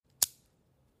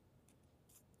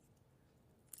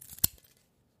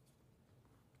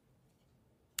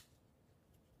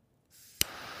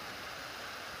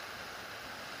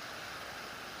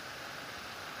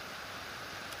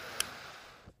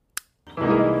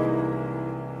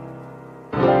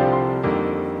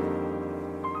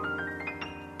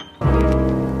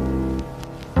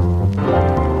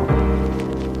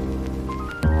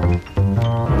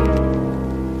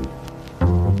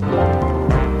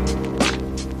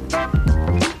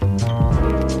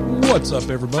What's up,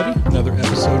 everybody? Another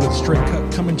episode of Straight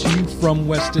Cut coming to you from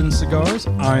West End Cigars.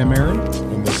 I am Aaron.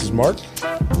 And this is Mark.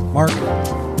 Mark,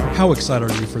 how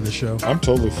excited are you for this show? I'm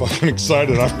totally fucking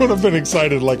excited. I would have been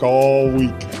excited like all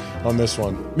week on this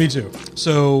one. Me too.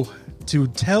 So, to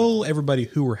tell everybody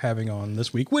who we're having on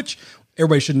this week, which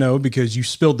everybody should know because you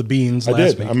spilled the beans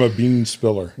last week. I'm a bean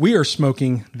spiller. We are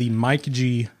smoking the Mike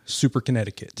G Super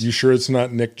Connecticut. You sure it's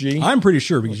not Nick G? I'm pretty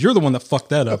sure because you're the one that fucked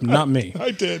that up, not me.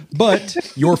 I did. But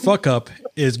your fuck up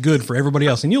is good for everybody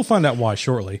else, and you'll find out why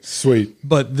shortly. Sweet.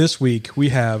 But this week we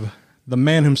have the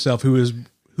man himself who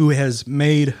has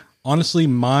made, honestly,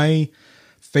 my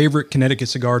favorite Connecticut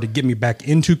cigar to get me back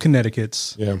into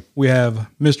Connecticut's. Yeah. We have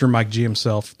Mr. Mike G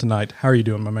himself tonight. How are you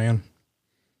doing, my man?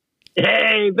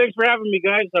 Hey, thanks for having me,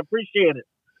 guys. I appreciate it.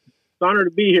 It's an honor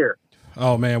to be here.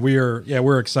 Oh man,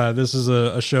 we're excited. This is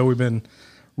a show we've been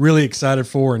really excited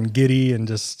for and giddy and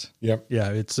just, Yep. Yeah,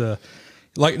 it's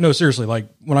no, seriously, like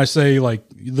when I say like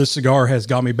this cigar has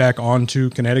got me back onto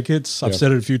Connecticut's, I've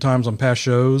said it a few times on past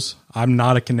shows. I'm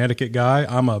not a Connecticut guy.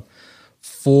 I'm a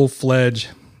full-fledged,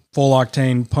 full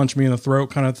octane, punch me in the throat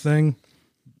kind of thing.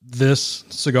 This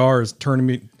cigar has turned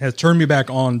me back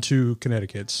on to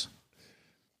Connecticut's.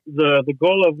 The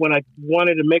goal of when I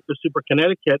wanted to make the Super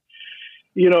Connecticut,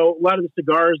 you know, a lot of the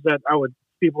cigars that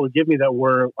people would give me that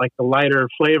were like the lighter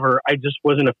flavor, I just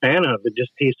wasn't a fan of. It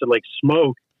just tasted like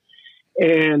smoke.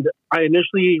 And I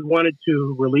initially wanted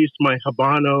to release my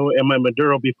Habano and my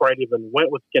Maduro before I even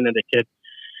went with Connecticut.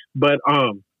 But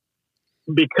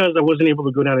because I wasn't able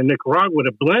to go down to Nicaragua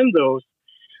to blend those,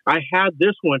 I had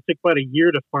this one. It took about a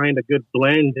year to find a good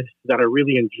blend that I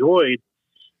really enjoyed.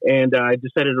 And I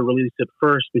decided to release it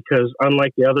first because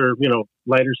unlike the other, you know,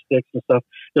 lighter sticks and stuff,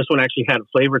 this one actually had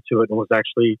flavor to it and was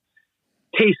actually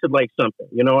tasted like something.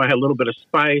 You know, I had a little bit of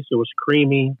spice. It was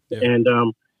creamy. Yeah. And,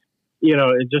 you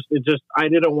know, it just, I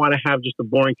didn't want to have just a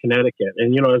boring Connecticut.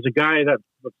 And, you know, as a guy that,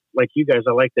 like you guys,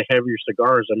 I like the heavier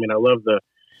cigars. I mean, I love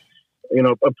you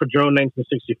know, a Padron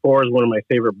 1964 is one of my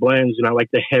favorite blends. And I like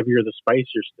the heavier, the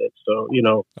spicier sticks. So, you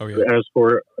know, As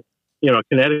for, you know,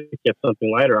 Connecticut,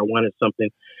 something lighter, I wanted something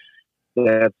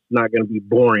that's not going to be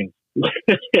boring.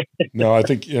 No, I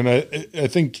think, and I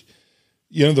think,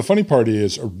 you know, the funny part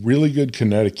is a really good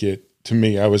Connecticut to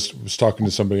me. I was talking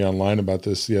to somebody online about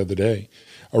this the other day.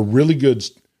 A really good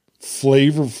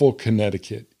flavorful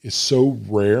Connecticut is so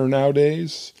rare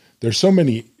nowadays. There's so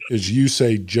many, as you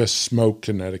say, just smoke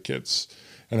Connecticut's.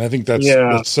 And I think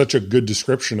that's such a good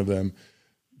description of them.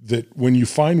 That when you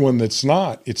find one that's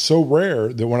not, it's so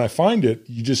rare that when I find it,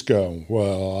 you just go,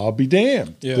 well, I'll be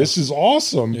damned. Yeah. This is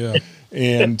awesome. Yeah.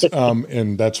 And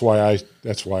that's why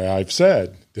I've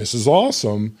said this is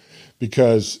awesome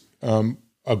because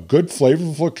a good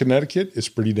flavorful Connecticut is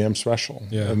pretty damn special.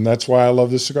 Yeah. And that's why I love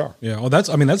this cigar. Yeah. Well,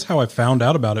 that's how I found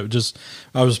out about it. Just,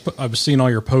 I was seeing all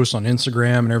your posts on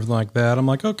Instagram and everything like that. I'm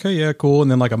like, okay, yeah, cool.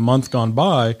 And then like a month gone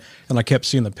by and I kept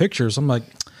seeing the pictures. I'm like,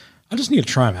 I just need to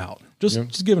try them out. Just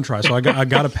give them a try. So I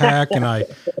got a pack and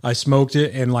I smoked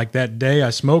it. And like that day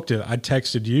I smoked it, I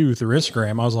texted you through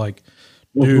Instagram. I was like,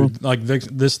 dude, like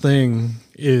this thing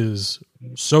is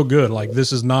so good. Like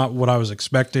this is not what I was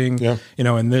expecting, you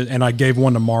know, and I gave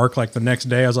one to Mark like the next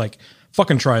day. I was like,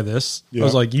 fucking try this. I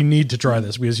was like, you need to try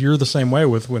this because you're the same way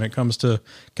with when it comes to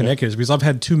Connecticut because I've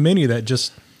had too many that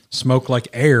just smoke like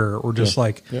air or just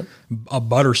like a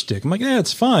butter stick. I'm like, yeah,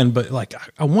 it's fine. But like,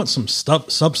 I want some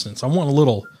substance. I want a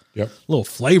little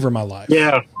flavor in my life.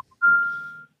 Yeah.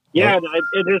 Yeah.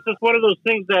 It's just one of those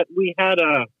things that we had,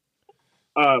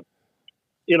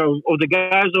 you know, the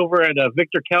guys over at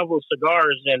Victor Calvo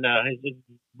Cigars and his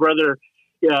brother,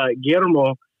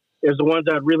 Guillermo is the ones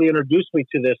that really introduced me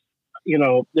to this, you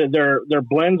know, their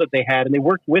blends that they had. And they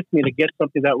worked with me to get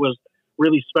something that was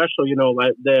really special. You know,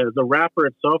 like the wrapper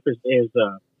itself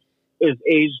is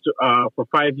aged for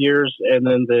 5 years, and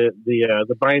then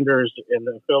the binders and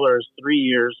the fillers 3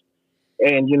 years,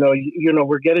 and you know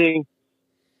we're getting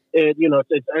it. You know,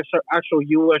 it's actual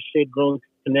U.S. shade grown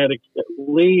Connecticut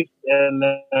leaf, and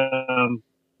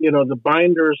you know the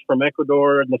binders from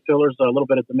Ecuador and the fillers a little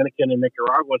bit of Dominican and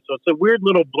Nicaragua. So it's a weird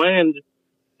little blend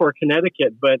for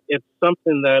Connecticut, but it's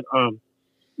something that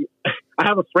I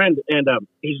have a friend, and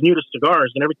he's new to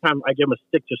cigars, and every time I give him a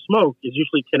stick to smoke, it's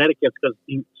usually Connecticut's because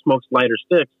he smokes lighter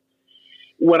sticks.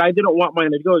 What I didn't want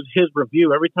mine to go is his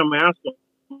review. Every time I ask him,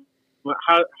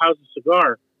 how's the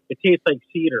cigar? It tastes like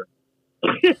cedar.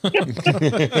 I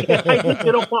just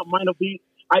didn't want mine to be,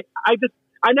 I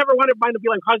never wanted mine to be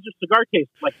like, how's your cigar taste?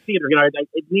 Like cedar. You know,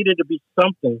 it needed to be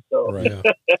something. So, right,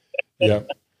 yeah.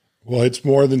 Well, it's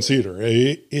more than cedar.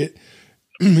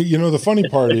 You know, the funny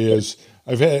part is,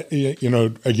 I've had,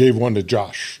 I gave one to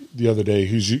Josh the other day,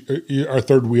 who's our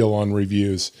third wheel on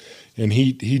reviews. And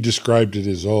he described it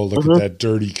as, oh, look at that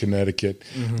dirty Connecticut.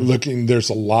 There's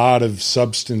a lot of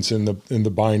substance in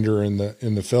the binder and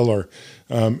the filler,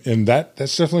 and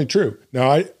that's definitely true.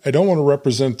 Now, I don't want to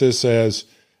represent this as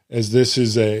this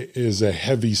is a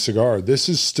heavy cigar. This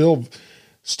is still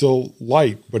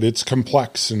light, but it's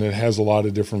complex and it has a lot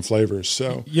of different flavors.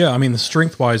 So yeah, I mean, the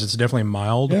strength wise, it's definitely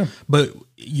mild. Yeah. But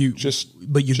you get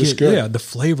good. The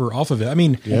flavor off of it. I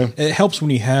mean, it helps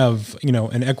when you have an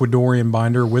Ecuadorian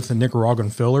binder with a Nicaraguan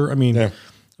filler. I mean,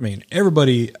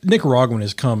 Nicaraguan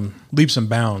has come leaps and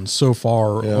bounds so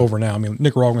far over now. I mean,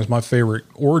 Nicaraguan is my favorite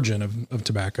origin of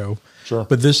tobacco. Sure,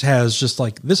 but this has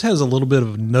a little bit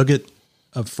of a nugget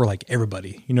for like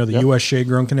everybody. The U.S. shade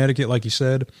grown Connecticut, like you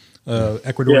said,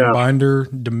 Ecuadorian binder,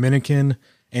 Dominican,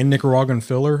 and Nicaraguan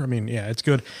filler. I mean, it's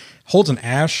good. Holds an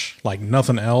ash like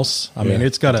nothing else. I mean,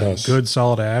 it's got a good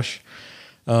solid ash.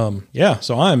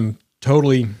 So I'm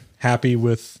totally happy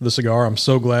with the cigar. I'm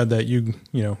so glad that you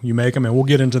make them, and we'll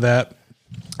get into that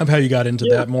of how you got into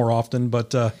that more often.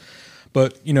 But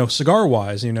cigar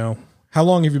wise, how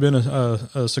long have you been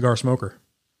a cigar smoker?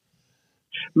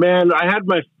 Man, I had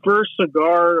my first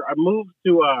cigar. I moved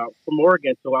from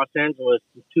Oregon to Los Angeles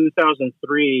in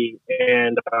 2003,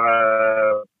 and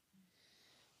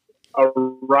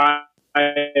arrived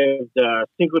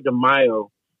Cinco de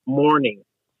Mayo morning.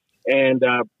 And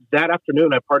that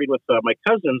afternoon, I partied with my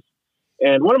cousins.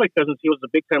 And one of my cousins, he was a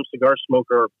big-time cigar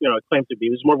smoker, claimed to be.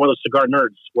 He was more one of those cigar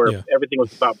nerds where everything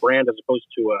was about brand as opposed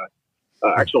to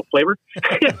actual flavor.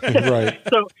 Right.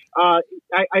 So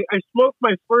I smoked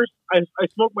my first. I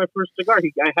smoked my first cigar.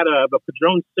 I had a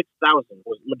Padron 6000.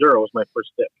 Maduro was my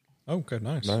first stick. Oh, okay,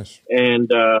 nice. And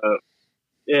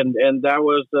that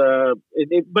was.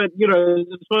 But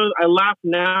I laugh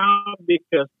now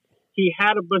because he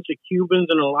had a bunch of Cubans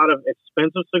and a lot of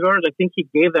expensive cigars. I think he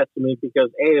gave that to me because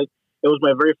A, it was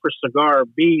my very first cigar.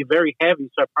 B, very heavy,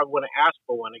 so I probably wouldn't ask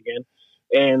for one again.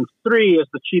 And 3 is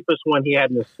the cheapest one he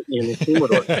had in his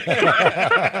humidor.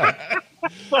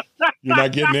 You're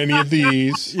not getting any of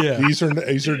these. Yeah. These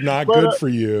are not good for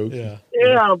you.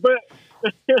 Yeah, but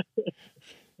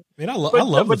I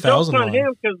love the 1000 on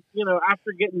him because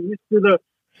after getting used to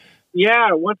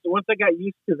once I got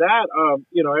used to that,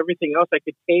 everything else I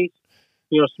could taste,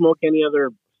 smoke any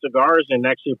other cigars and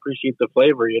actually appreciate the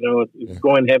flavor. It's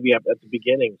going heavy up at the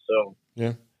beginning. So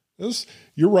yeah.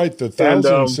 You're right. The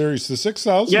 1000 series, the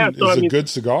 6000 is a good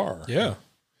cigar. Yeah,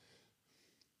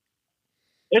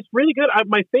 it's really good.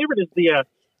 My favorite is the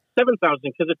 7000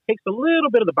 because it takes a little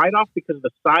bit of the bite off because of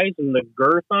the size and the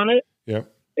girth on it. Yeah,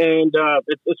 and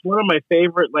it's one of my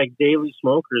favorite like daily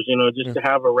smokers. To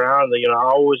have around. I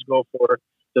always go for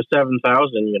the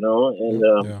 7000.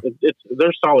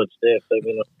 They're solid sticks.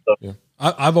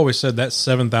 I've always said that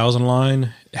 7000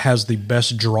 line has the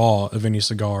best draw of any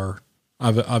cigar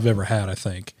I've ever had, I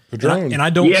think. And I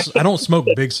don't smoke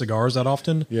big cigars that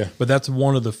often. Yeah. But that's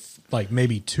one of the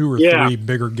maybe 2 or 3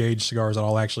 bigger gauge cigars that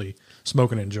I'll actually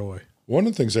smoke and enjoy. One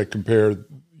of the things I compare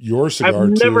your cigar to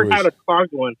I've never had a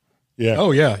clogged one. Yeah. Oh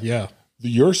yeah.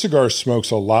 Your cigar smokes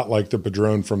a lot like the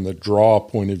Padron from the draw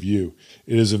point of view.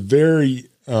 It is a very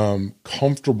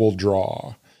comfortable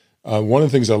draw. One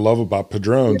of the things I love about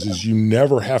Padrones is you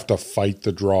never have to fight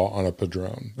the draw on a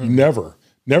Padron. You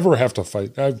never have to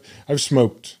fight. I've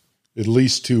smoked at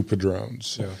least 2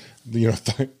 Padrones,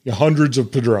 hundreds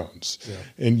of Padrones,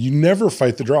 and you never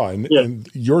fight the draw. And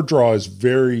your draw is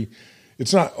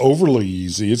it's not overly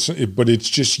easy. But it's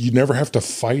just, you never have to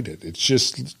fight it. It's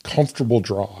just comfortable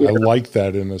draw. I like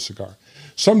that in a cigar.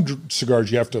 Some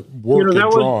cigars you have to work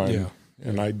at drawing,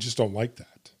 and I just don't like that.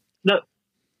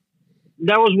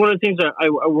 That was one of the things that I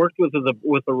worked with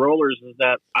the rollers is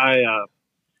that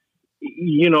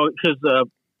because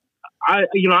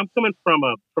I'm coming from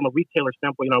a retailer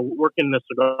standpoint. Working in the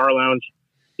cigar lounge,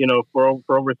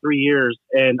 for over 3 years,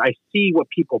 and I see what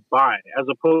people buy as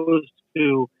opposed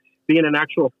to being an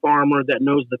actual farmer that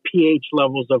knows the pH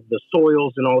levels of the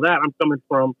soils and all that. I'm coming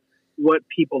from what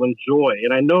people enjoy,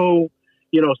 and I know,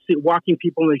 walking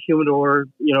people in the humidor,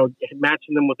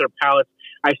 matching them with their palates.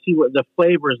 I see what the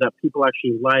flavors that people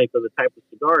actually like or the type of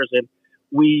cigars, and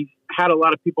we had a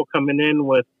lot of people coming in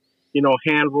with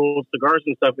hand rolled cigars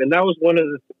and stuff. And that was one of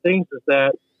the things is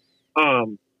that,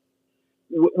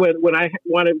 when I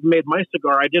made my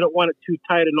cigar, I didn't want it too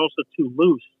tight and also too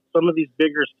loose. Some of these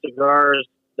bigger cigars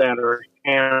that are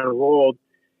hand rolled,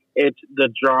 the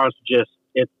draws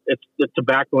it's the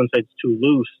tobacco inside's too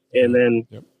loose. And then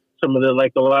some of a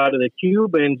lot of the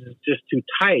Cubans is just too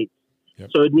tight.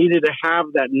 So it needed to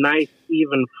have that nice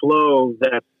even flow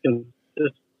that's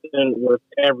consistent with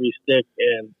every stick,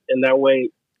 and that way,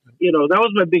 that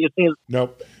was my biggest thing.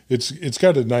 Nope. It's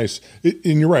got a nice,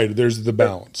 and you're right. There's the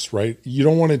balance, right? You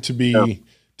don't want it to be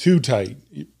too tight,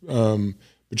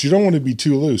 but you don't want to be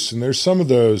too loose. And there's some of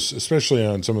those, especially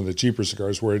on some of the cheaper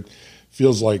cigars, where it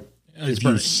feels like if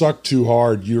you suck too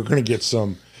hard, you're going to get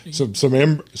some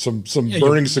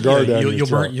burning cigar down your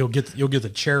throat. You'll get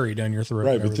the cherry down your throat.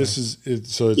 Right, but this is it,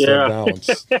 so it's that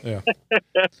balance. Yeah.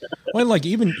 Well, like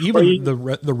even the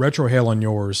retrohale on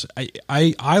yours,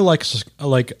 I like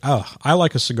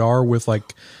a cigar with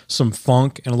like some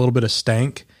funk and a little bit of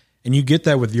stank, and you get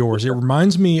that with yours. It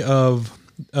reminds me of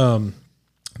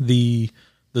the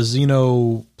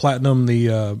Zeno Platinum,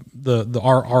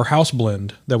 our house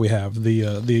blend that we have,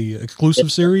 the exclusive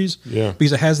series,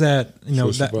 because it has that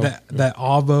that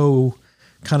Avo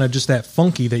kind of just that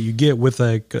funky that you get with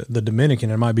like the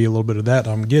Dominican. It might be a little bit of that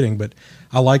I'm getting, but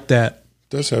I like that.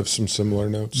 It does have some similar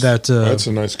notes. That's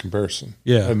a nice comparison.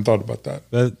 Yeah, I hadn't thought about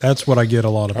that. That's what I get a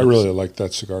lot of. I really like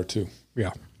that cigar too.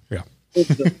 Yeah.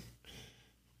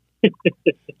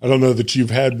 I don't know that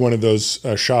you've had one of those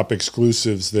shop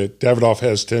exclusives that Davidoff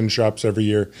has 10 shops every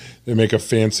year. They make a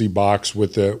fancy box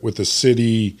with a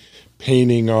city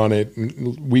painting on it.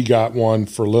 We got one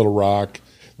for Little Rock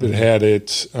that had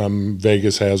it.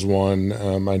 Vegas has one.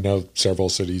 I know several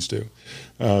cities do.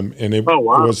 And it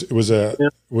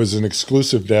was an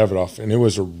exclusive Davidoff, and it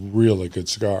was a really good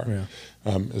cigar. Yeah.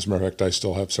 As a matter of fact, I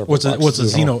still have several. What's a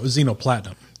Zeno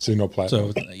Platinum? Zeno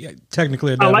Platinum. So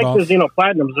technically, I like the Zeno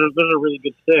Platinums. Those are really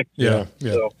good sticks. Yeah.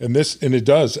 So. And it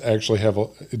does actually have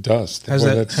it does. That's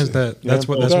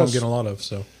what I'm getting a lot of.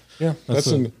 So yeah,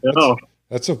 that's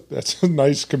a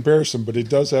nice comparison, but it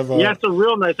does have a it's a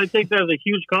real nice. I take that as a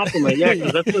huge compliment. Yeah,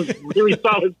 because that's a really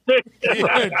solid stick.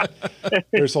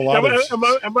 There's a lot of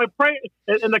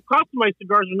and the cost of my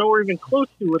cigars are nowhere even close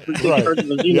to what the cigars of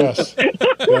the Zeno. Yes,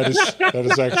 that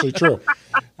is actually true.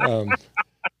 That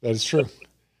is true.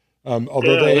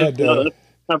 Although they had,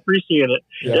 I appreciate it.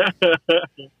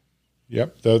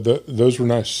 Yep, those were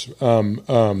nice.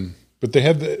 But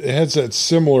it has that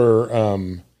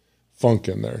similar funk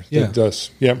in there. Yeah. It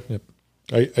does. Yep.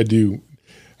 I do.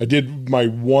 I did my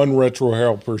one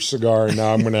retrohale per cigar, and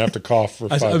now I'm going to have to cough for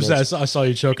 5 minutes. I saw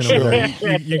you choking over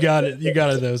there. You got it. You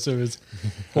got it though. So it's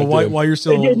while you're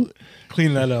still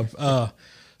cleaning that up.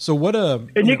 So what?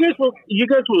 And you guys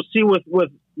will see with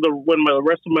when the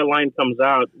rest of my line comes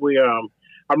out.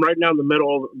 I'm right now in the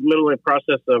middle of the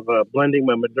process of blending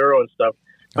my Maduro and stuff.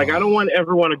 Like I don't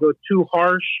ever want to go too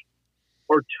harsh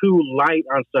or too light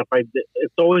on stuff.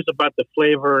 It's always about the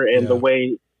flavor and the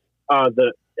way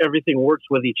everything works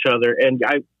with each other. And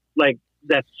I like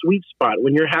that sweet spot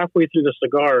when you're halfway through the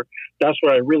cigar. That's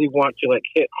where I really want to like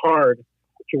hit hard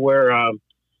to where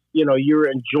you're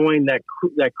enjoying that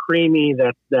creamy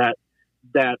that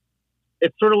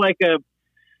it's sort of like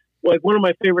one of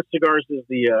my favorite cigars is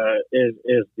the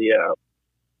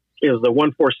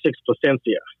 146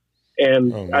 Plasencia. And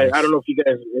nice. I don't know if you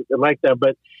guys like that,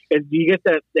 but you get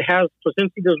that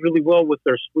Plasencia does really well with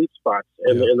their sweet spots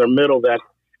in their middle. That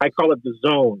I call it the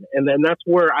zone, and then that's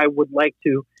where I would like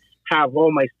to have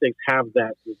all my sticks have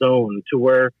that zone to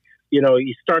where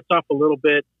he starts off a little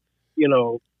bit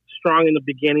strong in the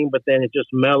beginning, but then it just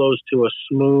mellows to a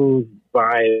smooth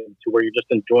vibe to where you're just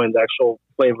enjoying the actual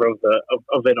flavor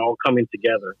of it all coming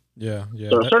together. Yeah.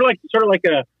 So sort of like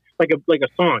a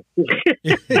song.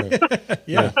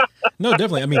 Yeah. No,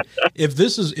 definitely. I mean,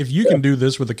 if you can do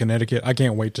this with the Connecticut, I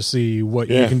can't wait to see what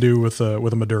you can do with a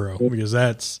Maduro, because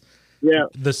that's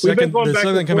the second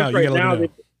they come out, you gotta let me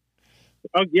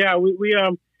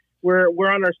know. We're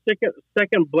on our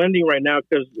second blending right now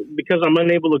because I'm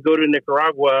unable to go to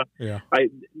Nicaragua. Yeah.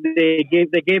 They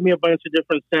gave me a bunch of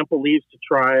different sample leaves to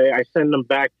try. I send them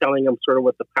back telling them sort of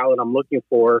what the palette I'm looking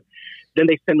for. Then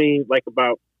they send me like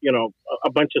about a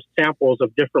bunch of samples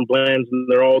of different blends, and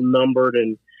they're all numbered,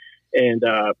 and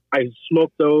I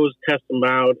smoke those, test them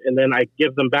out, and then I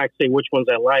give them back, say which ones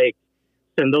I like,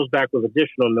 send those back with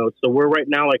additional notes. So we're right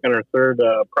now like on our third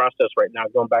process right now,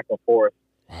 going back and forth.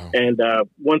 Wow. And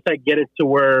once I get it to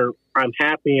where I'm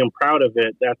happy and proud of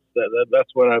it, that's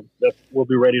when we'll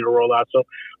be ready to roll out. So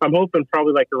I'm hoping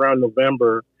probably like around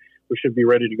November we should be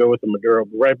ready to go with the Maduro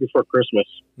right before Christmas.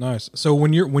 Nice. So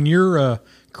when you're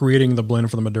creating the blend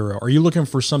for the Maduro, are you looking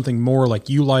for something more like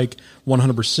you like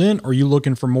 100%, or are you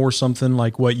looking for more something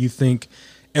like what you think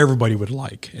everybody would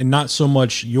like, and not so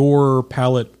much your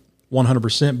palate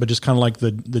 100%, but just kind of like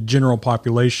the general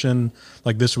population,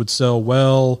 like this would sell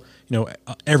well,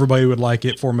 everybody would like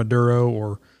it for Maduro,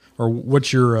 or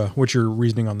what's your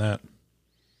reasoning on that?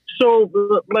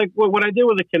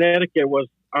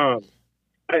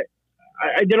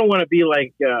 I didn't want to be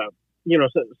like,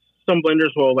 some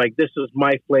blenders will like, this is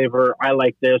my flavor. I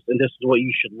like this, and this is what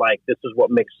you should like. This is what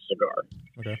makes a cigar.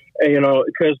 Okay. And,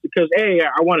 because hey,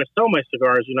 I want to sell my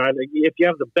cigars. If you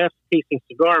have the best tasting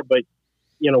cigar, but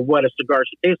what a cigar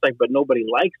should taste like, but nobody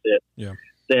likes it. Yeah.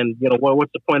 Then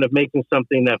what's the point of making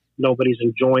something that nobody's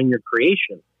enjoying your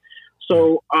creation?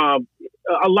 So a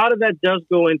lot of that does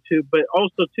go into, but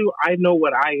also too, I know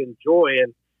what I enjoy,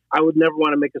 and I would never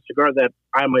want to make a cigar that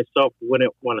I myself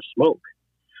wouldn't want to smoke.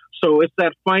 So it's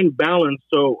that fine balance.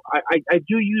 So I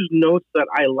do use notes that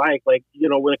I like when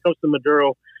it comes to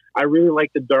Maduro, I really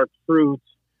like the dark fruits.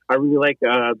 I really like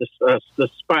the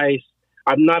spice.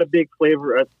 I'm not a big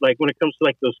flavor like when it comes to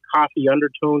like those coffee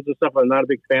undertones and stuff. I'm not a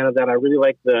big fan of that. I really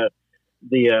like the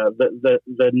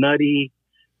nutty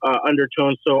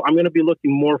undertones. So I'm going to be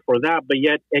looking more for that. But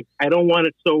yet I don't want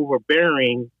it so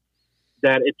overbearing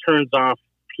that it turns off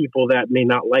people that may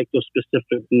not like those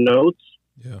specific notes.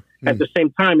 Yeah. At the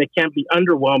same time, it can't be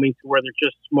underwhelming to where they're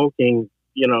just smoking,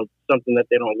 something that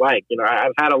they don't like.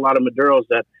 I've had a lot of Maduros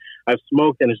that I've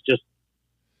smoked, and it's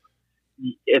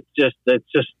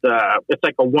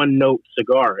like a one note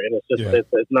cigar, and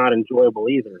it's not enjoyable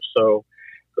either. So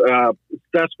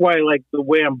that's why, like, the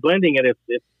way I'm blending it,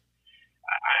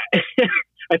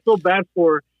 I feel bad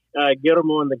for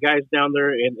Guillermo and the guys down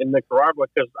there in Nicaragua,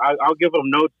 because I'll give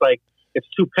them notes like it's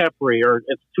too peppery, or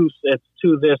it's too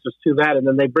this, it's too that, and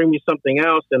then they bring me something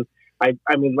else, and I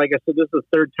mean, like I said, this is the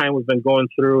third time we've been going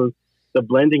through the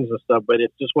blendings and stuff, but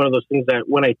it's just one of those things that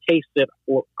when I taste it,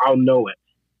 I'll know it.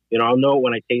 I'll know it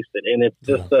when I taste it, and it's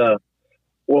just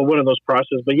one of those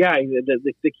processes. But yeah,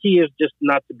 the key is just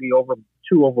not to be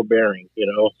too overbearing.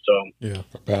 So yeah,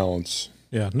 balance.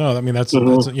 Yeah, no, I mean that's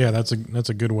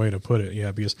a good way to put it.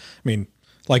 Yeah, because I mean,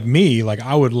 like me, like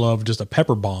I would love just a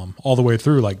pepper bomb all the way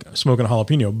through, like smoking a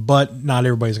jalapeno, but not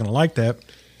everybody's going to like that.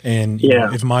 And you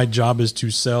know, if my job is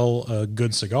to sell a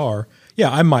good cigar,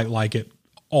 I might like it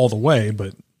all the way,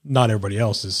 but not everybody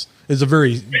else is a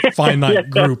very finite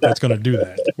group that's going to do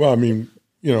that. Well, I mean,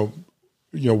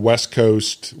 West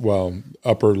Coast,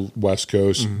 upper West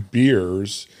Coast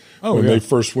beers, when they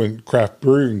first went craft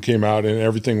brewing came out, and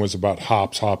everything was about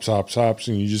hops,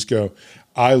 and you just go,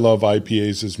 I love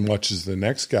IPAs as much as the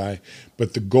next guy,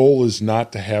 but the goal is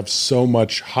not to have so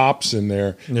much hops in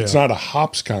there. Yeah. It's not a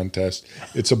hops contest.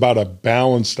 It's about a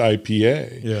balanced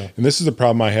IPA. Yeah. And this is the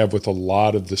problem I have with a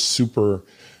lot of the super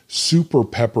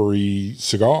peppery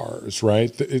cigars,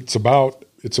 right? It's about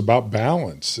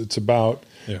balance. It's about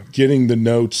getting the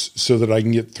notes so that I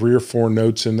can get 3 or 4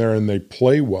 notes in there and they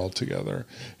play well together.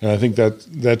 And I think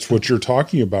that's what you're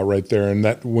talking about right there. And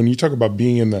that when you talk about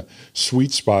being in the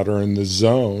sweet spot or in the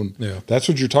zone, that's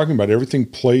what you're talking about. Everything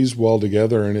plays well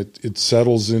together, and it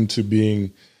settles into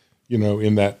being,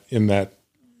 in that,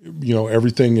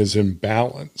 everything is in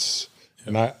balance.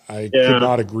 And I could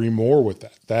not agree more with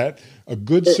that. That a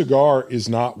good cigar is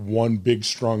not one big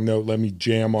strong note. Let me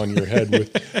jam on your head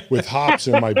with hops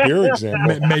in my beer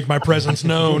example. Make my presence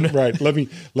known. Right. Let me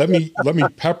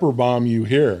pepper bomb you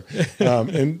here.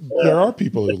 And there are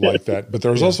people who like that, but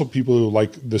there's also people who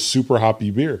like the super hoppy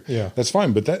beer. Yeah, that's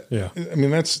fine. But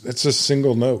that's a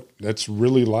single note. That's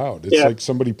really loud. It's like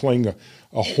somebody playing a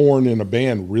horn in a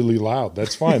band really loud.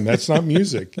 That's fine. That's not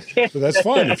music. But that's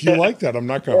fine. If you like that, I'm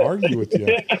not going to argue with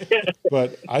you.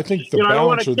 But I think the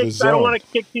balance of the zone. I don't want to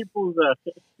kick people's I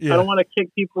don't want to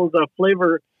kick people's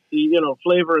flavor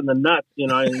in the nuts,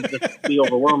 and just be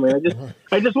overwhelming.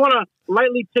 I just want to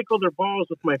lightly tickle their balls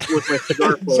with my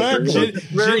cigar flavor.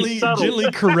 Exactly.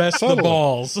 Gently caress the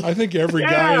balls. I think every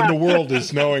guy in the world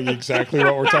is knowing exactly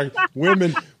what we're talking.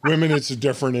 Women, it's a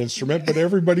different instrument, but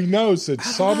everybody knows that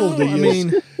subtlety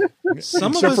is.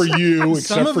 Some of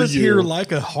us here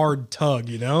like a hard tug,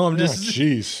 I'm just.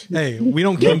 Jeez. Hey, we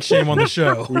don't kink shame on the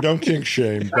show. We don't kink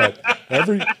shame, but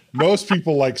most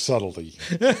people like subtlety.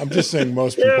 I'm just saying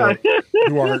most people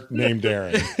who aren't named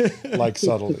Aaron like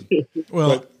subtlety.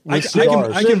 Well, I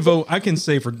can vote. I can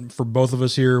say for both of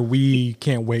us here, we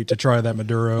can't wait to try that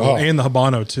Maduro and the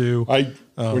Habano too.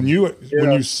 When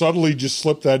you subtly just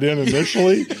slip that in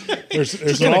initially,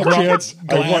 there's an all chance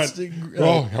I went.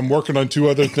 I'm working on 2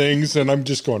 other things, and I'm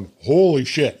just going, holy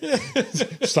shit!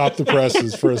 Stop the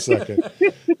presses for a second,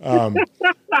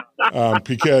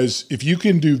 because if you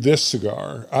can do this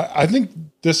cigar, I think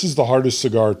this is the hardest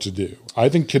cigar to do. I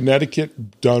think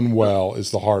Connecticut done well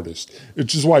is the hardest,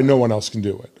 which is why no one else can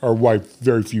do it, or why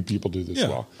very few people do this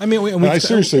well. I mean,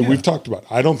 we've talked about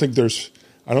it. I don't think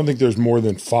there's more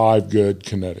than 5 good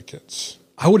Connecticut's.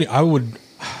 I wouldn't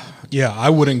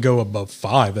go above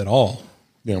 5 at all.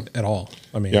 Yeah. At all.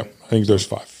 I mean, I think there's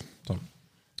 5.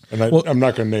 And I'm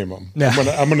not going to name them. Nah.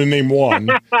 I'm going to name one.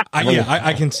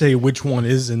 I can say which one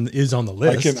is on the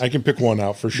list. I can pick one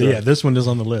out for sure. Yeah, this one is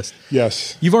on the list.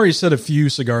 Yes. You've already said a few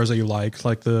cigars that you like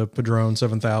the Padron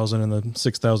 7000 and the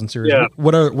 6000 series. Yeah.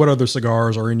 What other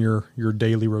cigars are in your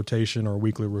daily rotation or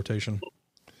weekly rotation?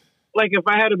 Like if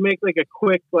I had to make like a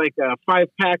quick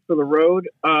 5-pack for the road,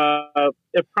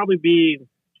 it'd probably be,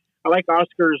 I like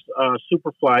Oscar's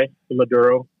Superfly, the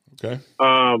Maduro. Okay.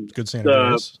 Good San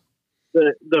Andreas.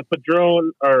 The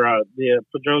Padron or the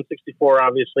Padron 64,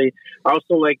 obviously. I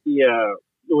also like the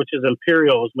which is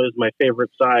Imperial is my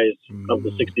favorite size of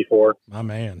the 64. My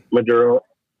man, Maduro.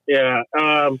 Yeah.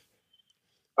 I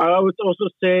would also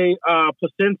say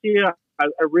Placencia. I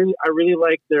really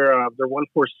like their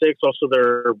 146. Also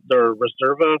their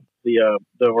Reserva, the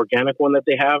organic one that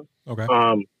they have. Okay.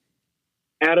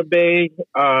 Atabey.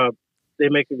 They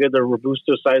make a good, the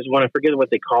Robusto size one. I forget what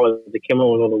they call it. They came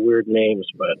up with all the weird names,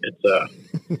 but it's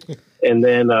and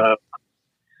then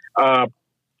I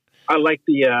like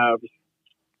the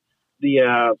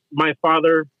My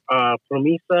Father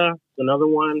Promesa, another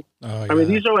one. Oh, yeah. I mean,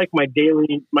 these are like my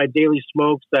daily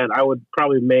smokes that I would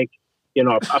probably make,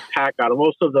 a pack out of.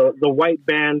 Also the white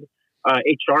band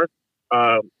HR,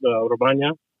 the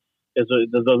Urbana is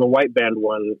the white band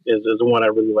one is the one I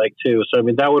really like too. So I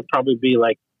mean, that would probably be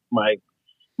like my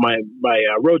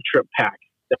road trip pack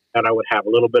that I would have a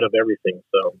little bit of everything.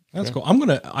 So that's cool. I'm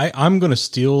gonna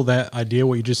steal that idea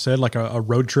what you just said, like a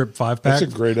road trip 5-pack. That's a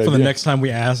great idea for the next time we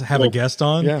have a guest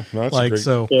on. Yeah, no, that's like great,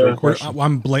 so. great question.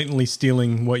 I'm blatantly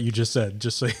stealing what you just said.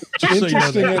 Just so you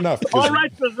Interesting know enough. All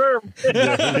rights reserved.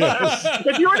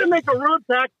 If you were to make a road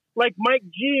pack like Mike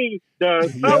G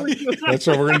does, that's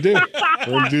what we're going to do.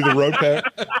 We're going to do the road pack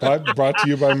brought to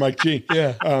you by Mike G.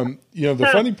 Yeah. The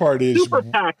funny part is super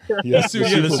pack. Yeah,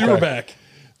 the super pack.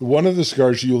 One of the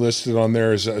cigars you listed on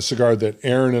there is a cigar that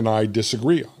Aaron and I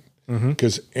disagree on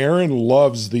because Aaron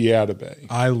loves the Atabey.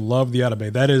 I love the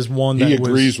Atabey. That is one that he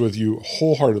agrees with you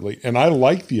wholeheartedly, and I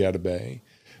like the Atabey,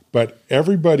 but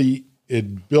everybody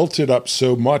had built it up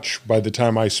so much by the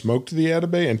time I smoked the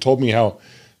Atabey and told me how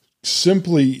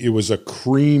simply it was a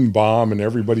cream bomb and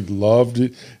everybody loved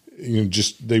it.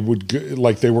 They would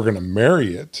like they were going to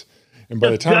marry it. And by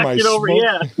the time I smoked,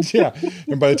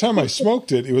 and by the time I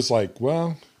smoked it, it was like,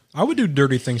 well, I would do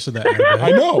dirty things to that.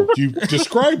 I know you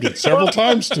described it several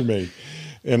times to me,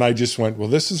 and I just went, well,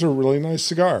 this is a really nice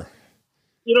cigar.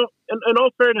 In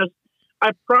all fairness,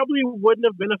 I probably wouldn't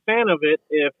have been a fan of it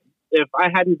if I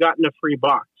hadn't gotten a free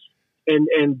box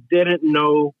and didn't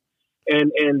know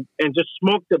and just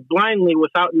smoked it blindly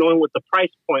without knowing what the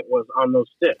price point was on those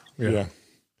sticks. Yeah.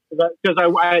 Because I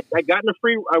got in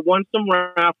I won some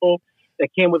raffle that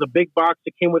came with a big box.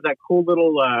 It came with that cool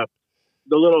little,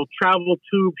 the little travel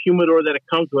tube humidor that it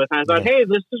comes with. And I thought, hey,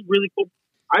 this is really cool.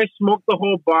 I smoked the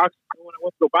whole box. And when I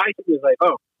went to go buy it, it was like,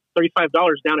 oh, $35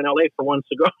 down in LA for one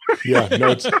cigar. Yeah,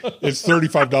 no, it's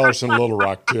 $35 in Little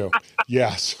Rock too.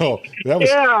 Yeah, so that was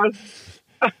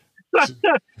so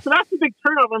that's a big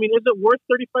turnoff. I mean, is it worth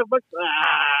 $35?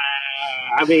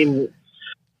 I mean,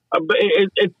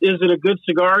 is it a good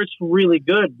cigar? It's really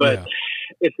good, but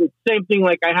it's the same thing.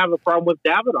 Like I have a problem with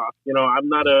Davidoff. I'm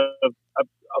not a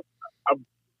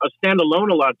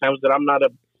standalone a lot of times that I'm not a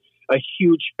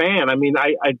huge fan. I mean,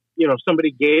 I if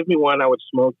somebody gave me one, I would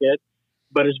smoke it,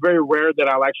 but it's very rare that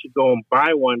I'll actually go and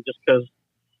buy one just because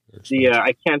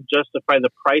I can't justify the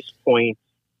price point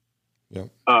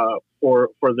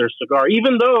for their cigar.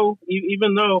 Even though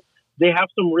they have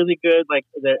some really good, like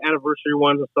the anniversary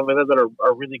ones and stuff like that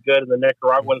are really good, and the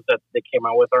Nicaraguan ones that they came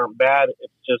out with aren't bad.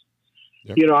 It's just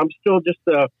I'm still just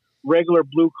a regular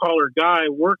blue collar guy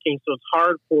working, so it's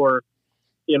hard for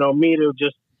me to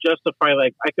just justify,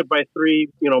 like I could buy 3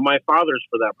 My Fathers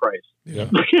for that price.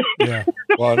 Yeah.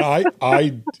 Well, and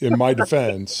I in my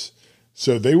defense,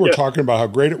 so they were talking about how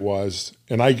great it was,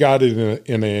 and I got it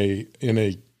in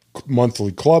a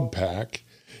monthly club pack,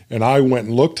 and I went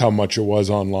and looked how much it was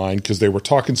online because they were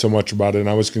talking so much about it, and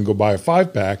I was going to go buy a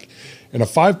 5-pack, and a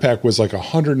 5-pack was like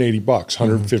 $180,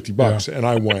 $150, and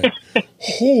I went,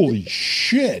 holy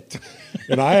shit.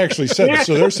 And I actually said,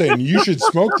 so they're saying, you should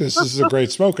smoke this. This is a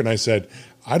great smoke. And I said,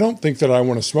 I don't think that I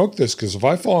want to smoke this because if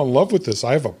I fall in love with this,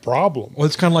 I have a problem. Well,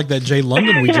 it's kind of like that Jay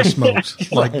London we just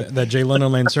smoked, like that Jay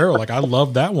London Lancero. Like I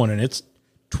love that one, and it's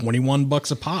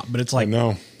 $21 a pop, but it's like,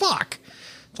 no, fuck.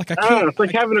 It's like I can't. It's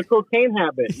like having a cocaine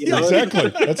habit. You know? Exactly.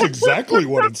 That's exactly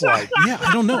what it's like. Yeah,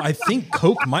 I don't know. I think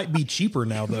Coke might be cheaper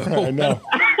now, though. I know.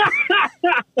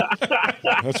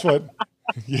 That's what.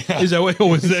 Yeah. Is that what it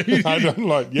was? I don't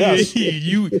like. Yes.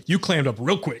 You clammed up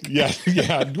real quick. Yeah.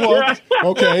 Yeah. Well,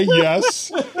 okay.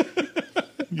 Yes.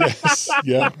 Yes.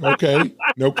 Yeah. Okay.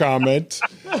 No comment.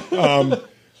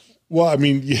 Well, I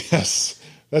mean, yes,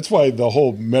 that's why the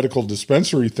whole medical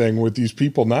dispensary thing with these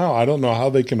people now, I don't know how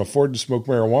they can afford to smoke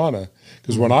marijuana.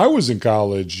 Because when I was in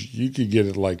college, you could get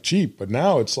it like cheap. But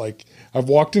now it's like, I've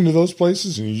walked into those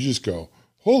places and you just go,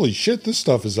 holy shit, this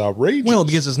stuff is outrageous. Well,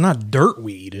 because it's not dirt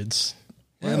weed. It's,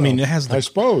 I mean, it has I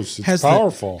suppose it's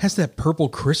powerful. Has that purple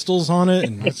crystals on it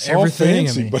and it's everything.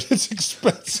 All fancy, but it's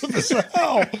expensive as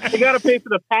hell. You got to pay for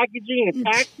the packaging and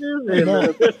taxes.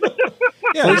 And,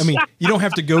 yeah, I mean, you don't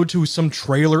have to go to some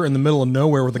trailer in the middle of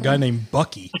nowhere with a guy named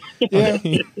Bucky. Yeah,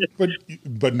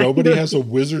 but nobody has a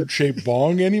wizard-shaped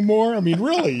bong anymore. I mean,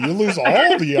 really, you lose all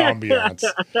the ambiance.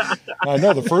 I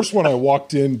know the first one I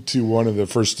walked into, one of the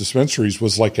first dispensaries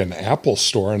was like an Apple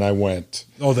store, and I went,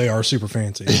 "Oh, they are super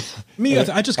fancy."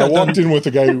 I walked in with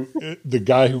the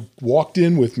guy who walked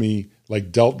in with me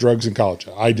like dealt drugs in college.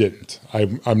 I didn't.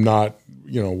 I'm not,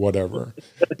 whatever.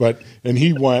 And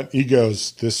he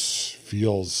goes, this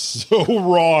feels so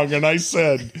wrong. And I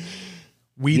said,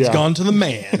 weed's gone to the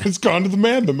man. It's gone to the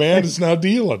man. The man is now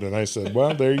dealing. And I said,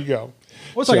 well, there you go.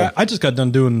 Well, it's like I just got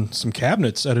done doing some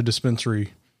cabinets at a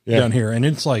dispensary down here, and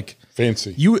it's like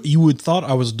fancy. You would thought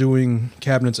I was doing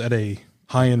cabinets at a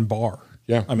high-end bar.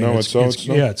 Yeah, I mean, it's totally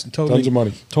tons of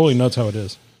money. Totally nuts how it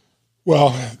is. Well,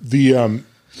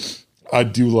 I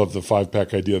do love the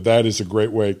 5-pack idea. That is a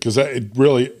great way because it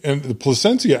really, and the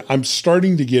Placencia I'm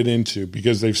starting to get into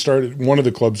because they've started. One of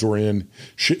the clubs we're in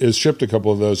has shipped a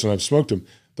couple of those, and I've smoked them.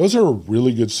 Those are a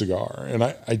really good cigar, and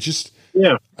I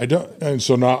don't. And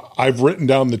so now I've written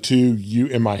down the two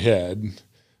in my head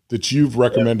that you've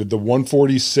recommended, the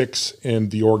 146 and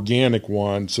the organic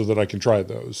one, so that I can try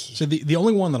those. So the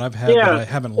only one that I've had that I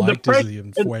haven't liked is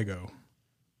the Fuego.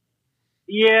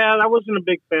 Yeah, I wasn't a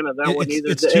big fan of that one either.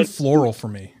 It's too floral for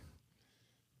me.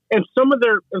 And some of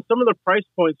their price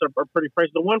points are pretty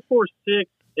pricey. The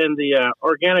 146 and the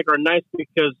organic are nice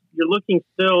because you're looking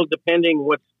still, depending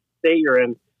what state you're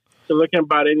in, so looking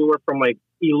about anywhere from like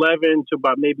 11 to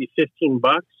about maybe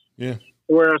 $15. Yeah.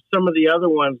 Whereas some of the other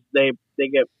ones they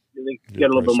get a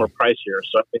little bit more pricier.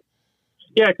 So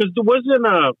yeah, because there wasn't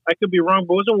I could be wrong,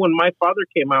 but it wasn't when My Father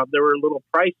came out, they were a little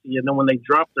pricey, and then when they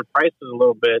dropped their prices a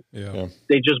little bit,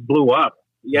 they just blew up.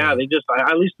 Yeah, they just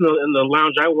at least in the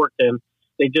lounge I worked in,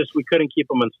 we couldn't keep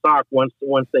them in stock once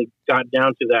they got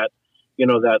down to that,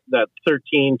 that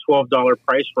 $13-12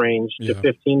 price range to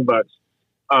 $15.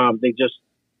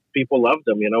 People loved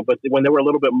them, but when they were a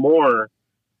little bit more,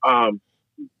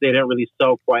 they didn't really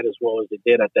sell quite as well as they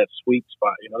did at that sweet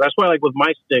spot. That's why, like with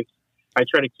my sticks, I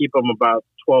try to keep them about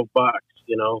 $12,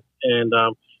 and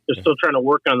they're still trying to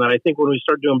work on that. I think when we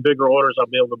start doing bigger orders, I'll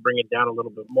be able to bring it down a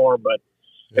little bit more, but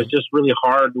it's just really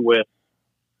hard with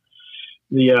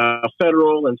the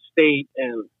federal and state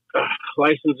and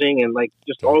licensing and like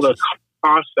just all the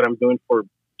costs that I'm doing for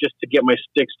just to get my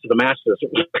sticks to the masses.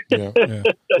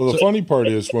 Well, the funny part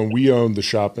is when we owned the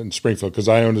shop in Springfield, because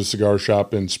I owned a cigar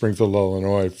shop in Springfield,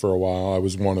 Illinois for a while. I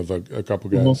was one of a couple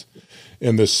guys.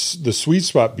 And the sweet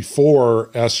spot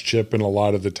before S-chip and a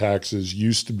lot of the taxes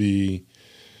used to be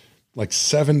like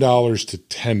 $7 to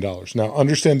 $10. Now,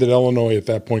 understand that Illinois at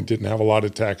that point didn't have a lot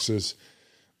of taxes.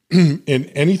 And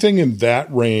anything in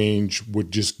that range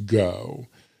would just go.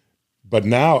 But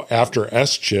now, after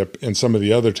S-chip and some of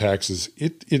the other taxes,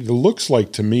 it looks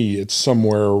like to me it's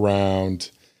somewhere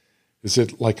around, is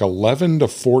it like 11 to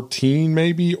 14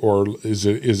 maybe? Or is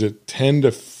it 10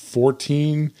 to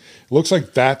 14? It looks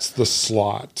like that's the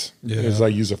slot, as I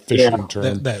use a fishing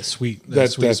term. That sweet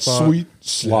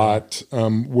slot,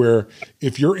 where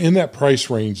if you're in that price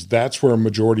range, that's where a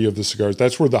majority of the cigars,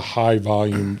 that's where the high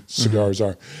volume cigars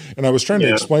are. And I was trying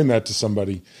to explain that to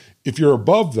somebody. If you're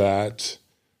above that,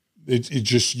 it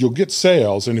just, you'll get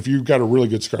sales. And if you've got a really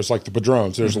good cigar, it's like the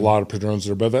Padrones, there's a lot of Padrones that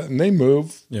are above that and they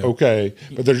move. Okay.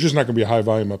 But there's just not going to be a high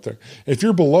volume up there. If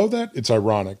you're below that, it's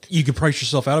ironic. You could price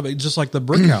yourself out of it. Just like the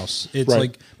Brick House. It's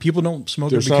like people don't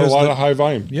smoke there's it because not a lot of high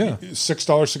volume. Yeah.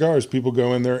 $6 cigars. People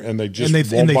go in there and they just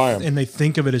won't buy them. And they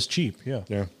think of it as cheap. Yeah.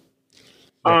 Yeah.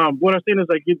 What I'm saying is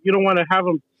like, you don't want to have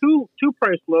them too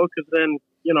price low. Cause then,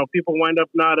 people wind up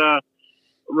not,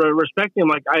 respecting them.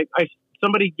 Like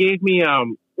somebody gave me,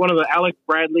 one of the Alec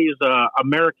Bradley's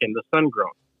American, the Sun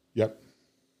Grown. Yep.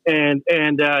 And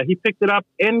he picked it up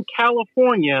in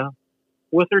California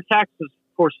with their taxes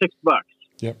for $6.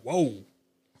 Yep. Whoa.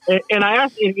 And I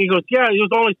asked him, he goes, yeah, it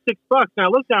was only $6. And I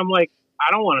looked at him like,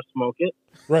 I don't want to smoke it.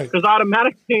 Right. Because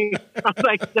automatically, I was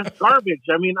like, that's garbage.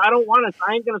 I mean, I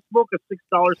ain't going to smoke a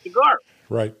 $6 cigar.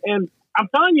 Right. And I'm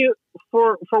telling you,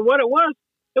 for what it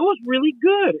was really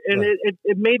good. And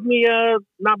it made me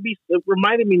it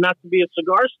reminded me not to be a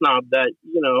cigar snob that,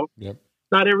 Yep.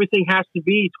 not everything has to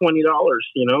be $20, or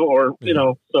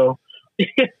so.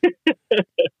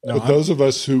 But those of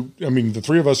us who, the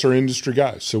three of us are industry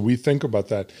guys, so we think about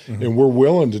that, and we're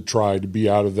willing to try to be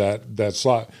out of that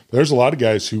slot. But there's a lot of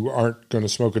guys who aren't going to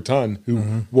smoke a ton,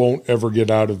 who won't ever get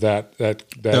out of that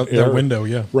window,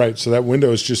 yeah. Right. So that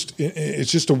window is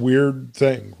it's just a weird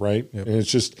thing, right? Yep. And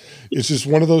it's just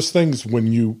one of those things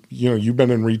when you've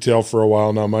been in retail for a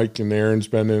while now, Mike, and Aaron's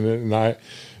been in it, and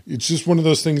it's just one of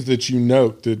those things that you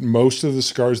note that most of the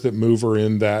cigars that move are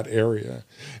in that area.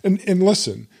 And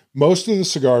listen, most of the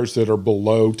cigars that are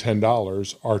below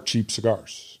 $10 are cheap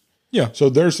cigars. Yeah.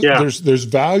 So there's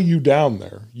value down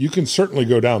there. You can certainly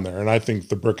go down there, and I think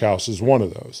the Brick House is one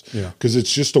of those. Yeah. Because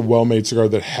it's just a well-made cigar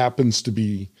that happens to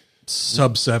be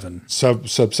sub 7. Sub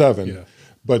 7. Yeah.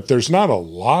 But there's not a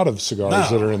lot of cigars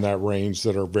that are in that range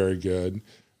that are very good.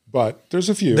 But there's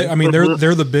a few.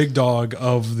 They're the big dog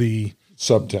of the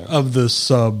sub 10 of the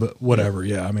sub whatever.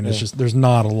 Yeah. It's just, there's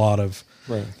not a lot of,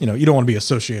 right. You don't want to be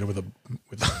associated with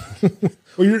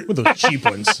with those cheap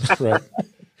ones, right.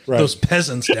 Those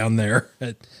peasants down there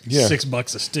at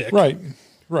 $6 a stick. Right.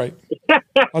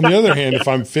 On the other hand, if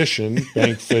I'm fishing,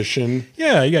 bank fishing.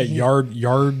 Yeah. You got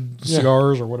yard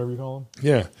cigars or whatever you call them.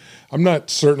 Yeah. I'm not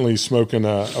certainly smoking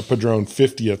a Padron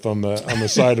 50th on the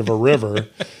side of a river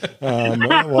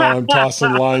while I'm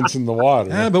tossing lines in the water.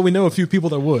 Yeah, but we know a few people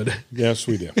that would. Yes,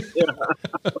 we do.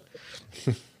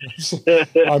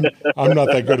 I'm not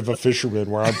that good of a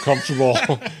fisherman where I'm comfortable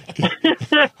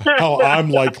how I'm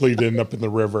likely to end up in the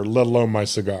river, let alone my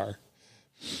cigar.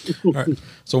 All right.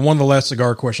 So one of the last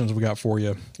cigar questions we got for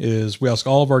you is we ask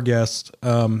all of our guests,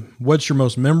 what's your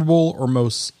most memorable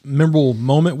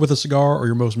moment with a cigar, or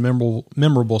your most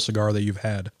memorable cigar that you've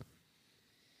had?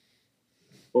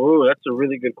 Oh, that's a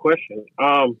really good question.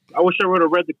 I wish I would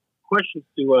have read the questions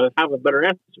to have a better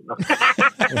answer.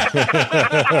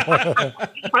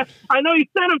 I know you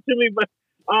sent them to me, but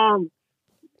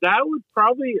that would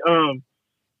probably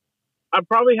I'd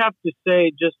probably have to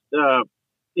say just for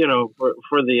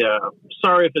the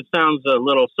sorry if it sounds a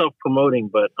little self-promoting,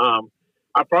 but I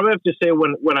probably have to say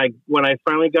when I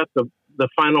finally got the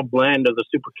final blend of the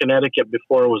Super Connecticut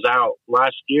before it was out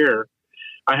last year,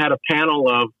 I had a panel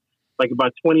of like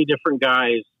about 20 different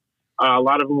guys. A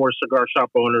lot of them were cigar shop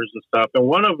owners and stuff, and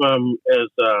one of them is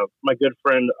my good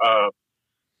friend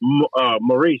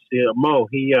Maurice Mo.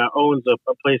 He owns a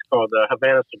place called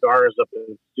Havana Cigars up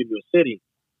in Studio City,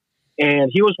 and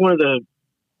he was one of the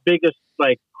biggest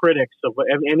critics of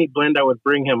any blend I would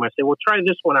bring him. I said, well, try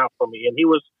this one out for me. And he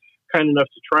was kind enough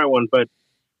to try one. But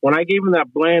when I gave him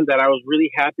that blend that I was really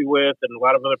happy with, and a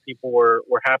lot of other people were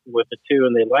happy with it too,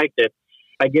 and they liked it,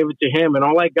 I gave it to him. And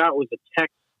all I got was a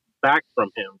text back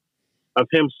from him of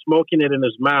him smoking it in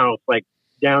his mouth,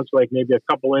 down to maybe a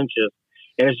couple inches.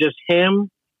 And it's just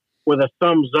him with a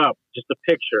thumbs up, just a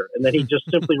picture. And then he just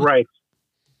simply writes,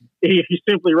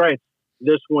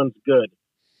 this one's good.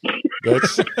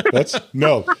 That's a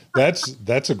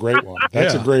great one.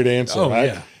 That's a great answer. Oh,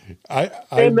 yeah.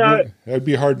 That'd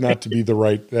be hard not to be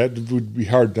that would be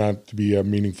hard not to be a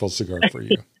meaningful cigar for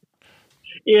you.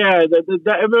 Yeah,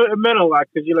 it meant a lot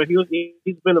because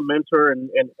he's been a mentor and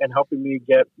helping me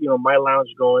get my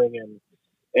lounge going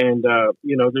and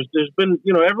there's been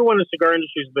everyone in the cigar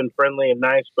industry has been friendly and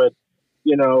nice, but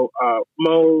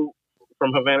Mo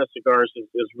from Havana Cigars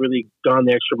has really gone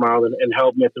the extra mile and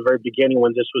helped me at the very beginning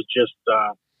when this was just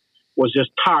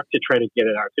talk to try to get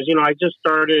it out. Because, I just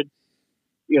started,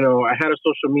 I had a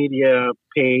social media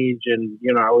page and,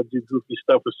 I would do goofy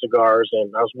stuff with cigars,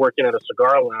 and I was working at a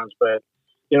cigar lounge, but,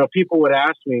 people would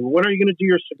ask me, when are you going to do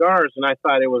your cigars? And I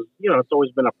thought it was, it's always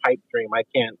been a pipe dream. I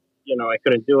can't, I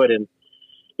couldn't do it. And,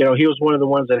 he was one of the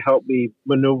ones that helped me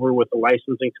maneuver with the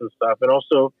licensing and stuff. And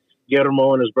also,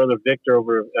 Guillermo and his brother Victor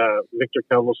over Victor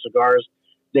Calvo Cigars,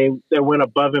 they went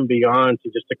above and beyond to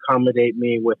just accommodate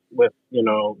me with because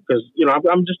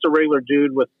I'm just a regular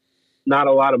dude with not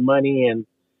a lot of money, and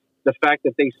the fact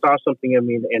that they saw something in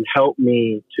me and helped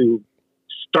me to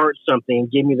start something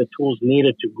and give me the tools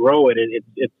needed to grow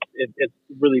it's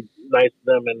really nice of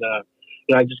them, and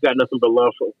I just got nothing but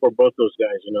love for both those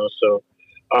guys,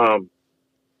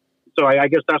 so I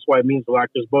guess that's why it means a lot,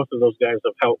 because both of those guys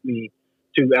have helped me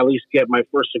to at least get my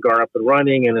first cigar up and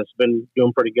running, and it's been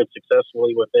doing pretty good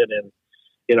successfully with it. And,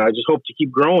 I just hope to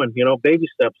keep growing, baby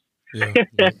steps. Yeah.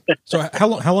 So how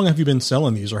long have you been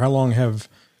selling these, or how long have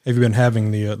you been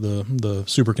having the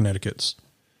Super Connecticut's?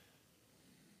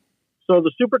 So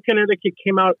the Super Connecticut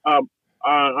came out on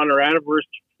our anniversary,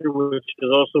 which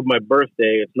is also my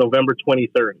birthday. It's November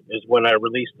 23rd is when I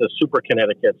released the Super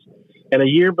Connecticut's. And a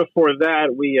year before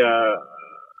that, we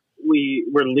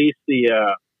released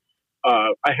the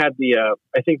I had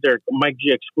I think they're Mike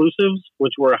G exclusives,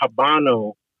 which were a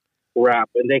Habano wrap,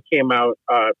 and they came out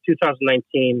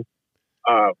 2019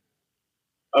 of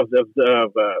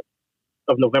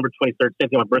November 23rd, same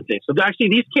thing my birthday. So actually,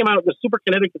 these came out. The Super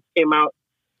Connecticut came out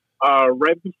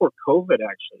right before COVID,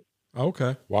 actually.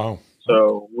 Okay. Wow.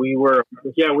 So we were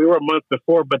a month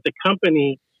before, but the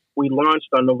company we launched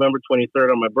on November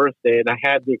 23rd on my birthday, and I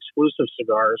had the exclusive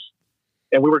cigars,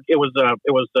 and it was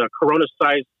a Corona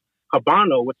size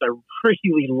Habano, which I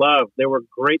really loved. They were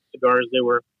great cigars. They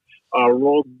were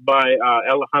rolled by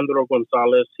Alejandro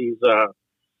Gonzalez. He's a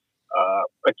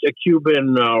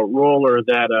Cuban roller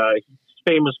that he's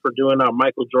famous for doing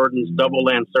Michael Jordan's double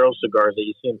Lancero cigars that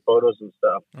you see in photos and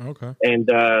stuff. Okay. And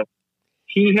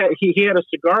he had a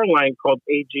cigar line called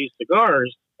AG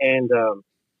Cigars, and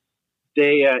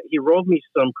he rolled me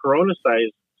some Corona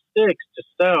size sticks to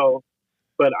sell,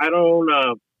 but I don't.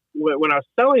 When I was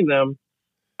selling them,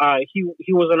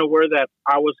 he wasn't aware that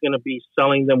I was going to be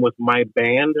selling them with my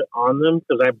band on them,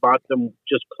 because I bought them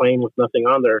just plain with nothing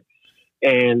on there,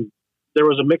 and there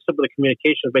was a mix up of the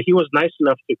communication. But he was nice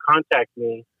enough to contact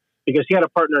me because he had a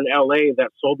partner in LA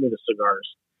that sold me the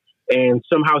cigars. And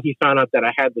somehow he found out that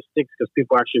I had the sticks because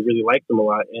people actually really liked them a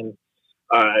lot. And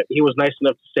he was nice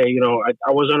enough to say,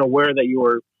 I was unaware that you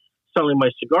were selling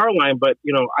my cigar line, but,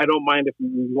 I don't mind if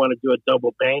you want to do a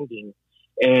double banding.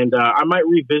 And I might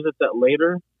revisit that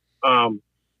later.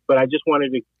 But I just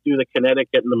wanted to do the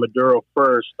Connecticut and the Maduro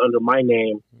first under my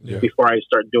name before I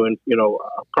start doing,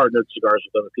 partnered cigars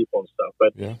with other people and stuff.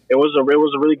 But it was a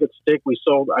really good stick. We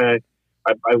sold,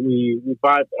 we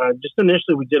bought just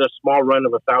initially we did a small run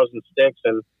of 1,000 sticks,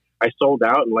 and I sold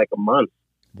out in like a month.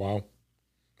 Wow.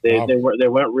 They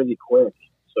went really quick.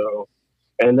 So,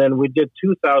 and then we did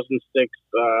 2,000 sticks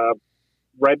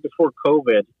right before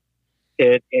COVID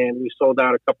hit, and we sold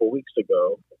out a couple weeks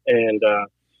ago. And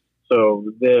so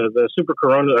the Super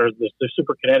Corona or the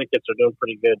Super Connecticut's are doing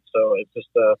pretty good. So it's just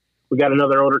we got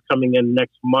another order coming in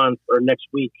next month or next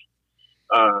week.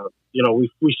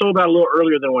 We sold out a little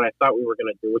earlier than what I thought we were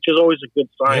going to do, which is always a good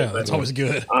sign. Yeah, that's always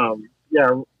good. But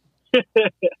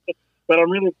I'm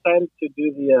really excited to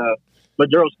do the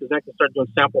Maduros, because I can start doing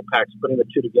sample packs, putting the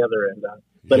two together and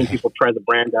letting people try the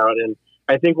brand out. And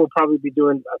I think we'll probably be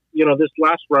doing, this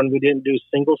last run we didn't do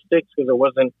single sticks because it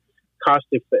wasn't cost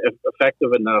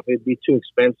effective enough. It'd be too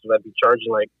expensive. I'd be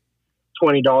charging like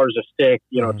 $20 a stick,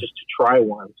 just to try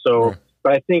one. So,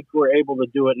 but I think we're able to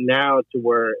do it now to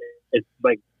where it's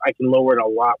like I can lower it a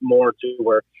lot more to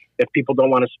where if people don't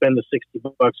want to spend the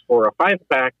 $60 for a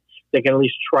 5-pack, they can at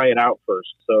least try it out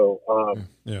first. So I'm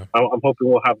hoping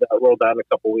we'll have that rolled out in a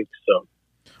couple weeks. So,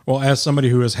 well, as somebody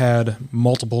who has had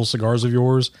multiple cigars of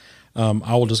yours,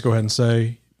 I will just go ahead and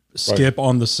say skip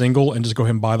on the single and just go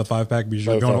ahead and buy the 5-pack, because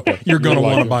you're going to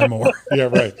want to buy more. Yeah,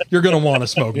 right. You're going to want to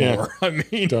smoke more. I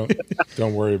mean,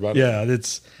 don't worry about it. Yeah,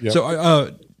 it's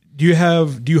so. Do you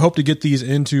hope to get these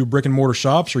into brick and mortar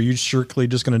shops, or are you strictly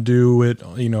just going to do it,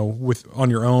 on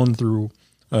your own through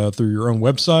your own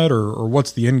website, or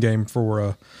what's the end game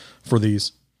for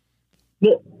these?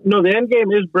 No, the end game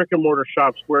is brick and mortar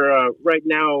shops. Where right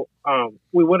now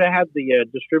we would have had the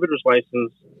distributor's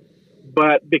license,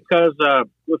 but because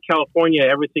with California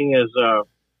everything is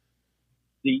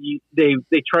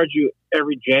they charge you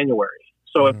every January.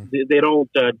 So if they don't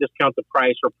discount the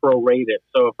price or prorate it.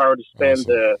 So if I were to spend,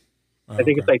 I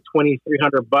think it's like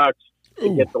 $2,300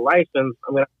 to get the license,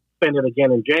 I'm going to spend it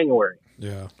again in January.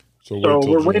 Yeah. So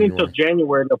we're waiting until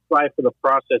January to apply for the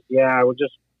process. Yeah, we're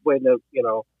just waiting to,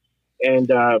 and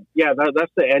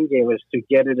that's the end game, is to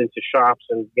get it into shops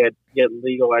and get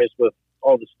legalized with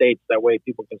all the states. That way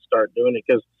people can start doing it.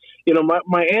 Because,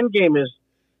 my end game is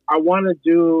I want to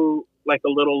do like a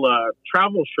little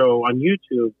travel show on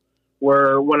YouTube,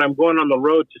 where when I'm going on the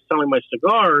road to selling my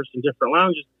cigars in different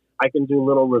lounges, I can do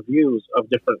little reviews of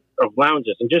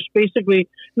lounges, and just basically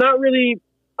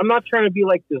I'm not trying to be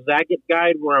like the Zagat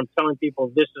guide where I'm telling people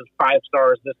this is 5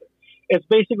 stars. It's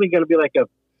basically going to be like a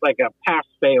pass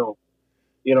fail,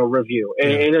 review.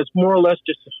 And it's more or less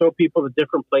just to show people the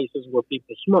different places where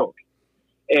people smoke.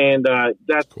 And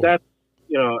that's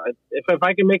if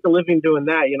I can make a living doing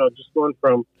that, just going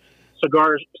from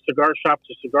cigar shop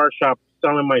to cigar shop,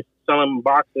 selling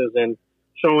boxes and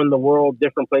showing the world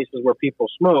different places where people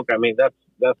smoke. I mean, that's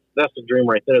the dream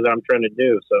right there that I'm trying to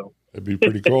do. So that'd be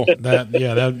pretty cool.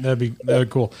 That'd be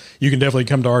cool. You can definitely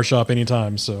come to our shop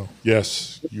anytime. So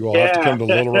yes, you all have to come to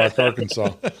Little Rock,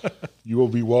 Arkansas. You will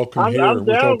be welcome here with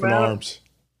open arms.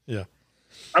 Yeah.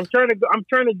 I'm trying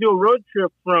to do a road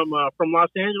trip from Los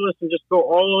Angeles and just go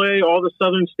all the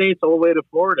southern states, all the way to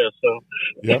Florida. So,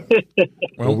 yep.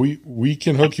 Well, we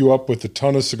can hook you up with a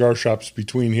ton of cigar shops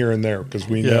between here and there, because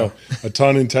we know a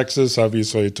ton in Texas,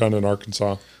 obviously a ton in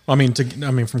Arkansas. I mean,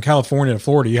 from California to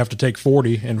Florida, you have to take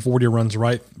 40, and 40 runs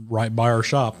right by our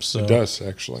shop. So it does,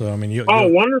 actually. So I mean,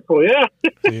 wonderful, yeah.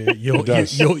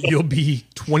 You'll be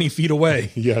 20 feet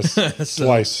away. Yes,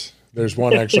 twice. There's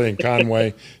one actually in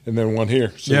Conway, and then one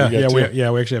here. So we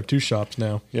actually have 2 shops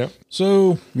now. Yep.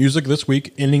 So music this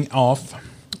week, ending off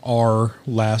our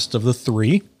last of the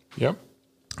 3. Yep.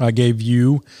 I gave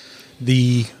you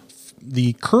the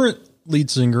current lead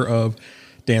singer of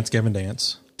Dance Gavin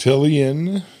Dance,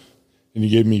 Tillian, and you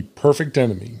gave me Perfect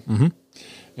Enemy. Mm-hmm.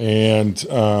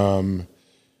 And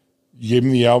you gave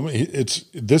me the album.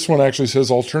 This one actually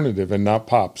says alternative and not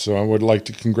pop. So I would like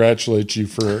to congratulate you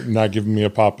for not giving me a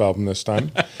pop album this time.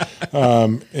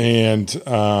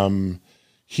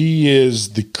 He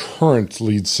is the current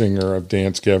lead singer of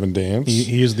Dance Gavin Dance.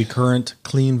 He is the current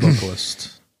clean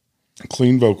vocalist.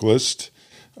 Clean vocalist.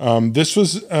 This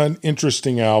was an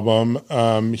interesting album.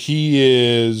 He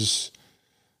is...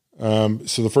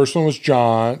 so the first one was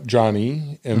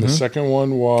Johnny, and the second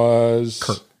one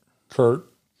was Kurt.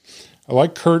 I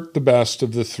like Kurt the best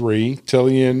of the 3.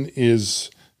 Tillian is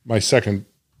my second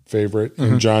favorite,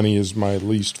 and Johnny is my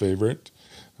least favorite.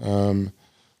 I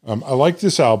like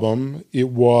this album. It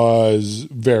was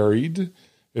varied.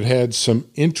 It had some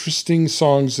interesting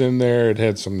songs in there. It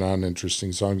had some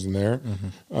non-interesting songs in there.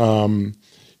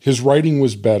 His writing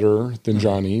was better than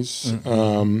Johnny's.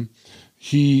 There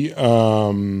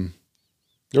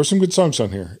were some good songs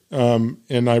on here,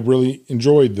 and I really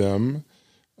enjoyed them.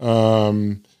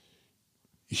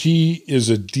 He is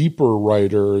a deeper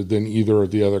writer than either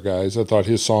of the other guys. I thought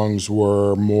his songs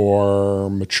were more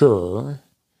mature,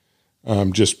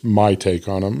 just my take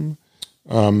on them.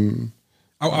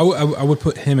 I would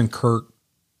put him and Kurt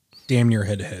damn near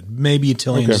head to head. Maybe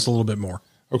Tillian just a little bit more.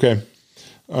 Okay.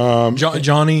 Johnny's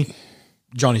Johnny.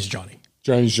 Johnny's Johnny.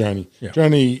 Yeah.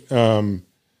 Johnny,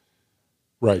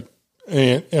 right.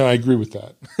 And I agree with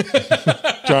that.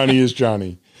 Johnny is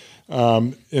Johnny.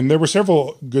 And there were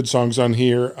several good songs on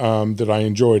here that I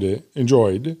enjoyed,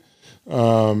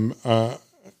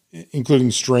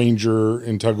 including Stranger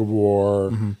and Tug of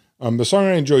War. The song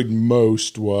I enjoyed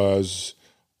most was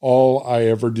All I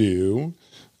Ever Do,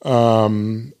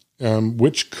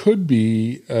 which could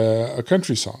be a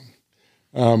country song.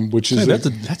 Which is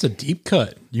that's a deep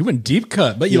cut. You went deep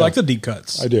cut, but you like the deep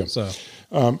cuts. I do. So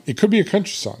it could be a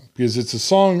country song because it's a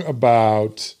song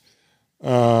about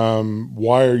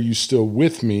why are you still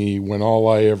with me when all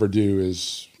I ever do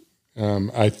is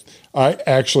I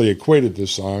actually equated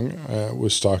this song.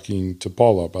 Was talking to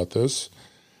Paula about this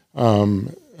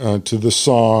to the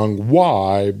song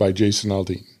 "Why" by Jason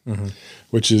Aldean.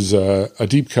 Which is a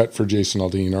deep cut for Jason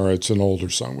Aldean, or it's an older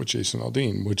song with Jason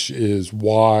Aldean, which is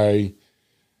why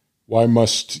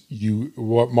must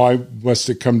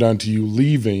it come down to you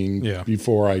leaving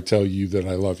before I tell you that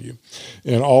I love you?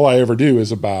 And all I ever do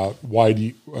is about why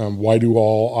do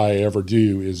all I ever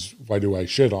do is why do I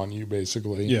shit on you,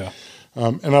 basically. Yeah.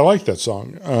 And I like that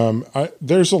song.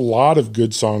 There's a lot of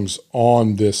good songs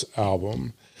on this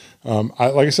album.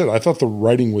 Like I said, I thought the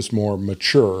writing was more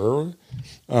mature.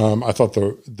 I thought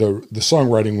the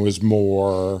songwriting was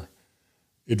more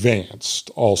advanced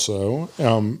also,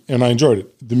 and I enjoyed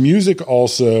it. The music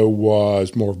also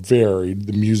was more varied.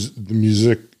 The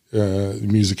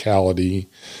musicality.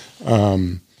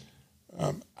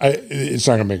 It's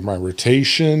not going to make my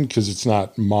rotation because it's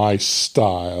not my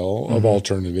style of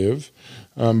alternative,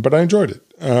 but I enjoyed it.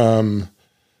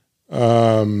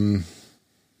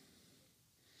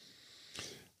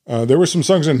 There were some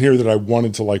songs in here that I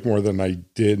wanted to like more than I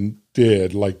did.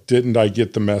 Like Didn't I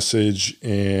Get the Message,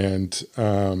 and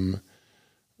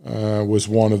was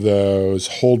one of those.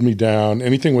 Hold Me Down.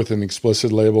 Anything with an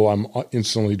explicit label I'm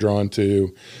instantly drawn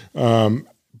to.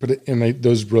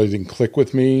 Those really didn't click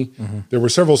with me. There were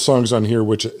several songs on here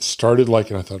which started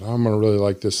liking. I thought, I'm going to really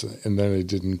like this, and then it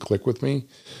didn't click with me.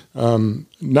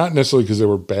 Not necessarily because they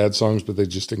were bad songs, but they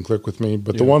just didn't click with me.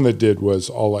 But the one that did was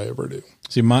All I Ever Do.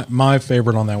 See, my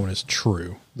favorite on that one is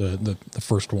True, the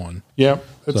first one. Yeah,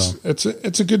 it's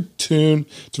a good tune.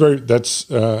 That's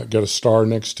got a star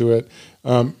next to it.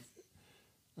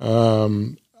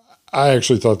 I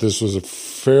actually thought this was a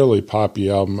fairly poppy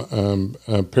album.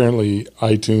 Apparently,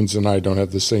 iTunes and I don't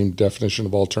have the same definition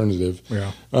of alternative.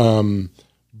 Yeah.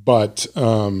 But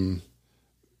the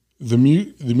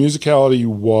musicality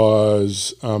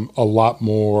was a lot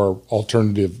more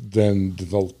alternative than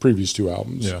the previous 2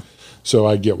 albums. Yeah. So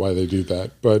I get why they do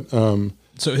that. But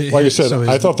So like I said,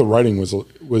 I thought the writing was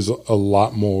a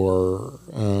lot more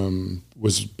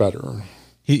was better.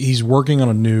 He's working on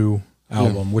a new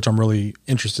album, which I'm really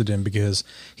interested in because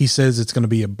he says it's going to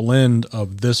be a blend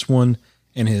of this one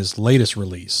and his latest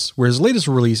release. Where his latest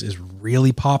release is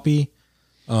really poppy,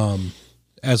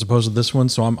 as opposed to this one.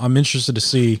 So I'm interested to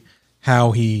see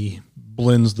how he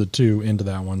blends the two into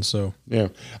that one. So yeah,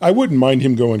 I wouldn't mind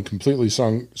him going completely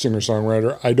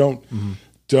singer-songwriter. I don't.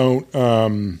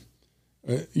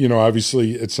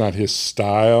 Obviously it's not his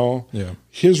style. Yeah.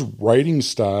 His writing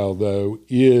style though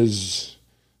is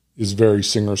very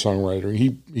singer-songwriter.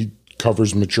 He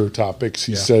covers mature topics.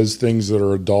 He says things that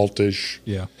are adultish.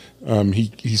 Yeah.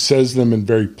 He says them in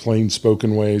very plain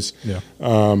spoken ways. Yeah.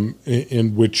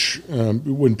 In which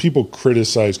when people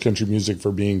criticize country music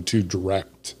for being too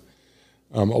direct,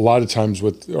 a lot of times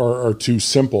are too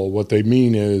simple. What they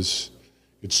mean is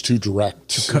it's too direct.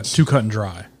 Too cut and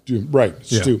dry. Right.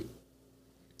 It's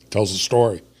tells a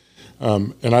story.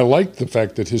 And I like the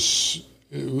fact that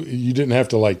you didn't have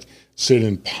to like sit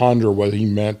and ponder what he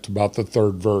meant about the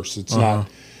third verse. It's not,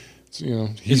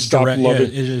 he stopped loving,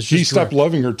 he stopped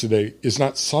loving her today. It's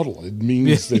not subtle. It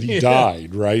means that he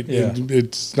died, right? Yeah.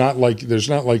 It's not like, there's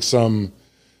not like some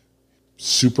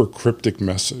super cryptic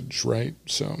message, right?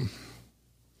 So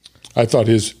I thought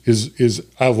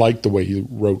I liked the way he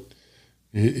wrote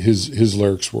his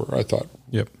lyrics I thought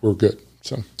were good.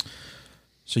 So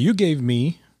you gave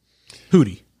me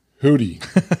Hootie.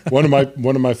 one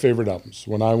of my favorite albums.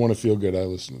 When I want to feel good, I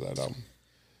listen to that album.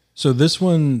 So this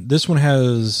one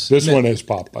has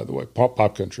pop, by the way,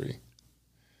 pop country.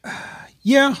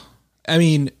 Yeah, I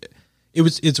mean,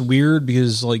 it's weird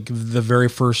because like the very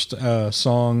first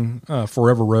song,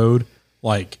 Forever Road,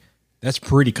 like that's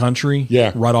pretty country.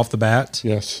 Yeah, right off the bat.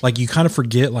 Yes, like you kind of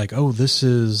forget, like, oh, this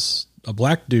is a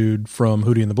black dude from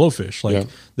Hootie and the Blowfish. Like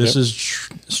this is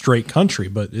straight country,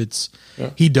 but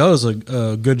he does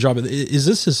a good job. Is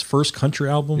this his first country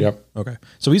album? Yep. Okay.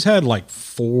 So he's had like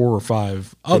 4 or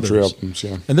 5 country others. albums,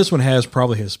 yeah. And this one has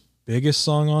probably his biggest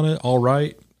song on it. All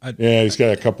Right. He's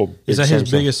got a couple. Is that his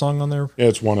biggest song on there? Yeah,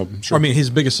 it's one of them. Sure. I mean, his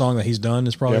biggest song that he's done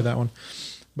is probably that one.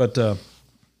 But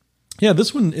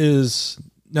this one is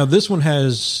this one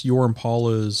has your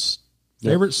Impala's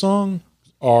favorite song.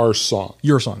 Our song,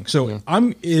 your song. So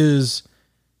I'm going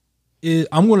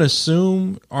to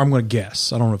assume, or I'm going to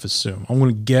guess. I don't know if it's assume. I'm going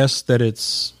to guess that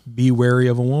it's "Be Wary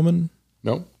of a Woman."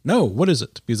 No. What is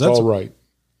it? Because that's all right.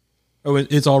 Oh,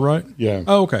 it's all right. Yeah.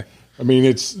 Oh, okay.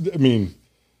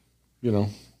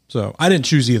 So I didn't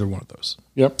choose either one of those.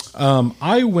 Yep.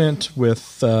 I went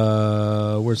with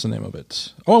where's the name of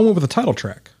it? Oh, I went with the title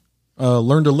track,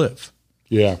 "Learn to Live."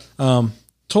 Yeah.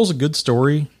 Tells a good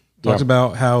story. Talks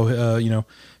about how,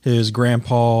 his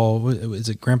grandpa, is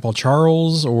it Grandpa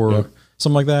Charles or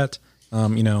something like that?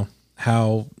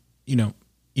 How, you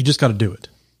just got to do it.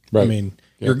 Right. I mean,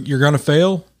 you're going to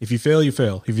fail. If you fail, you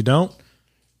fail. If you don't,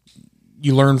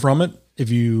 you learn from it.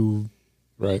 If you,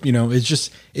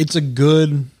 it's a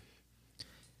good,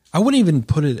 I wouldn't even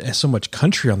put it as so much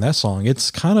country on that song. It's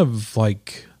kind of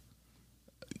like,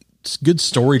 it's good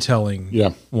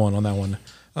storytelling one on that one.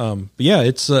 But yeah,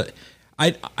 it's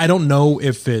I don't know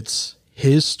if it's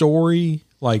his story,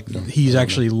 like he's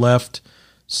actually left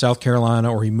South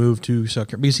Carolina or he moved to South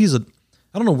Carolina because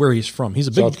I don't know where he's from. He's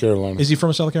a big South Carolina. Is he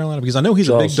from South Carolina? Because I know he's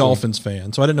Charleston. A big Dolphins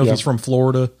fan, so I didn't know if he's from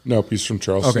Florida. Nope, he's from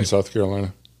Charleston, South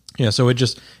Carolina. Yeah, so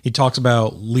he talks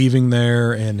about leaving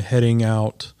there and heading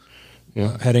out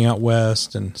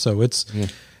west, and so it's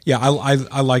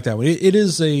I like that one.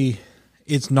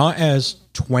 It's not as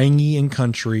twangy and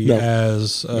country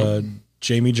as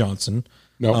Jamie Johnson.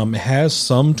 No. It has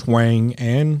some twang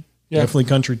and definitely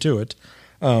country to it.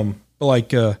 But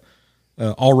like,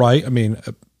 all right. I mean,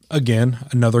 again,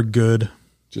 another good,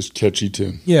 just catchy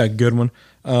tune. Yeah. Good one.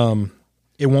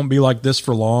 It Won't Be Like This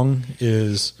for Long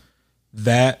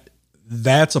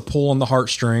that's a pull on the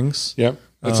heartstrings. Yep.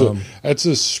 That's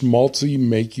a schmaltzy,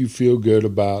 make you feel good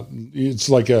about. It's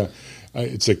like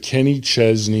it's a Kenny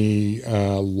Chesney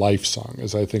life song,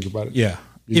 as I think about it. Yeah.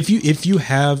 If you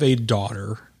have a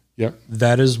daughter,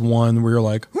 that is one where you're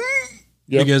like,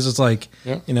 because it's like,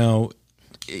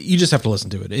 you just have to listen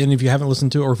to it. And if you haven't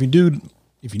listened to it, or if you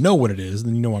know what it is,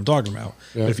 then you know what I'm talking about.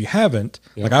 But if you haven't,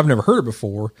 like I've never heard it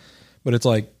before, but it's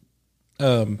like,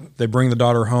 they bring the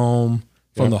daughter home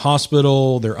from the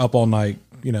hospital. They're up all night,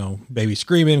 baby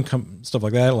screaming, stuff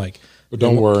like that. Like, but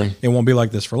don't worry, it won't be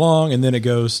like this for long. And then it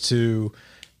goes to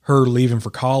her leaving for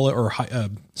college or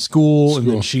school, and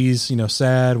then she's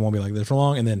sad. It won't be like this for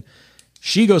long. And then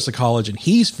she goes to college, and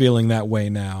he's feeling that way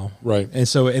now, right? And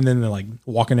then they're like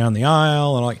walking down the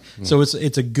aisle, and like so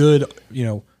it's a good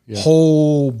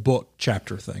whole book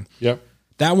chapter thing. Yep.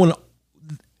 That one,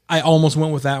 I almost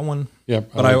went with that one.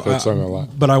 Yep. But I like that song a lot.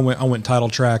 But I went title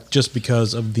track just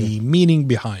because of the meaning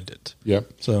behind it.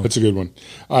 Yep. So that's a good one.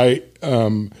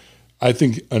 I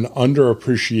think an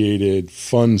underappreciated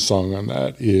fun song on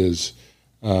that is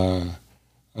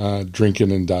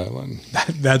Drinking and Dialing.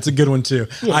 That's a good one too.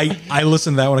 I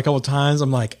listened to that one a couple of times.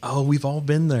 I'm like, oh, we've all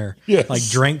been there. Yes. Like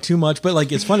drank too much. But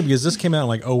like, it's funny because this came out in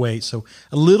like 08. So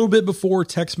a little bit before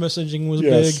text messaging was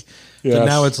big. Yes. So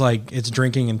now it's like, it's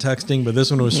drinking and texting. But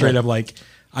this one was straight up like,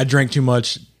 I drank too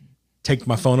much, take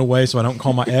my phone away so I don't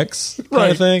call my ex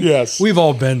kind of thing. Yes. We've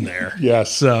all been there. Yes.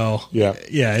 So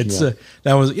it's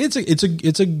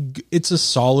a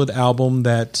solid album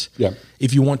that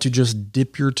if you want to just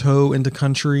dip your toe into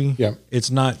country,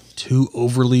 it's not too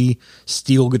overly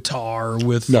steel guitar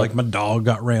with like my dog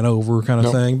got ran over kind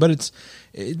of thing, but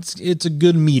it's a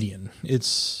good median.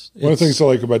 It's one of the things I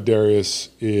like about Darius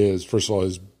is, first of all,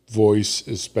 his voice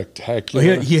is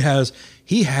spectacular. He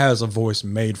has a voice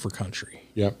made for country.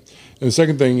 Yeah. And the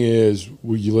second thing is,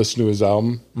 when you listen to his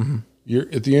album, you're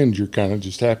at the end, you're kind of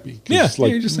just happy. Yeah.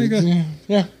 Like, you just think that.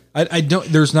 Yeah. I don't,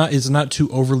 it's not too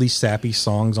overly sappy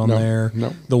songs on there.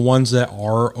 No. The ones that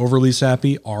are overly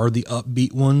sappy are the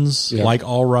upbeat ones, like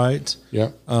All Right. Yeah.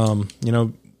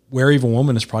 Where Evil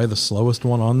Woman is probably the slowest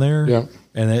one on there. Yeah.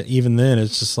 And even then,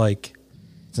 it's just like,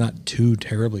 it's not too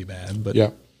terribly bad, but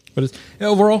But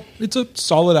overall, it's a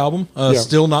solid album.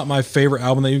 Still not my favorite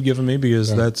album that you've given me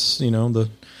because that's, the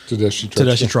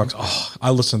Tedeschi Trucks. Oh, I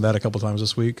listened to that a couple times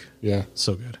this week. Yeah.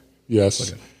 So good. Yes.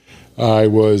 So good.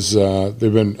 I've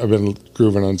been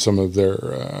grooving on some of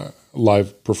their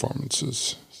live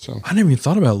performances. So I never even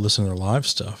thought about listening to their live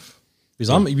stuff because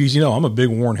I'm a big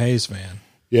Warren Hayes fan.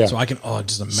 Yeah. So I can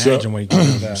just imagine what he can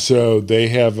do with that. So they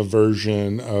have a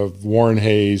version of Warren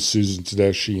Hayes, Susan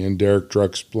Tedeschi, and Derek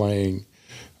Drux playing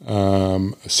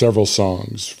several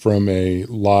songs from a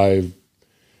live,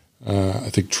 I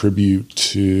think, tribute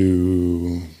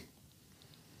to,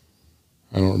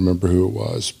 I don't remember who it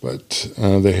was, but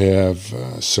they have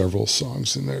several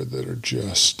songs in there that are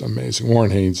just amazing.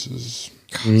 Warren Hayes is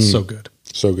so good.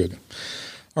 So good.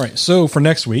 All right. So for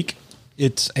next week,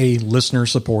 it's a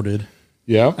listener-supported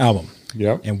album.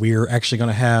 Yeah. And we're actually going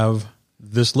to have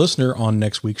this listener on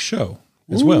next week's show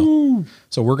as well.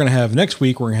 So we're going to have next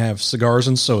week, we're going to have Cigars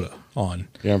and Soda on.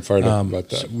 Yeah, I'm fired up about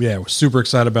that. So, we're super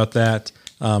excited about that.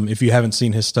 If you haven't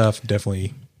seen his stuff,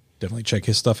 definitely check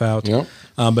his stuff out. Yeah.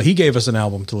 But he gave us an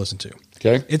album to listen to.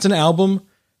 Okay. It's an album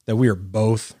that we are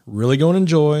both really going to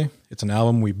enjoy. It's an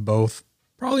album we both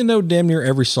probably know damn near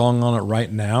every song on it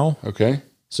right now. Okay.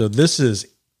 So this is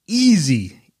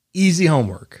easy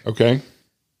homework. Okay.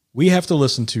 We have to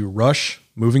listen to Rush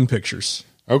Moving Pictures.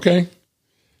 Okay.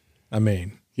 I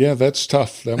mean, yeah, that's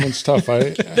tough. That one's tough.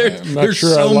 I'm not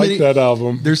sure I like that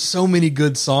album. There's so many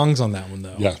good songs on that one,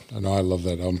 though. Yeah, I know. I love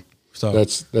that album. So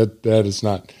that is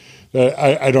not.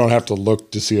 I don't have to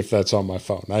look to see if that's on my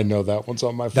phone. I know that one's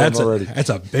on my phone already. That's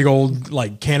a big old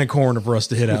can of corn for us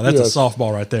to hit out. That's a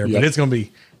softball right there. But it's gonna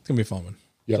be a fun one.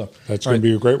 Yeah, so, that's gonna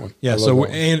be a great one. Yeah. So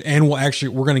and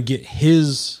we're gonna get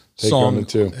his take on it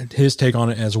too. His take on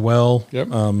it as well. Yep.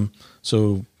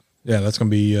 So yeah, that's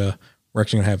gonna be. We're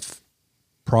actually gonna have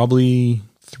probably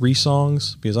 3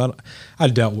 songs because I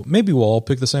doubt maybe we'll all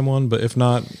pick the same one, but if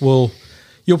not, you'll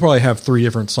probably have 3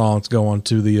 different songs go on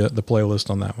to the playlist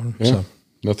on that one. Yeah, so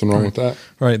nothing wrong with that.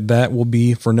 All right, that will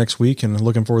be for next week, and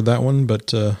looking forward to that one.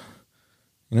 But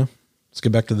let's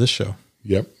get back to this show.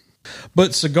 Yep.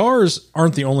 But cigars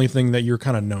aren't the only thing that you're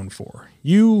kind of known for.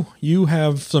 You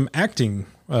have some acting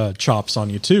chops on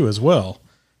you too, as well,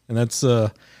 and that's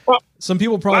some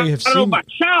people probably have seen. I don't know about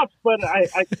chops, but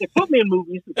they put me in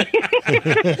movies.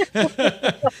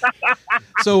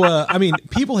 So, I mean,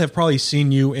 people have probably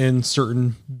seen you in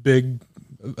certain big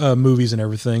movies and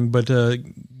everything, but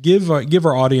give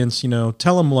our audience,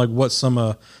 tell them like what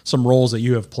some roles that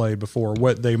you have played before,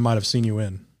 what they might have seen you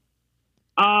in.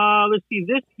 Let's see.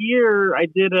 This year, I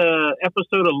did a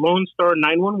episode of Lone Star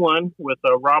 911 with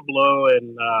Rob Lowe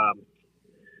and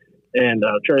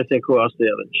trying to think who else the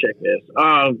other chick is.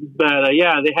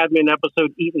 They had me in an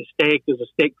episode eating steak. There's a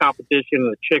steak competition,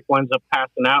 and the chick winds up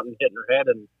passing out and hitting her head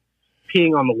and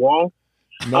peeing on the wall.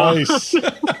 Nice.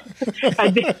 I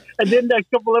did a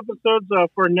couple episodes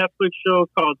for a Netflix show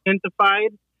called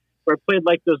Tentified, where I played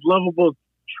like this lovable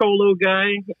cholo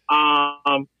guy.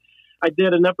 I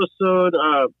did an episode.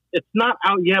 It's not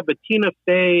out yet, but Tina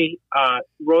Fey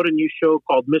wrote a new show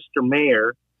called Mr.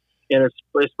 Mayor, and it's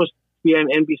supposed to be on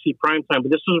NBC primetime. But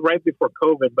this was right before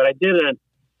COVID. But I did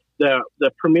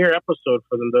the premiere episode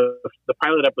for them, the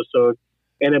pilot episode,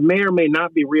 and it may or may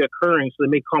not be reoccurring. So they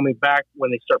may call me back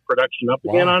when they start production up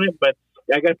again on it. But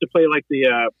I got to play like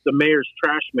the mayor's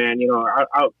trash man,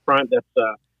 out front. That's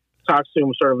talks to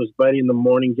him, sort of his buddy in the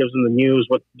morning, gives him the news,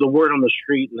 what the word on the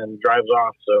street, and then drives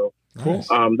off. So Nice.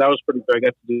 that was pretty good. I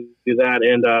got to do that.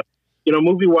 And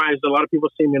movie wise, a lot of people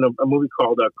see me in a movie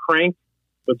called Crank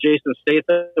with Jason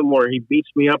Statham, where he beats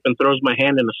me up and throws my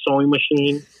hand in a sewing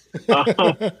machine.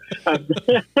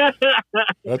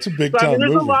 That's a big so, time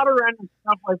there's movie. a lot of random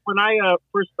stuff. Like when I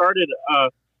first started,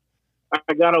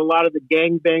 I got a lot of the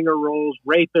gangbanger roles,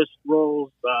 rapist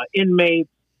roles, inmates,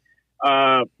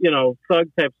 thug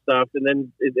type stuff. And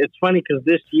then it's funny because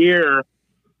this year,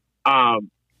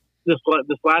 this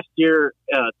last year,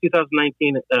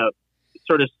 2019,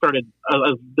 sort of started.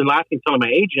 I've been laughing, telling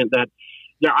my agent that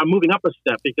I'm moving up a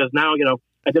step because now,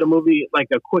 I did a movie, like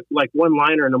a quick, like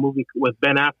one-liner in a movie with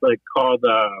Ben Affleck called,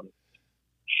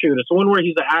 it's the one where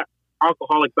he's an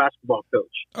alcoholic basketball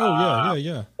coach. Oh,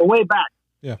 yeah. Way back.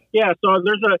 Yeah. Yeah, so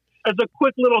there's a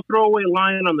quick little throwaway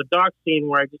line on the dock scene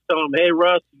where I just tell him, hey,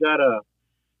 Russ,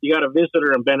 you got a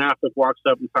visitor, and Ben Affleck walks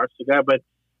up and talks to the guy. But,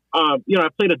 I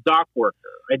played a dock worker.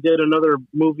 I did another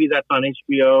movie that's on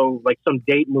HBO, like some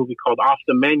date movie called Off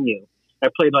the Menu. I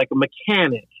played like a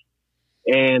mechanic.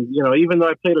 And, even though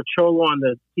I played a cholo on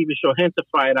the TV show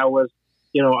Hentified, I was,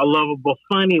 a lovable,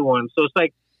 funny one. So it's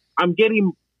like I'm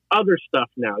getting other stuff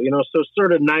now, so it's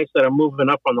sort of nice that I'm moving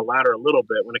up on the ladder a little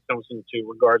bit when it comes into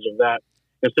regards of that,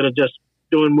 instead of just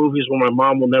doing movies where my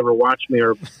mom will never watch me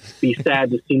or be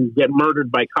sad to see me get murdered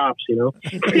by cops,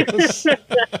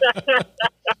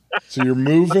 So you're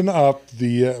moving up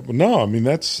the,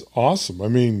 that's awesome. I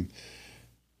mean,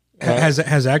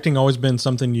 has acting always been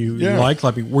something you liked?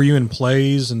 Like, were you in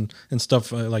plays and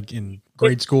stuff like in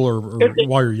grade school or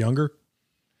while you're younger?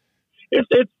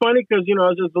 It's funny because,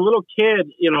 as a little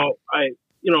kid,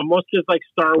 most kids like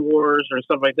Star Wars or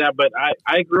stuff like that, but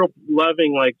I grew up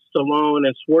loving like Stallone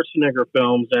and Schwarzenegger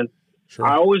films, and sure.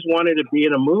 I always wanted to be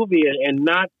in a movie and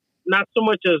not so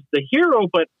much as the hero,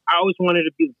 but I always wanted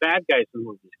to be the bad guys in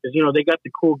movies because, they got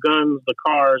the cool guns, the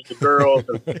cars, the girls,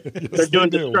 and yes, they're doing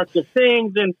destructive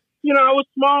things. And, I was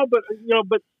small, but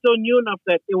still knew enough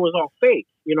that it was all fake,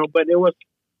 but it was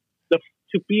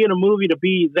to be in a movie, to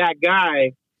be that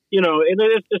guy, and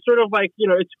it's sort of like,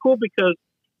 it's cool because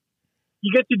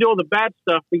you get to do all the bad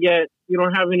stuff, but yet you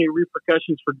don't have any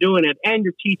repercussions for doing it. And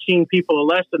you're teaching people a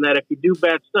lesson that if you do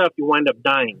bad stuff, you wind up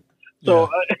dying. So,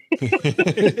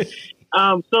 I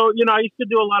used to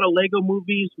do a lot of Lego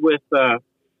movies with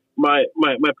my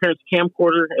parents'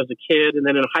 camcorder as a kid. And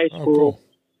then in high school, cool.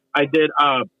 I did,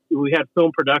 we had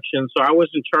film production. So I was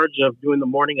in charge of doing the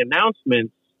morning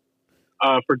announcements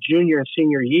for junior and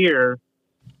senior year.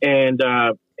 And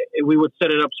we would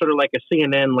set it up sort of like a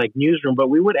CNN like newsroom, but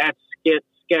we would add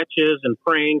sketches and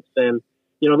pranks. And,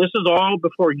 this is all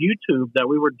before YouTube that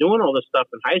we were doing all this stuff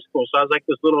in high school. So I was like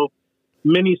this little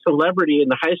mini celebrity in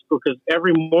the high school because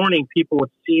every morning people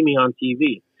would see me on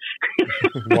TV.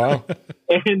 Wow.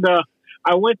 And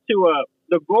I went to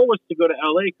the goal was to go to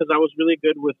LA because I was really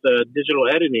good with digital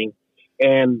editing.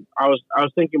 And I was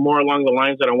thinking more along the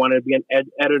lines that I wanted to be an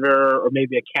editor or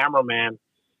maybe a cameraman.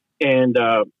 And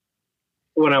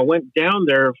when I went down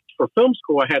there for film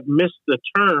school, I had missed the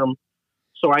term.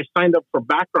 So I signed up for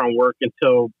background work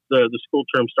until the school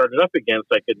term started up again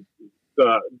so I could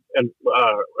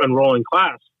enroll in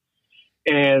class.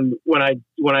 And when I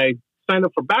signed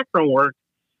up for background work,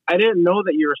 I didn't know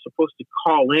that you were supposed to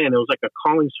call in. It was like a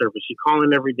calling service. You call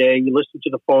in every day, you listen to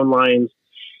the phone lines,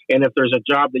 and if there's a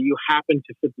job that you happen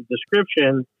to fit the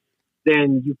description,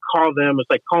 then you call them. It's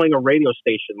like calling a radio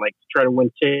station, like to try to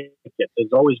win tickets.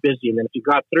 It's always busy. And then if you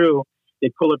got through,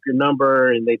 they'd pull up your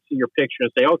number and they'd see your picture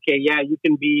and say, okay, yeah, you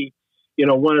can be,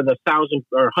 one of the 1,000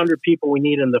 or 100 people we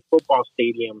need in the football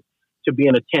stadium to be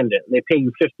an attendant. And they pay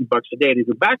you $50 a day to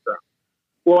do background.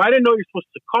 Well, I didn't know you're supposed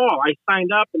to call. I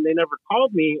signed up and they never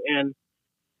called me. And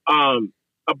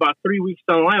about 3 weeks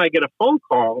down the line, I get a phone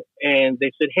call and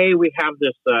they said, hey, we have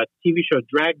this TV show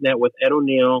Dragnet with Ed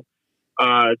O'Neill.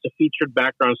 It's a featured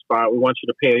background spot. We want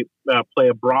you to play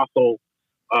a brothel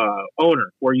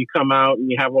owner where you come out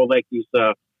and you have all like these,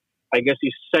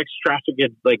 these sex trafficked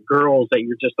like girls that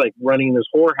you're just like running this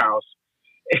whorehouse.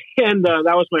 And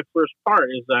that was my first part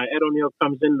is Ed O'Neill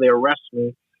comes in, they arrest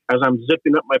me as I'm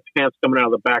zipping up my pants coming out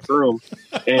of the back room.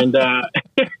 And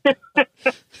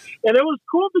and it was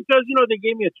cool because, they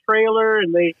gave me a trailer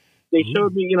and they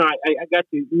showed me, I got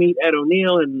to meet Ed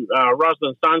O'Neill and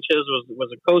Rosalind Sanchez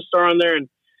was a co-star on there. And,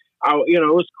 it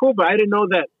was cool, but I didn't know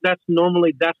that's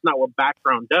not what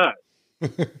background does.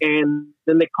 And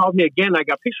then they called me again. I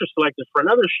got picture selected for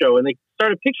another show and they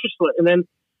started picture select. And then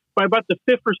by about the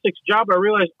 5th or 6th job, I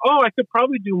realized, I could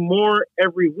probably do more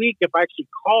every week if I actually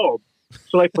called.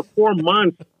 So like for 4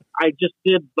 months, I just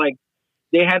did like,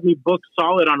 they had me booked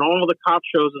solid on all the cop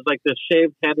shows as like the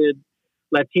shaved-headed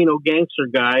Latino gangster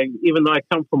guy, even though I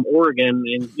come from Oregon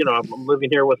and, I'm living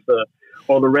here with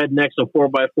all the rednecks and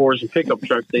 4x4s and pickup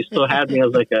trucks. They still had me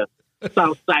as like a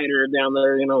South Sider down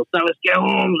there, Silas, get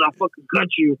home, I'll fucking cut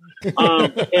you.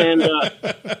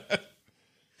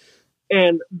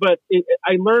 But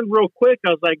I learned real quick. I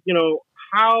was like,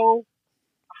 how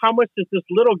much does this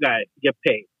little guy get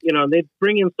paid? They'd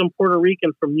bring in some Puerto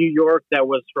Rican from New York that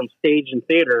was from stage and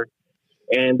theater,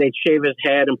 and they'd shave his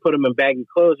head and put him in baggy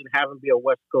clothes and have him be a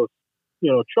West Coast,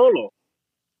 cholo.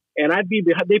 And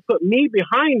they put me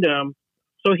behind him,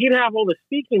 so he'd have all the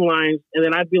speaking lines, and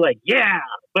then I'd be like, yeah,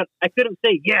 but I couldn't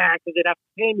say yeah because they'd have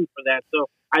to pay me for that. So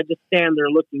I'd just stand there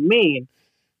looking mean,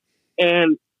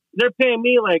 and they're paying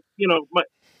me like, my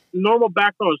normal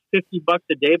background was $50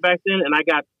 a day back then, and I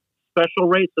got special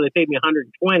rates, so they paid me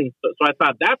 $120. So I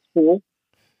thought that's cool.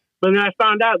 But then I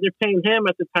found out they're paying him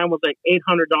at the time was like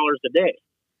 $800 a day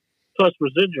plus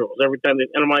residuals every time.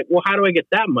 And I'm like, well, how do I get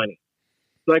that money?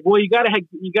 Like, well, you got to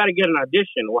get an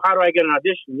audition. Well, how do I get an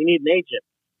audition? You need an agent.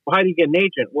 Well, how do you get an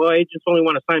agent? Well, agents only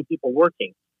want to sign people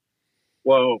working.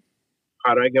 Well,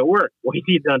 how do I get work? Well, you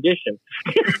need an audition.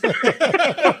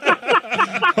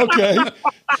 Okay.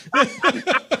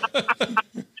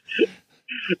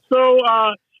 So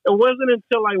it wasn't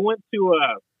until I went to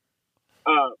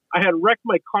I had wrecked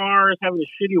my car, I was having a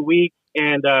shitty week,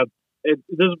 and this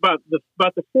is about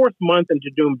the 4th month into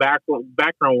doing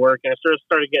background work, and I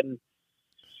started getting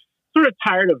sort of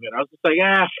tired of it. I was just like,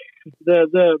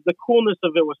 the coolness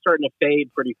of it was starting to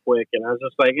fade pretty quick, and I was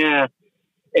just like,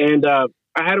 and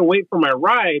I had to wait for my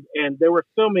ride, and they were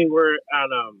filming. We're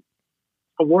on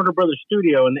a Warner Brothers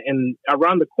studio, and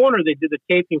around the corner they did the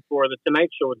taping for the Tonight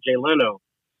Show with Jay Leno.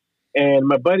 And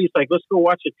my buddy's like, let's go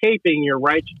watch a taping. Your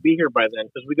ride should be here by then,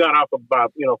 because we got off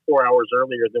about 4 hours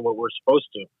earlier than what we're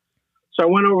supposed to. So I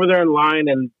went over there in line,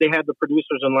 and they had the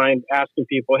producers in line asking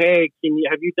people, hey,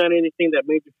 have you done anything that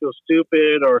made you feel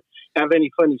stupid or have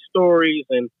any funny stories?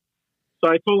 And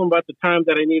so I told them about the time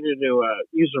that I needed to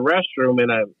use the restroom, and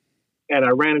I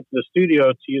ran into the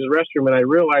studio to use the restroom, and I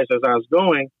realized as I was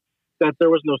going that there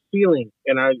was no ceiling,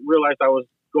 and I realized I was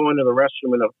going to the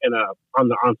restroom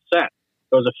on set.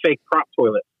 It was a fake prop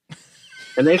toilet.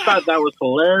 And they thought that was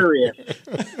hilarious.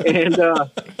 And so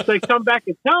they come back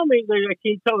and tell me, they're like,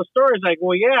 can you tell the story? It's like,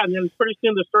 well, yeah. And then pretty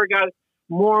soon the story got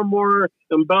more and more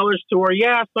embellished to where,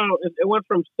 so it went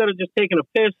from instead of just taking a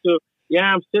piss to,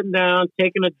 I'm sitting down,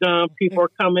 taking a dump. People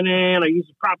are coming in. I use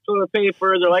the prop toilet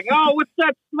paper. They're like, oh, what's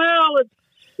that smell? And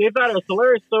they thought it was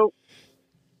hilarious. So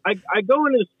I go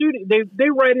into the studio. They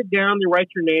write it down. They write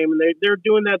your name. And they're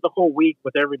doing that the whole week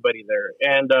with everybody there.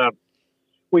 And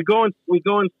we go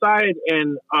inside,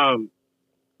 and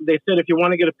they said if you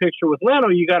want to get a picture with Leno,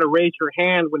 you got to raise your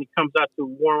hand when he comes out to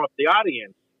warm up the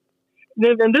audience.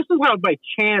 And this is how by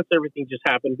chance everything just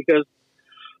happened, because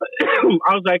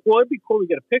I was like, well, it'd be cool to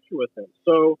get a picture with him.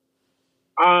 So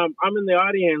I'm in the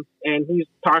audience, and he's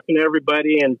talking to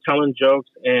everybody and telling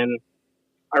jokes, and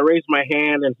I raise my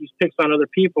hand, and he picks on other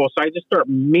people. So I just start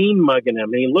mean mugging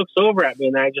him, and he looks over at me,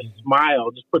 and I just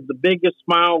smile, just put the biggest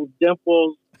smile with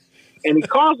dimples. And he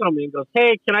calls on me and goes,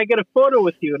 hey, can I get a photo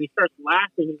with you? And he starts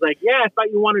laughing. He's like, yeah, I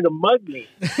thought you wanted to mug me.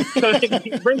 So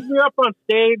he brings me up on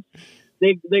stage.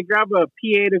 They grab a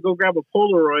PA to go grab a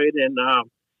Polaroid. And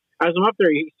as I'm up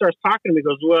there, he starts talking to me. He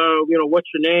goes, well, what's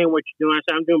your name? What you doing? I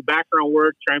said, I'm doing background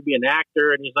work, trying to be an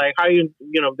actor. And he's like, how you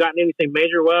gotten anything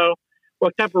major? Well,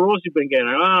 what type of roles you been getting?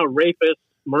 Oh, rapist,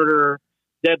 murderer,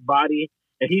 dead body.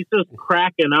 And he's just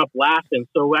cracking up laughing.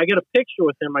 So I get a picture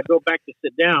with him. I go back to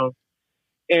sit down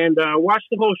and watch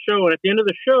the whole show. And at the end of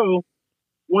the show,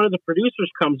 one of the producers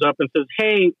comes up and says,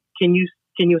 hey, can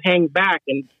you hang back?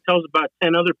 And tells about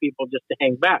 10 other people just to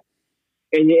hang back.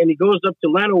 And he goes up to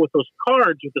Leno with those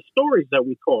cards with the stories that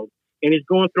we told. And he's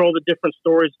going through all the different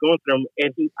stories, going through them.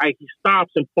 And he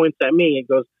stops and points at me and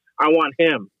goes, I want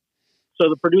him. So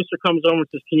the producer comes over and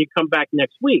says, can you come back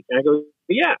next week? And I go,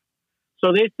 yeah.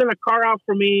 So they sent a car out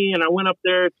for me, and I went up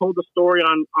there, told the story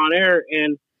on air,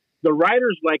 and the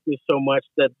writers liked me so much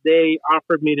that they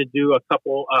offered me to do a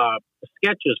couple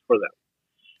sketches for them.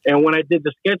 And when I did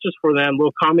the sketches for them,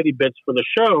 little comedy bits for the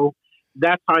show,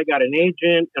 that's how I got an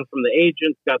agent. And from the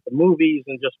agent, got the movies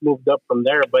and just moved up from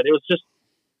there. But it was just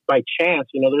by chance.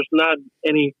 There's not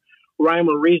any rhyme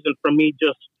or reason for me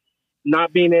just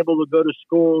not being able to go to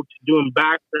school, to doing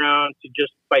background, to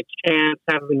just by chance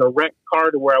having a wrecked car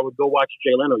to where I would go watch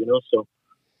Jay Leno, So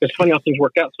it's funny how things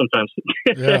work out sometimes.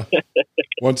 Yeah.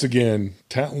 Once again,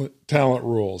 talent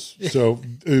rules. So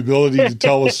the ability to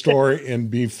tell a story and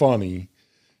be funny,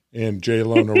 and Jay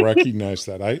Leno recognized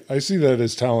that. I see that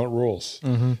as talent rules.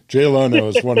 Mm-hmm. Jay Leno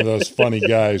is one of those funny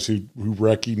guys who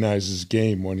recognizes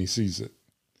game when he sees it.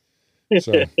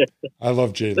 So I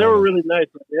love Jay Leno. They were really nice.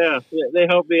 Yeah, they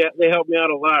helped me. They helped me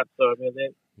out a lot. So I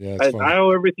mean, I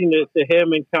owe everything to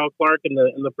him and Cal Clark and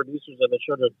the producers of the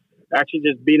show to actually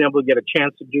just being able to get a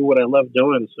chance to do what I love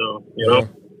doing. So you know,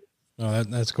 oh,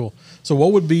 that's cool. So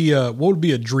what would be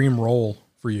a dream role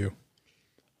for you?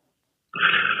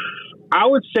 I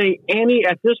would say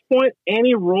at this point,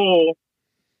 any role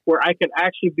where I could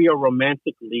actually be a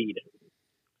romantic lead.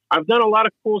 I've done a lot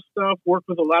of cool stuff, worked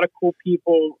with a lot of cool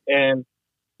people, and,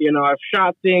 you know, I've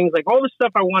shot things, like all the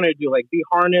stuff I want to do, like be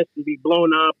harnessed and be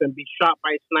blown up and be shot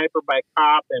by a sniper, by a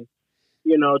cop, and,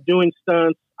 you know, doing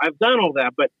stunts. I've done all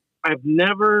that, but I've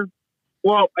never,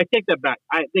 well, I take that back.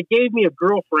 They gave me a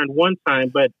girlfriend one time,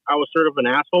 but I was sort of an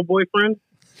asshole boyfriend.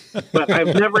 But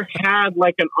I've never had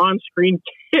like an on-screen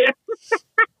kiss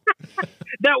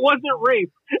that wasn't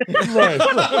rape. Right.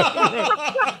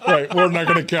 We're not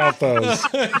going to count those.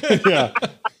 Yeah.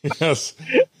 Yes.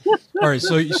 All right.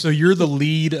 So you're the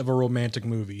lead of a romantic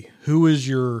movie. Who is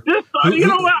your?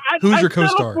 Who's your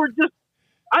co-star?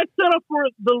 I settled for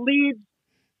the lead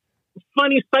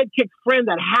funny sidekick friend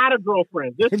that had a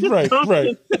girlfriend.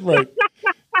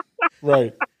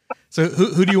 Right. So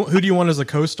who do you want as a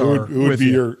co-star? Who would be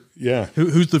your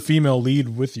Who's the female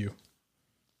lead with you?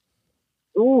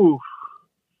 Ooh,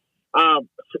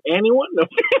 anyone?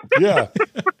 Yeah.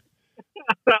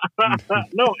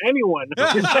 No, anyone.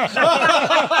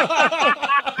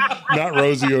 Not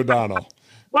Rosie O'Donnell. As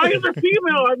long as they're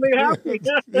female, I'd be happy.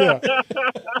 Yeah.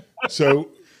 So,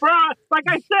 like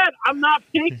I said, I'm not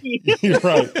picky. You're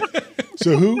right.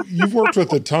 So you've worked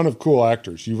with a ton of cool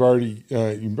actors. You've already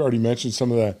mentioned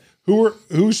some of that. Who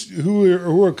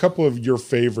are a couple of your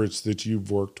favorites that you've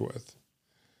worked with?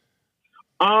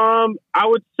 I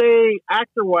would say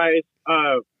actor-wise,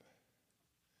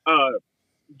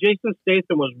 Jason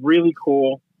Statham was really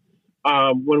cool.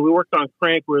 When we worked on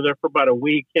Crank, we were there for about a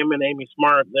week. Him and Amy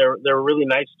Smart, they were really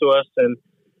nice to us, and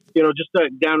you know, just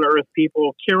down to earth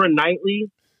people. Keira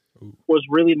Knightley was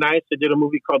really nice. I did a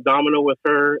movie called Domino with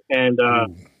her, and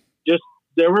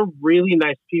they were really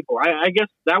nice people. I guess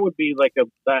that would be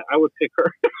that I would pick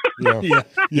her.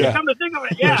 Yeah. Come to think of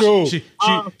it, yeah. Cool.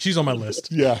 She's on my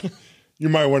list. Yeah. You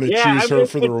might want to choose her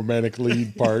for the romantic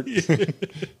lead part.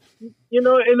 You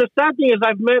know, and the sad thing is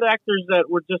I've met actors that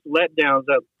were just letdowns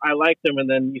that I like them, and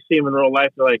then you see them in real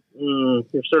life, they're like,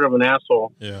 you're sort of an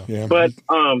asshole. Yeah. But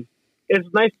it's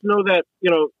nice to know that, you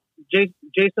know,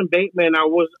 Jason Bateman,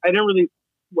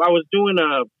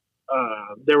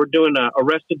 they were doing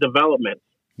Arrested Development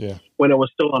when it was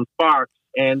still on Fox,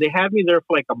 and they had me there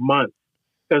for like a month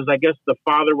because I guess the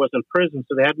father was in prison,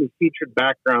 so they had me featured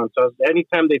background. So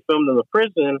anytime they filmed in the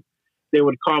prison, they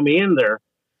would call me in there.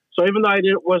 So even though I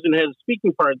wasn't his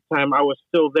speaking part at the time, I was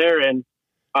still there, and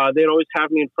they'd always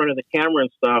have me in front of the camera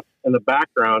and stuff in the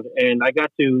background. And I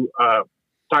got to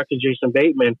talk to Jason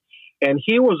Bateman, and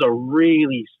he was a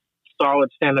really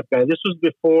solid stand-up guy. This was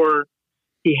before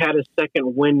he had his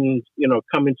second wind, you know,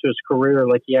 come into his career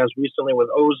like he has recently with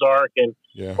Ozark and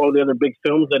all the other big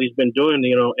films that he's been doing,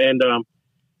 you know. And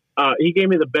he gave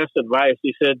me the best advice.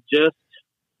 He said, just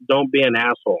don't be an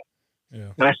asshole.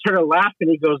 Yeah. And I started laughing.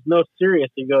 He goes, no, serious.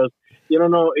 He goes, you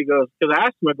don't know. He goes, because I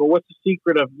asked him, I go, what's the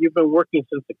secret of you've been working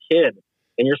since a kid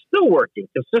and you're still working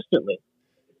consistently?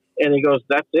 And he goes,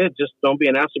 that's it. Just don't be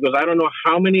an asshole. He goes, I don't know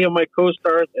how many of my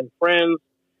co-stars and friends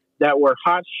that were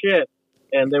hot shit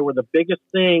and they were the biggest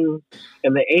thing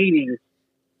in the 80s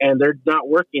and they're not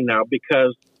working now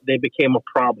because they became a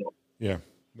problem. Yeah.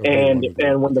 And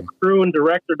when the crew and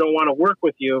director don't want to work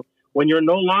with you, when you're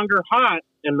no longer hot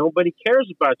and nobody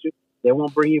cares about you, they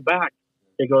won't bring you back.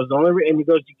 He goes,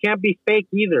 you can't be fake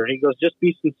either. He goes, just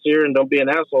be sincere and don't be an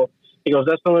asshole. He goes,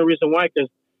 that's the only reason why, because,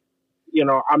 you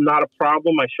know, I'm not a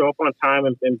problem. I show up on time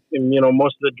and, you know,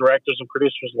 most of the directors and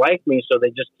producers like me, so they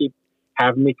just keep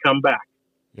having me come back.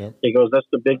 Yep. He goes, that's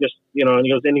the biggest, you know, and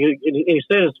he goes, and he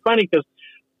said, it's funny because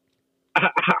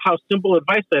how simple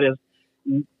advice that is.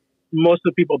 Most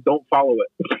of the people don't follow it.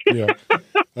 Yeah.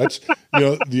 That's, you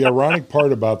know, the ironic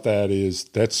part about that is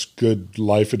that's good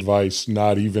life advice,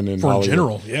 not even in Hollywood.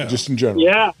 General. Yeah. Just in general.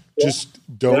 Yeah. Just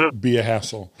don't be a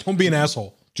hassle. Don't be an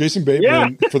asshole. Jason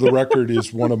Bateman, for the record,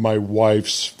 is one of my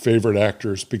wife's favorite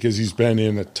actors because he's been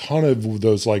in a ton of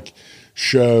those like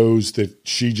shows that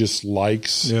she just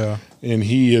likes. Yeah. And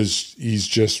he's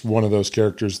just one of those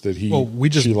characters that we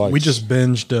just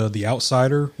binged The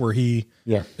Outsider, where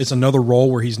it's another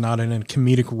role where he's not in a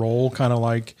comedic role, kind of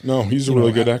like. No, he's a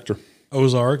really good actor.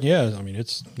 Ozark, yeah. I mean,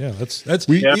 it's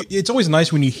always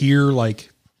nice when you hear like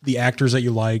the actors that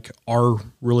you like are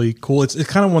really cool. It's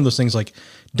kind of one of those things like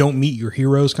don't meet your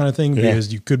heroes kind of thing,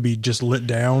 because you could be just lit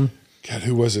down. God,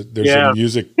 who was it?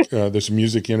 There's a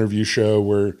music interview show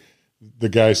where the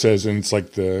guy says, and it's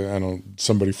like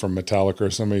somebody from Metallica or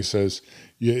somebody says,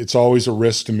 yeah, it's always a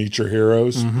risk to meet your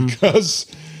heroes because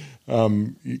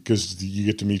you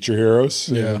get to meet your heroes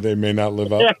and they may not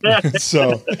live up.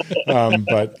 So,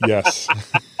 but yes.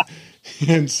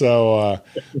 And so,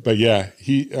 but yeah,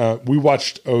 we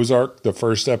watched Ozark, the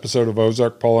first episode of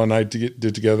Ozark, Paula and I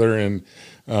did together, and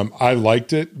I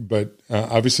liked it, but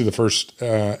obviously the first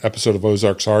episode of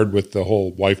Ozark's hard with the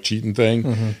whole wife cheating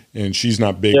thing, and she's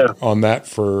not big on that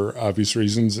for obvious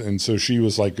reasons, and so she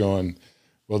was like going,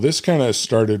 well, this kind of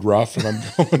started rough, and I'm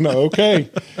going,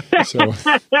 okay. So,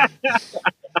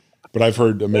 but I've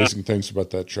heard amazing things about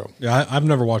that show. Yeah, I've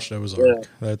never watched Ozark.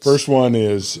 Yeah. First one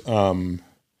is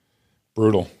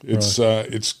brutal. It's I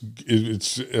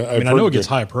know it gets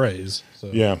high praise. So.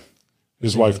 Yeah,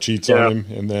 his wife cheats on him,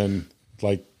 and then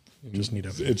like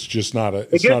it's just not a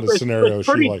scenario it's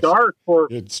pretty she likes. Dark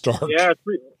it's dark. Yeah,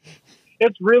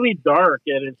 it's really dark,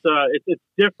 and it's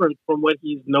different from what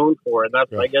he's known for, and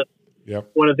that's I guess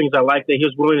one of the things I like, that he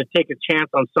was willing to take a chance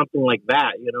on something like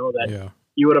that.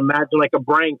 You would imagine like a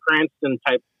Bryan Cranston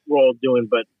type role doing,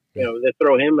 but they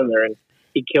throw him in there and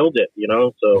he killed it.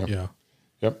 So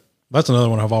Yep. That's another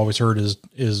one I've always heard is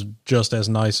just as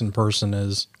nice in person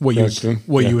as what you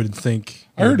would think.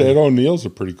 I heard Ed O'Neill's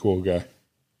a pretty cool guy.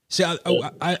 See,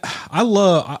 I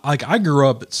love, like, I grew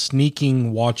up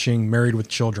sneaking watching Married with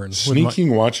Children.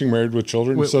 Watching Married with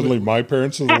Children? Suddenly my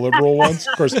parents are the liberal ones?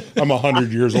 Of course, I'm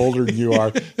 100 years older than you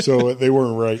are, so they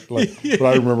weren't right. But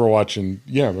I remember watching,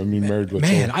 Married with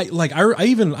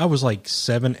Children. I was like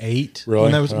 7, 8.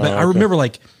 Really? When I remember,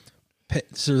 like,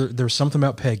 so there was something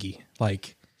about Peggy.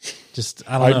 Like, just,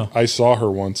 I don't know. I saw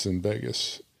her once in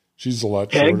Vegas. She's a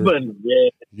lot shorter.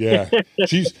 Yeah.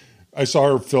 I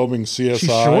saw her filming CSI. She's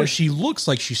short. She looks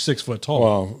like she's 6 foot tall.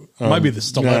 Well, might be the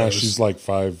stilettos. Nah, she's like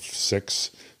 5'6".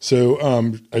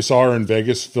 So I saw her in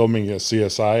Vegas filming a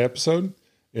CSI episode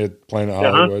at Planet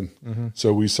Hollywood.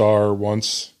 So we saw her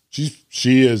once.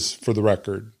 She is, for the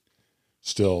record,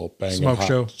 still banging smoke hot.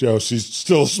 show. Joe, she's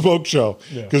still a smoke show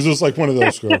because it's like one of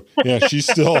those. She's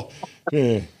still.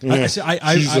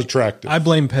 She's attractive. I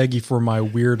blame Peggy for my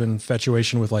weird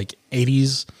infatuation with like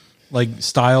 80s. Like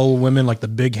style women, like the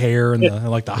big hair and the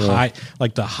high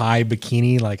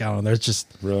bikini. Like, I don't know. There's just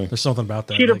there's something about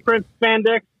that. Cheetah print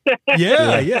spandex.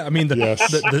 Yeah. I mean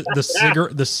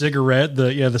the cigarette,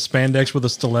 the spandex with the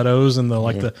stilettos and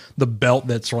the belt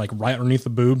that's like right underneath the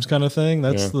boobs kind of thing.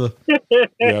 That's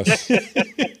yes.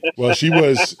 Well, she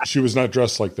was not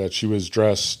dressed like that. She was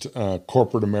dressed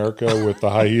corporate America with the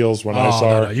high heels when I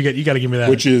saw her. You got to give me that.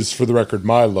 Which is, for the record,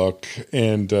 my look,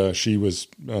 and she was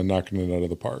knocking it out of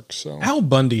the park. So Al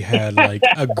Bundy had like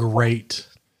a great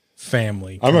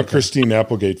family. I'm a Christine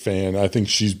Applegate fan. I think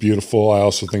she's beautiful. I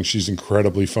also think she's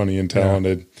incredibly funny and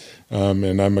talented.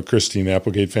 And I'm a Christine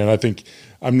Applegate fan. I think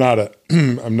I'm not a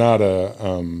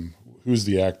who's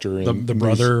the actor in the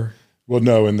brother? Well,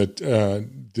 no, in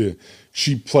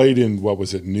she played in, what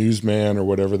was it, Newsman or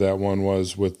whatever that one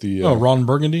was with the Ron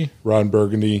Burgundy.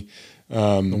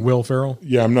 Will Ferrell.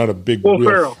 Yeah, I'm not a big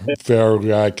Will Ferrell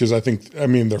guy because I think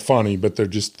they're funny, but they're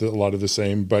just a lot of the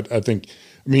same. But I think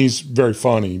he's very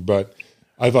funny, but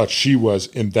I thought she was,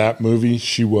 in that movie,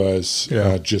 she was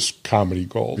just comedy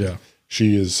gold. Yeah,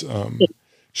 she is.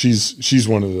 She's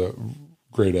one of the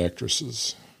great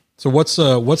actresses. So what's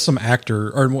some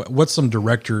actor or what's some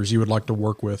directors you would like to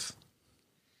work with?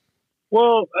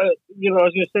 Well, I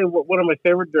was going to say one of my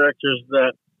favorite directors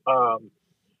that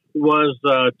was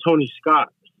Tony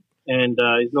Scott, and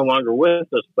he's no longer with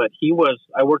us, but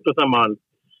I worked with him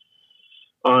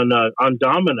on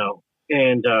Domino,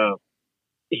 and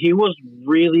he was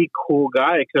really cool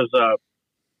guy because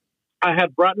I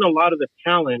had brought in a lot of the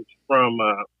talent from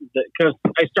because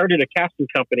I started a casting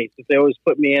company, since they always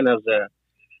put me in as a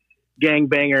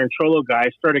gangbanger and trollo guy.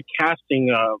 I started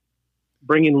casting,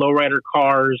 bringing lowrider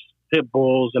cars, pit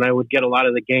bulls, and I would get a lot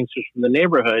of the gangsters from the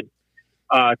neighborhood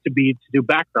to do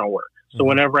background work. So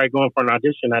whenever I go in for an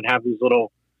audition, I'd have these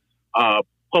little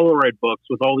Polaroid books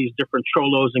with all these different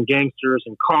trollos and gangsters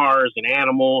and cars and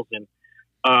animals, and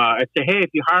I'd say, hey, if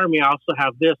you hire me, I also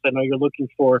have this. I know you're looking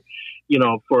for,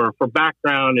 for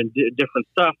background and different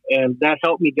stuff, and that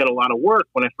helped me get a lot of work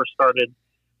when I first started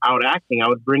out acting. I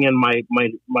would bring in my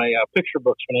picture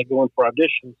books when I go in for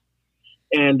auditions,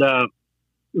 and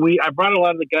I brought a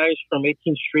lot of the guys from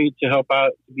 18th Street to help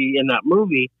out to be in that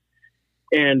movie.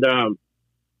 And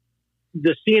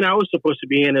the scene I was supposed to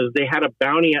be in is they had a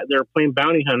bounty. They were playing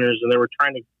bounty hunters, and they were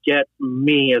trying to get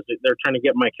me they're trying to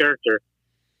get my character.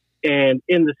 And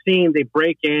in the scene, they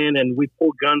break in and we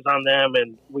pull guns on them,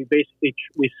 and we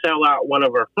sell out one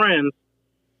of our friends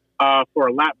for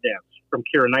a lap dance from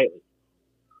Keira Knightley.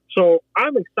 So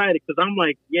I'm excited because I'm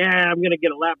like, yeah, I'm going to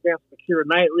get a lap dance for Keira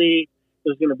Knightley.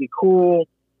 It's going to be cool.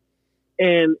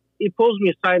 And he pulls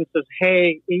me aside and says,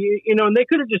 hey, and they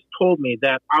could have just told me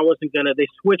that I wasn't going to, they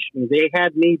switched me. They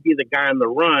had me be the guy on the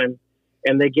run,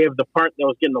 and they gave the part that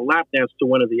was getting the lap dance to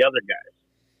one of the other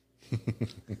guys.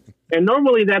 And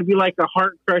normally that'd be like a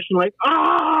heart crushing, like,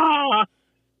 ah!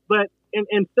 But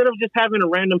instead of just having a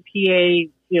random PA,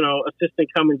 assistant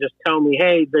come and just tell me,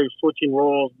 hey, they're switching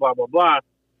roles, blah, blah, blah.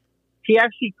 He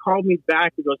actually called me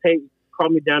back. He goes, hey,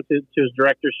 called me down to his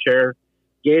director's chair,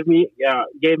 gave me a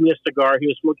cigar. He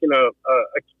was smoking a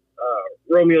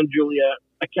Romeo and Juliet.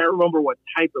 I can't remember what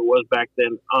type it was back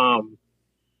then.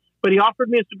 But he offered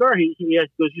me a cigar. He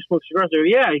goes, you smoke cigars? I go,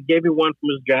 yeah. He gave me one from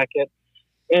his jacket.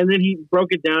 And then he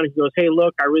broke it down. He goes, hey,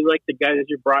 look, I really like the guys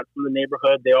you brought from the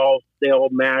neighborhood. They all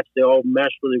match. They all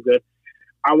mesh really good.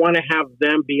 I want to have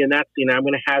them be in that scene. I'm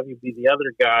going to have you be the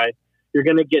other guy. You're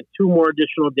going to get 2 more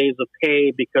additional days of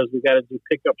pay because we got to do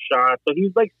pickup shots. So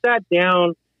he's like sat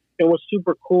down and was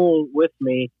super cool with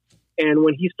me. And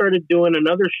when he started doing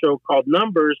another show called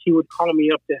Numbers, he would call me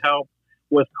up to help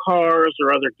with cars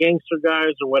or other gangster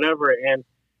guys or whatever. And,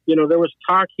 there was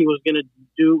talk he was going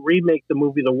to remake the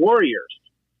movie The Warriors.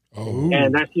 Oh.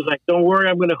 And he's like, don't worry,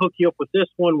 I'm going to hook you up with this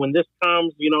one when this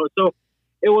comes, So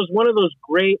it was one of those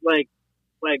great, like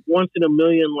once in a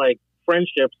million,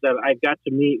 friendships that I got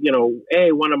to meet.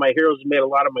 A, one of my heroes made a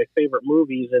lot of my favorite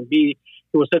movies, and B,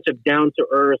 he was such a down to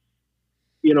earth,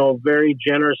 very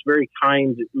generous, very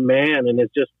kind man. And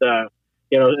it's just,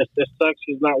 it sucks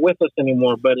he's not with us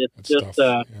anymore, but it's That's just,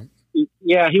 tough.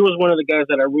 Yeah, he was one of the guys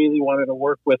that I really wanted to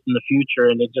work with in the future,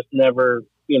 and it just never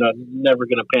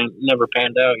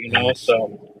panned out, Yes.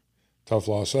 So Tough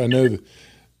loss. I know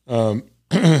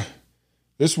that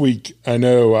this week, I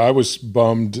know I was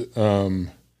bummed.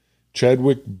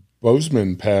 Chadwick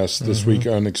Boseman passed this week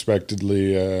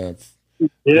unexpectedly. The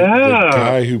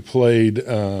guy who played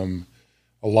a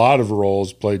lot of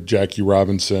roles, played Jackie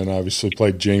Robinson, obviously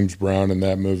played James Brown in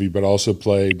that movie, but also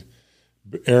played,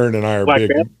 Aaron and I are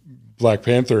Black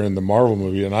Panther in the Marvel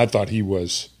movie, and I thought he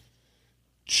was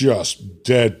just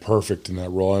dead perfect in that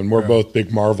role. And we're both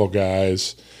big Marvel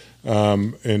guys.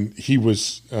 And he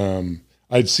was,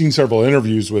 I'd seen several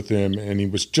interviews with him, and he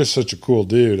was just such a cool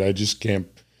dude. I just can't,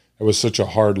 it was such a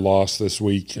hard loss this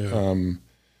week. Yeah.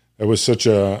 It was such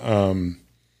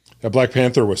that Black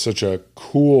Panther was such a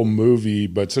cool movie,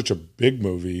 but such a big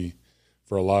movie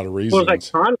for a lot of reasons. It was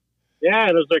iconic. Yeah,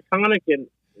 it was iconic, and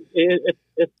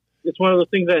it's one of those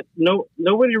things that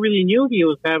nobody really knew he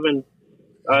was having.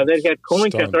 That he had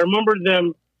colon cancer. I remember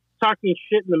them talking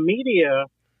shit in the media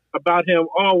about him.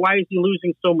 Oh, why is he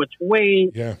losing so much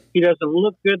weight? Yeah, he doesn't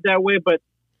look good that way. But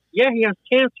yeah, he has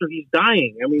cancer. He's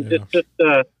dying. I mean,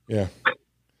 yeah.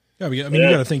 I mean, you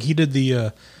got to think he did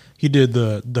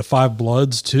the Five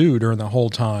Bloods too during the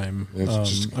whole time.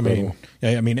 I mean,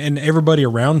 and everybody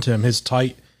around him, his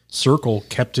tight circle,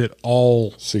 kept it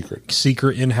all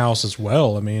secret in-house as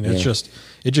well. I mean, it just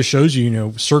shows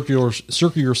you,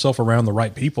 circle yourself around the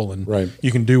right people, and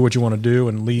you can do what you want to do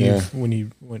and leave when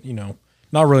you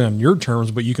not really on your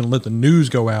terms, but you can let the news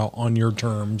go out on your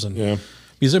terms. And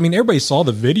because I mean, everybody saw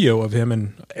the video of him,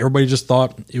 and everybody just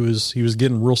thought he was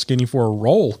getting real skinny for a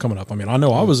role coming up. I mean, I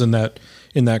know I was in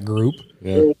that group,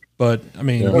 but I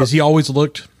mean, because he always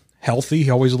looked healthy, he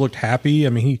always looked happy. I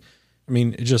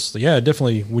mean, it just,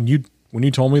 definitely. When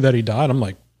you told me that he died, I'm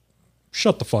like,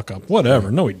 shut the fuck up.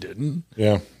 Whatever. No, he didn't.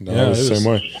 Yeah. No, I was the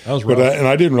same way. That was rough. And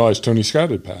I didn't realize Tony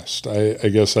Scott had passed. I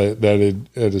guess that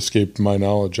had escaped my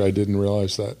knowledge. I didn't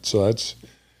realize that. So that's.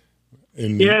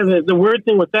 The weird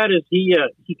thing with that is he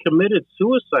committed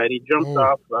suicide. He jumped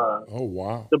off.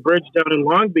 The bridge down in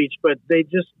Long Beach, but they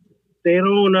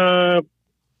don't.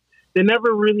 They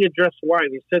never really addressed why.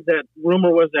 They said that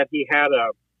rumor was that he had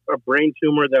a brain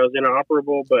tumor that was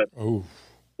inoperable, but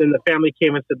then the family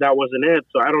came and said that wasn't it.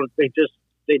 So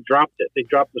they dropped it. They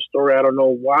dropped the story. I don't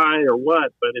know why or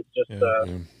what, but it's just,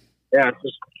 it's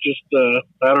just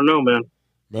I don't know, man.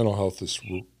 Mental health is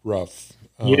rough.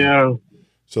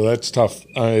 So that's tough.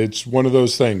 It's one of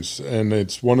those things, and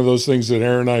it's one of those things that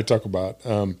Aaron and I talk about.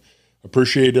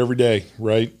 Appreciate every day,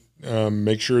 right?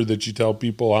 Make sure that you tell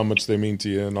people how much they mean to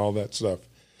you and all that stuff.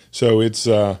 So it's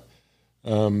that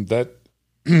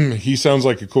he sounds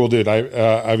like a cool dude. I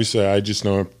obviously I just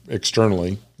know him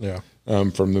externally,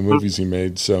 from the movies he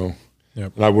made. So,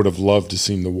 and I would have loved to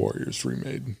seen the Warriors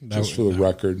remade, just for the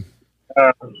record.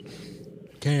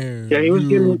 He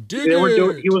was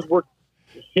getting. He was working.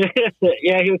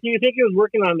 Yeah, you think he was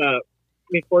working on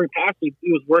before he passed? He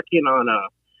was working on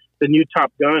the new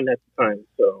Top Gun at the time.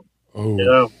 So,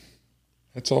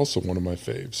 that's also one of my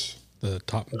faves. The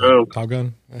Top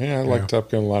Gun. Yeah, I like Top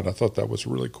Gun a lot. I thought that was a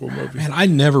really cool movie. Man, I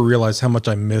never realized how much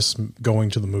I miss going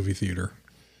to the movie theater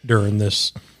during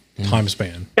this time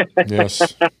span.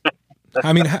 Yes.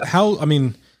 I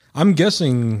mean, I'm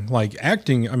guessing like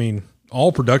acting. I mean,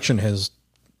 all production has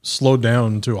slowed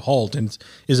down to a halt, and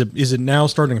is it now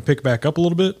starting to pick back up a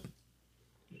little bit?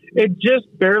 It just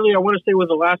barely. I want to say with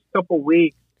the last couple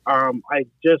weeks, I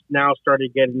just now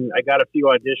started getting. I got a few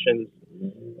auditions,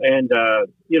 and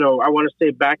I want to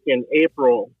say back in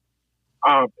April,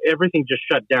 everything just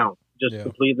shut down,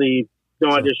 completely. No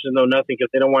auditions, no nothing, because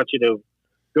they don't want you to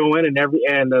go in,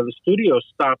 and the studio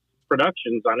stopped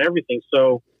productions on everything.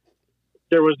 So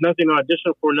there was nothing to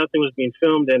audition for. Nothing was being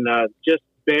filmed, and just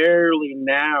barely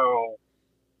now,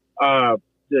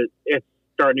 it's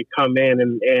starting to come in,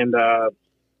 and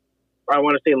I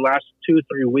want to say last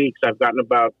 2-3 weeks I've gotten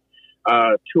about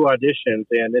 2 auditions,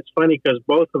 and it's funny because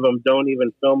both of them don't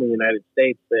even film in the United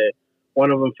States.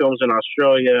 One of them films in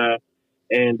Australia,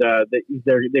 and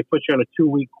they put you on a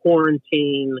 2-week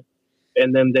quarantine,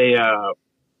 and then they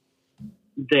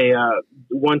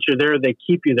once you're there, they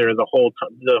keep you there the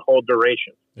whole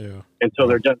duration, until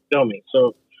they're done filming.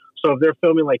 So if they're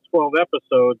filming like 12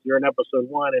 episodes, you're in episode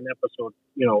 1 and episode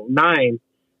 9.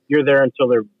 You're there until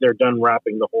they're done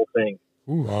wrapping the whole thing.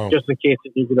 Ooh, wow. Just in case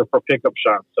it's easier for pickup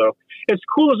shots. So it's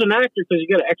cool as an actor because you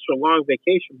get an extra long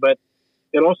vacation, but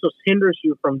it also hinders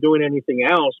you from doing anything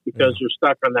else because you're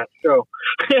stuck on that show.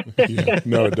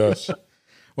 No, it does.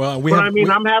 Well,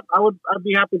 I'm happy. I'd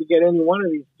be happy to get any one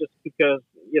of these just because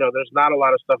there's not a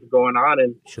lot of stuff going on,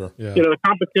 and the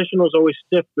competition was always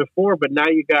stiff before, but now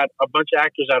you got a bunch of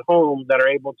actors at home that are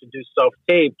able to do self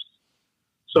tapes.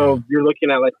 So you're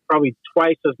looking at like probably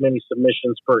twice as many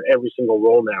submissions for every single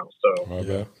role now.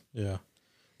 So yeah.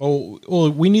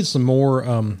 Well, we need some more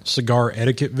cigar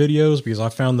etiquette videos because I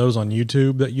found those on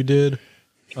YouTube that you did.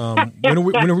 When are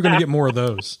we going to get more of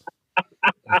those?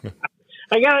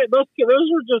 I got it. Those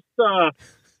were just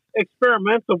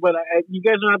experimental, but you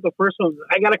guys are not the first ones.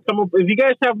 I got to come up. If you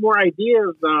guys have more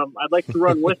ideas, I'd like to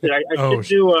run with it.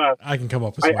 I can come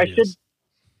up with some ideas.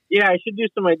 I should do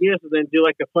some ideas and then do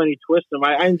like a funny twist them.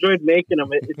 I enjoyed making them.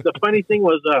 The funny thing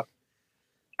was,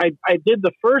 I did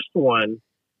the first one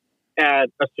at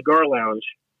a cigar lounge,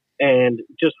 and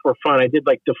just for fun, I did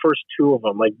like the first 2 of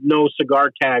them, like no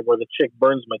cigar tag where the chick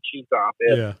burns my cheek off,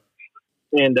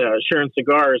 and sharing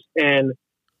cigars. And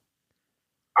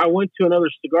I went to another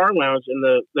cigar lounge, and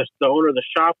the owner of the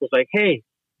shop was like, "Hey,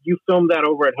 you filmed that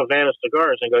over at Havana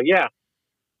Cigars?" I go, "Yeah.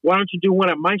 Why don't you do one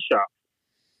at my shop?"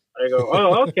 I go,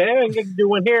 "Oh, okay, I can get to do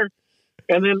one here."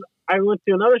 And then I went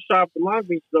to another shop in Long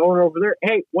Beach, the owner over there,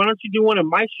 "Hey, why don't you do one in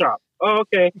my shop?" "Oh,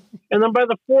 okay." And then by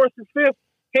the 4th or 5th,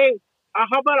 "Hey,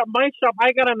 how about at my shop?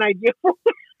 I got an idea for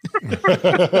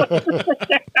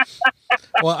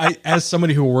Well, as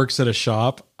somebody who works at a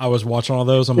shop, I was watching all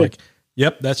those. I'm like,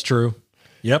 "Yep, that's true.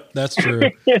 Yep, that's true."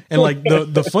 And like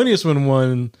the funniest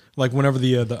one, like whenever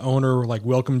the owner like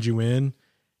welcomed you in.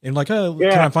 And like, "Oh,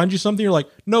 can I find you something?" You're like,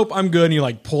 "Nope, I'm good." And you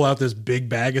like pull out this big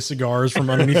bag of cigars from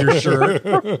underneath your shirt.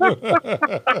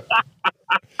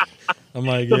 I'm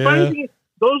like, thing,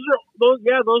 those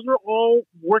were all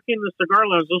working in the cigar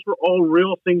lounge. Those were all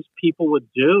real things people would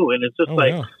do, and it's just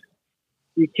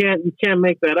you can't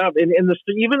make that up. And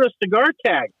even the cigar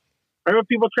tag. I remember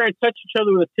people trying to touch each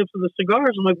other with the tips of the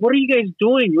cigars. I'm like, "What are you guys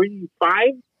doing? You're eating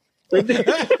 5?"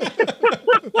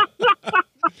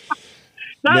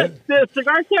 The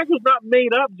cigar tag was not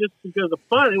made up just because of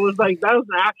fun. It was like that was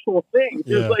an actual thing.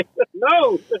 It was like,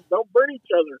 no, don't burn each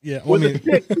other. Yeah, with a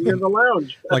stick in the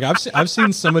lounge. Like I've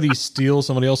seen somebody steal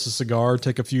somebody else's cigar,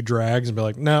 take a few drags, and be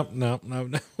like, no.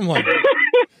 I'm like,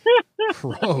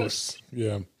 gross.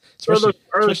 Yeah. Especially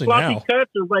the sloppy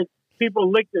cuts are like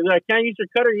people lick it. Like, "Can I use your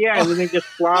cutter?" "Yeah," and then they just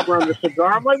slobber on the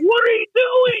cigar. I'm like, "What are you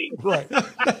doing?" Right.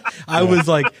 I was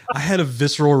like, I had a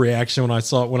visceral reaction when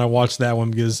I watched that one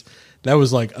because that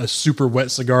was like a super wet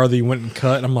cigar that you went and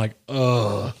cut. And I'm like,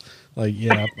 ugh. Like,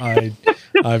 yeah,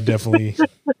 I've definitely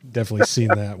seen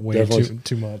that way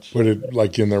too much. Put it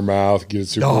like in their mouth, get it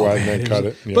super wet, and then cut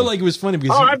it. Yeah. But like it was funny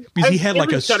because he had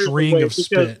like a string of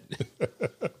spit.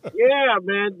 Yeah, yeah,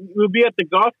 man. We'll be at the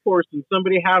golf course and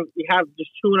somebody have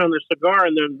just chewing on their cigar,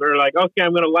 and then they're like, "Okay,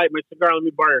 I'm going to light my cigar. Let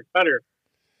me borrow your cutter."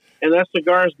 And that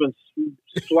cigar's been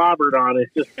slobbered on it.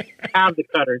 Just have the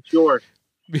cutter. It's yours.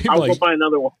 I'll go buy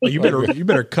another one. Well, you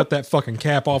better cut that fucking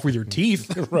cap off with your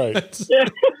teeth. Right.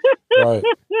 Right.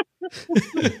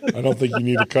 I don't think you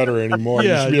need a cutter anymore.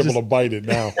 Yeah, you should be able to bite it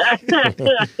now.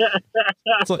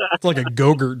 It's like a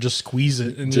Go-Gurt. Just squeeze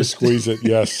it and just squeeze it.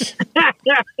 Yes.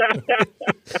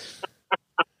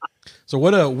 So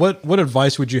what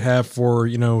advice would you have for,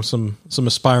 some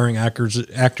aspiring actors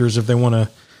if they want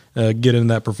to get in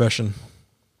that profession?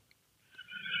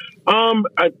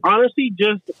 I honestly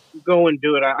just go and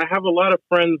do it. I have a lot of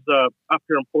friends up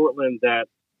here in Portland that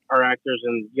are actors,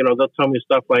 and they'll tell me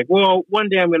stuff like, "Well, one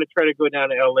day I'm going to try to go down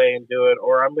to LA and do it,"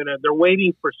 or they're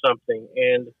waiting for something.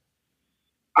 And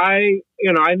I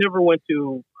never went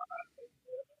to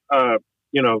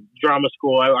drama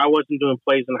school. I wasn't doing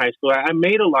plays in high school. I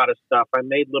made a lot of stuff. I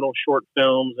made little short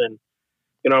films, and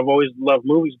I've always loved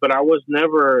movies, but I was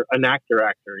never an actor.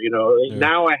 Yeah.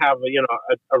 Now I have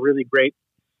a really great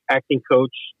acting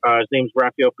coach. His name's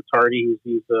Raphael Pitardi.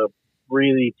 He's a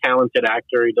really talented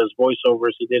actor. He does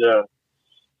voiceovers. He did a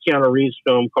Keanu Reeves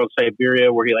film called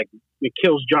Siberia, where he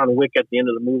kills John Wick at the end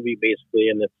of the movie, basically.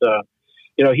 And it's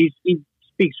he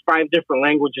speaks 5 different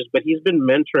languages, but he's been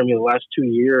mentoring me the last 2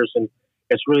 years, and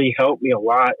it's really helped me a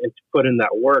lot and to put in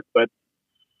that work. But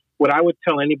what I would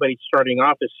tell anybody starting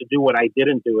off is to do what I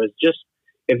didn't do. Is just,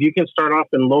 if you can start off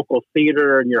in local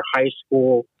theater in your high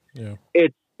school,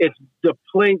 it's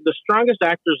the strongest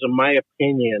actors, in my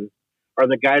opinion, are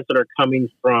the guys that are coming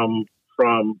from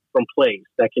plays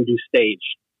that can do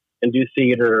stage and do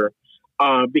theater,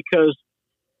 because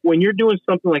when you're doing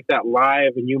something like that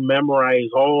live and you memorize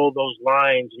all those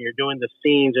lines and you're doing the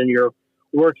scenes and you're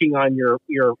working on your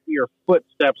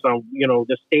footsteps on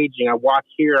the staging, I walk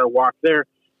here, I walk there,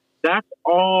 that's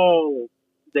all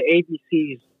the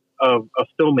ABCs of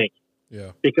filmmaking.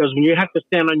 Yeah. Because when you have to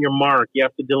stand on your mark, you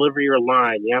have to deliver your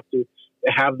line, you have to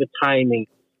have the timing.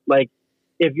 Like,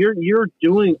 if you're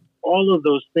doing all of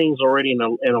those things already in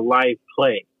a live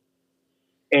play,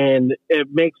 and it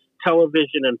makes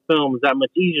television and films that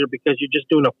much easier because you're just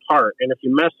doing a part, and if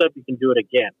you mess up, you can do it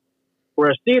again.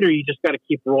 Whereas theater, you just got to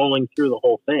keep rolling through the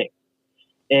whole thing.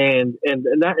 And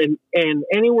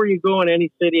anywhere you go in any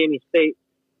city, any state,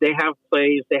 they have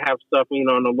plays, they have stuff,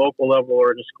 on a local level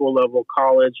or at a school level,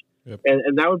 college. Yep.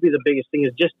 And that would be the biggest thing,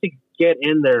 is just to get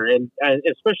in there. And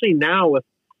especially now with,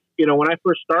 when I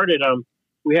first started,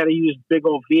 we had to use big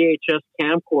old VHS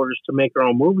camcorders to make our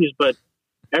own movies, but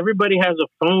everybody has a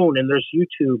phone and there's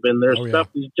YouTube and there's stuff.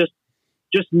 You just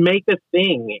make a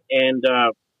thing and,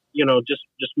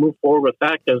 just move forward with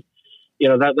that. Cause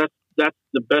that's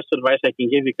the best advice I can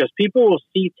give you, because people will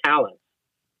see talent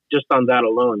just on that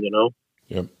alone,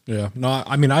 Yep. Yeah. No,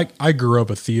 I grew up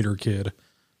a theater kid.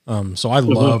 So I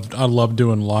loved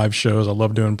doing live shows. I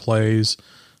loved doing plays.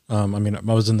 I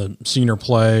was in the senior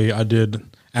play.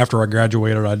 After I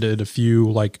graduated, I did a few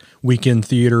like weekend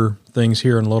theater things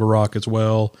here in Little Rock as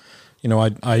well.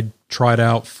 I tried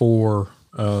out for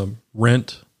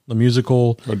Rent, the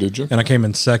musical. Oh, did you? And I came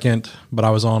in second, but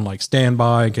I was on like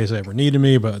standby in case they ever needed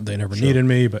me, but they never needed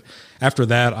me. But after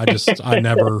that, I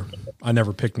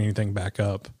never picked anything back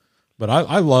up. But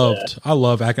I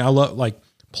love acting. I love like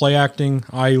play acting.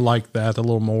 I like that a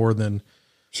little more than.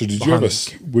 So did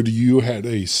you had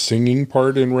a singing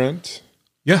part in Rent?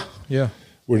 Yeah. Yeah.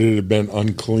 Would it have been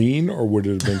unclean or would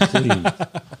it have been clean?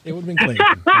 It would have been clean.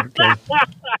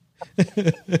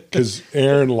 Because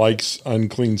Aaron likes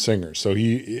unclean singers, so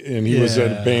he was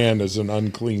at a band as an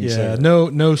unclean singer.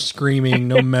 No screaming,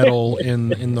 no metal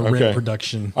in the Rent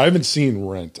production. I haven't seen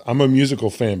Rent. I'm a musical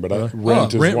fan, but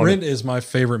Rent is my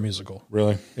favorite musical.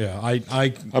 Really? Yeah,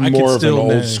 I'm more of an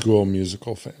old school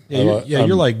musical fan. Yeah,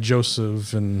 you're like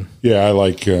Joseph and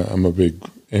I'm a big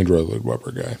Andrew Lloyd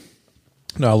Webber guy.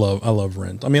 No, I love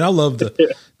Rent.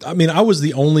 I was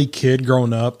the only kid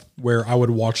growing up where I would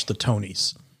watch the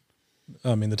Tonys.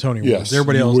 The Tony Awards. Yes,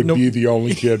 everybody else would be the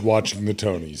only kid watching the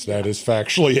Tonys. That is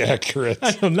factually accurate.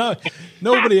 I don't know.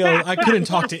 Nobody else. I couldn't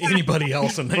talk to anybody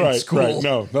else in school. Right.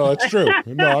 No, that's true.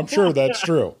 No, I'm sure that's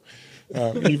true.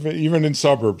 Even in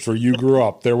suburbs where you grew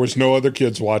up, there was no other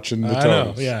kids watching the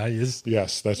Tonys. Yeah.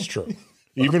 Yes, that's true.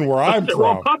 Even where I'm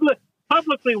from.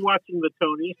 Publicly watching the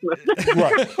Tonys.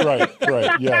 Right.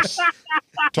 Yes.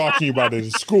 Talking about it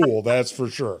at school, that's for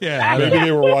sure. Yeah. Maybe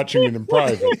they were watching it in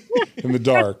private, in the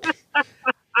dark.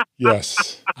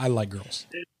 Yes. I like girls.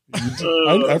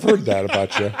 I've heard that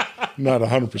about you. I'm not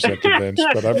 100% convinced,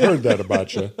 but I've heard that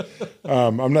about you.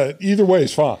 I'm not. Either way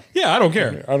is fine. Yeah, I don't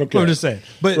care. I don't care. I'm just saying.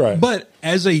 But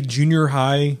as a junior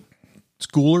high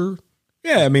schooler,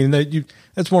 yeah, I mean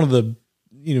that's one of the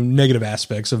negative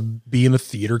aspects of being a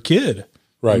theater kid.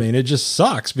 Right. I mean, it just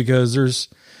sucks because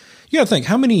you got to think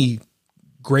how many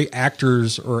great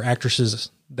actors or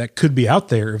actresses that could be out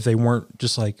there if they weren't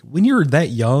just like when you're that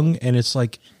young and it's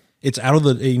like it's out of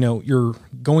the you're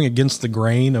going against the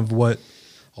grain of what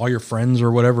all your friends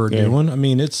or whatever are doing. I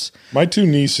mean, it's my two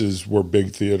nieces were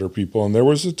big theater people, and there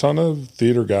was a ton of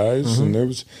theater guys, and there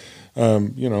was,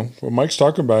 what Mike's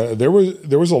talking about. There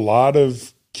was a lot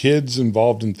of kids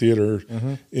involved in theater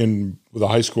in the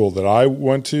high school that I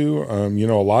went to.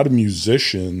 A lot of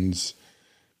musicians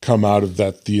come out of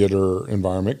that theater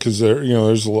environment because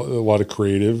there's a lot of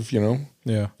creative.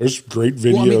 Yeah, there's great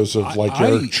videos of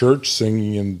Eric Church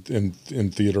singing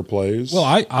in theater plays. Well,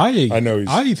 I know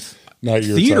he's. Not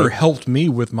your theater type. Helped me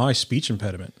with my speech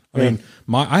impediment. I mean,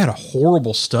 I had a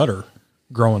horrible stutter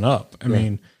growing up. I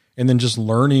mean, and then just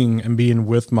learning and being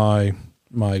with my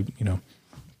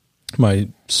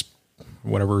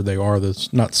whatever they are,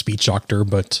 that's not speech doctor,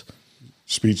 but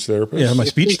speech therapist. Yeah, my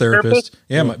speech therapist.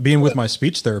 Yeah, being with my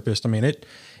speech therapist. I mean, it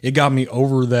got me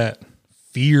over that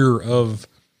fear of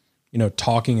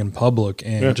talking in public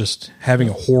and just having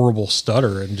a horrible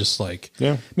stutter and just like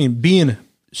I mean, being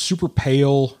super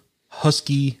pale,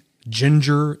 husky,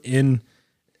 ginger in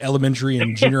elementary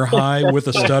and junior high with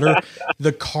a stutter,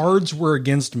 the cards were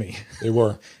against me. They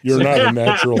were. You're not a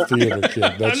natural theater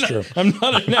kid. That's true. I'm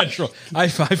not a natural. I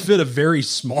fit a very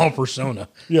small persona.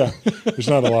 Yeah. There's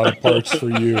not a lot of parts for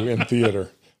you in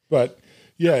theater. But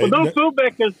yeah. Well, don't feel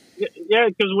bad because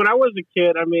when I was a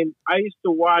kid, I mean, I used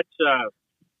to watch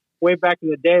way back in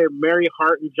the day, Mary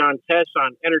Hart and John Tesh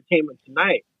on Entertainment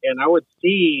Tonight. And I would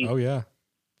see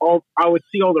I would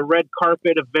see all the red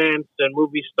carpet events and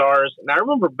movie stars. And I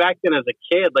remember back then as a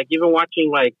kid, like even watching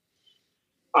like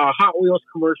Hot Wheels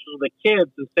commercials with the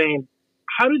kids and saying,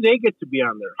 how do they get to be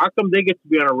on there? How come they get to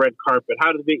be on a red carpet?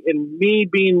 How do they, and me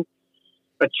being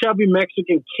a chubby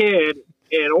Mexican kid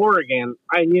in Oregon,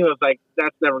 I knew I was like,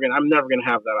 I'm never going to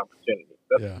have that opportunity.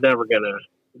 That's never going to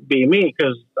be me.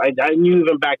 Cause I knew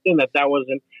even back then that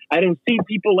wasn't, I didn't see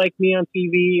people like me on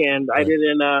TV and I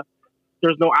didn't,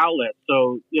 there's no outlet.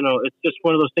 So, it's just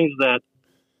one of those things that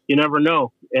you never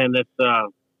know. And it's,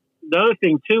 the other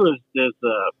thing too is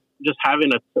just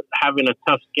having a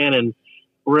tough skin and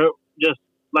just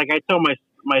like I tell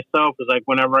myself is like,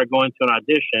 whenever I go into an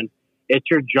audition, it's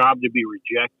your job to be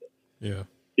rejected. Yeah.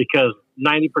 Because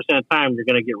 90% of the time you're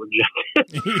going to get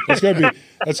rejected.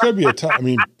 that's gotta be a tough, I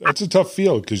mean, that's a tough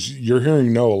field because you're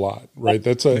hearing no a lot, right?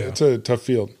 It's a tough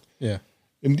field. Yeah.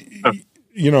 And,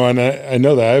 and I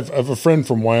know that I have a friend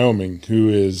from Wyoming who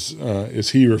is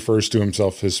he refers to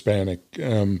himself Hispanic.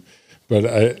 But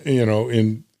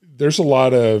there's a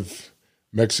lot of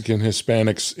Mexican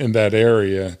Hispanics in that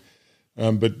area.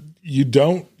 But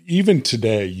even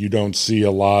today, you don't see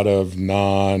a lot of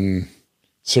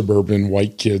non-suburban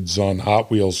white kids on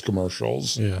Hot Wheels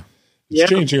commercials. Yeah. It's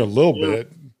changing a little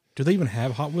bit. Do they even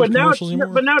have Hot Wheels commercials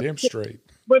anymore? But now, damn straight.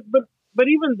 But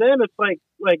even then, it's like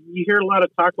you hear a lot of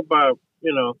talk about,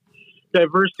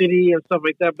 diversity and stuff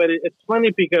like that. But it's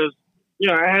funny because,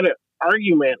 I had an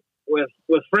argument with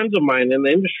friends of mine in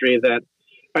the industry that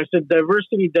I said,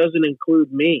 diversity doesn't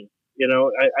include me.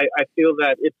 I feel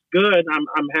that it's good.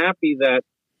 I'm happy that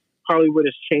Hollywood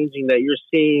is changing, that you're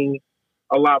seeing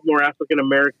a lot more African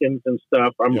Americans and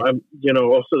stuff. I'm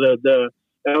also the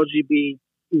LGBTQ,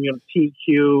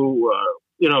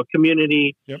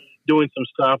 community doing some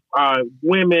stuff,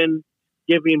 women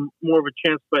giving more of a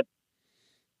chance, but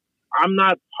I'm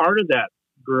not part of that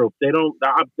group.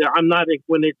 I'm not,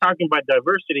 when they're talking about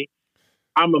diversity,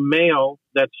 I'm a male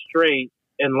that's straight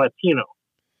and Latino.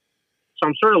 So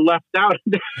I'm sort of left out.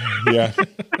 Yeah.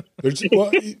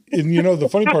 The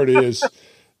funny part is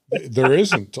there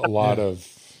isn't a lot of,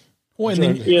 and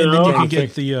then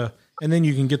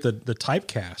you can get the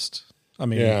typecast. I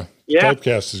mean,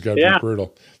 typecast has got to be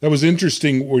brutal. That was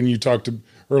interesting when you talked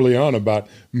early on about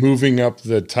moving up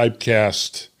the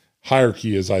typecast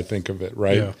hierarchy, as I think of it,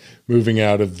 right? Yeah. Moving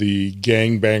out of the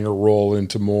gangbanger role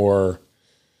into more,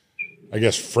 I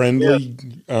guess, friendly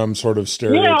sort of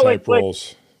stereotype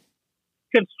roles.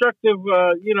 Constructive,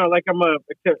 like I'm a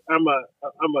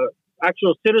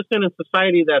actual citizen in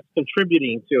society that's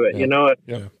contributing to it.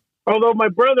 Yeah. Although my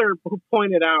brother who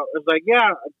pointed out was like,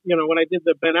 when I did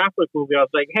the Ben Affleck movie, I was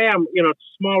like, hey, I'm, it's a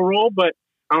small role, but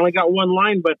I only got one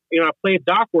line, but I play a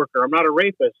dock worker. I'm not a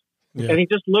rapist. Yeah. And he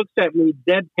just looks at me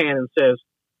deadpan and says,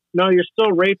 no, you're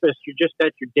still a rapist. You're just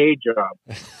at your day job.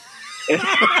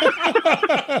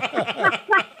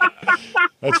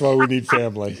 That's why we need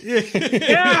family.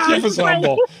 Yeah, keep us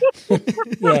humble.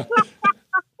 Yeah.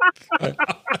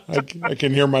 I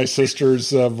can hear my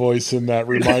sister's voice in that,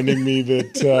 reminding me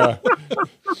that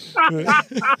I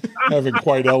haven't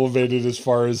quite elevated as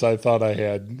far as I thought I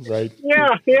had. Right?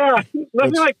 Yeah.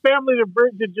 Nothing like family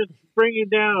to just bring you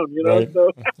down. You know. Right.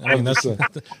 So. I mean,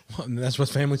 that's what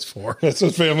family's for. That's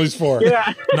what family's for.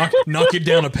 Yeah. Knock it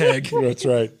down a peg. That's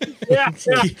right. Yeah.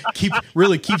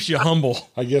 Really keeps you humble.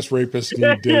 I guess rapists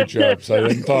need day jobs. I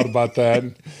hadn't thought about that.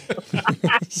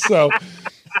 So,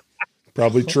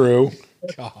 probably true.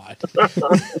 God.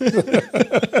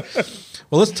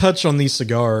 Well, let's touch on these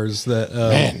cigars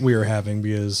that we are having,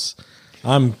 because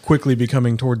I'm quickly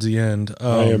becoming towards the end.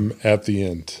 I am at the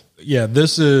end. Yeah,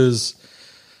 this is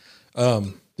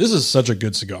such a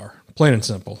good cigar, plain and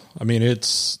simple. I mean,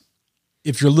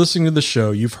 if you're listening to the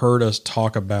show, you've heard us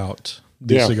talk about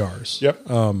these cigars. Yep.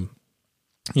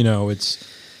 You know,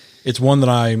 it's one that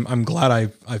I'm glad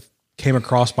I came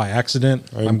across by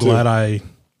accident. I'm glad I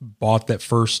bought that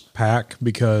first pack,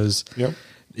 because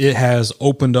it has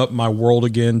opened up my world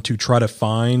again to try to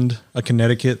find a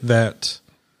Connecticut that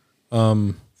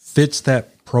fits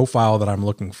that profile that I'm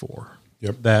looking for.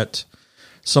 Yep. That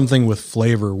something with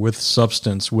flavor, with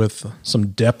substance, with some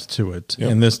depth to it.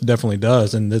 And this definitely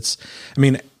does. And this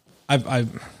is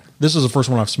the first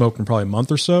one I've smoked in probably a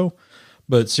month or so,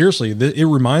 but seriously, it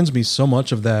reminds me so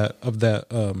much of that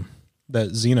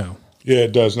Zeno. Yeah,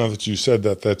 it does. Now that you said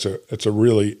that, that's a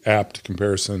really apt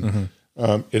comparison. Mm-hmm.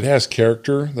 It has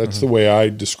character. That's the way I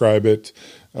describe it.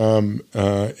 It's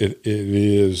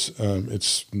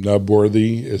nub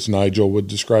worthy, as Nigel would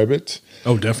describe it.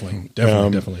 Oh, definitely. And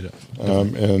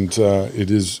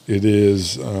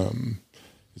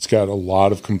it's got a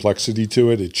lot of complexity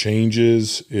to it. It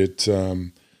changes. It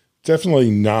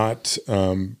definitely not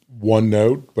one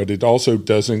note, but it also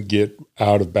doesn't get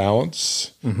out of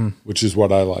balance, which is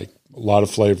what I like. A lot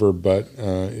of flavor, but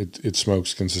it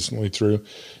smokes consistently through.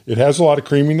 It has a lot of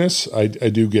creaminess. I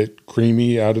do get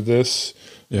creamy out of this,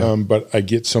 but I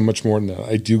get so much more than that.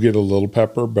 I do get a little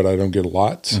pepper, but I don't get a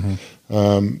lot.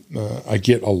 I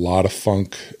get a lot of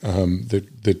funk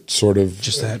that sort of...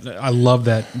 Just that, I love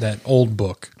that old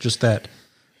book, just that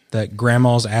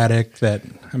grandma's attic,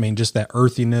 just that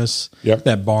earthiness,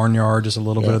 that barnyard, just a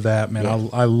little bit of that, man.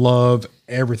 I love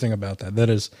everything about that.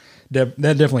 That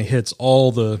definitely hits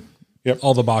all the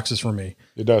boxes for me.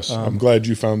 It does. I'm glad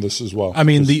you found this as well. I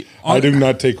mean, I do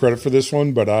not take credit for this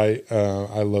one, but I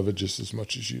love it just as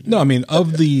much as you do. No, I mean,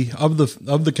 of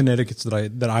the Connecticut's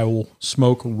that I will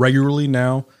smoke regularly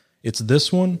now, it's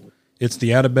this one, it's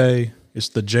the Atabey, it's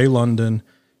the J London,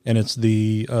 and it's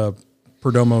the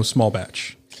Perdomo small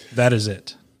batch. That is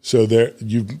it. So there,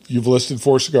 you've listed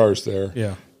 4 cigars there.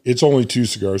 Yeah. It's only 2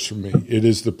 cigars for me. It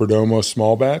is the Perdomo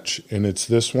small batch, and it's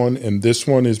this one. And this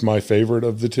one is my favorite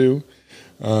of the 2.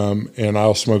 And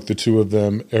I'll smoke the 2 of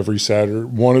them every Saturday.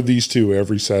 One of these 2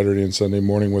 every Saturday and Sunday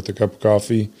morning with a cup of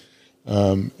coffee. They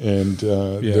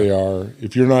are,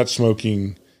 if you're not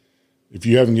smoking, if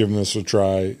you haven't given this a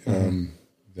try,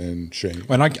 then shame.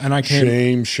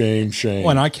 Shame.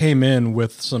 When I came in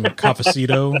with some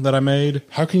cafecito that I made.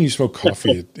 How can you smoke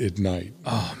coffee at night?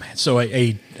 Oh man! So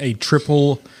a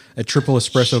triple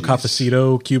espresso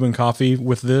cafecito Cuban coffee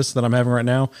with this that I'm having right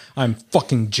now. I'm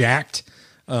fucking jacked.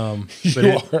 But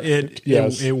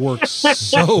it works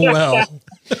so well.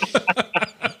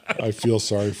 I feel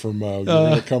sorry for Mo. You're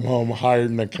gonna come home higher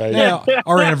than a kite. Yeah,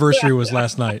 our anniversary was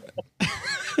last night.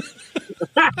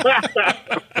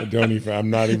 I'm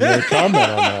not even going to comment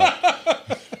on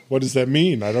that. What does that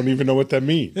mean? I don't even know what that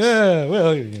means. Yeah,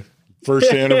 well,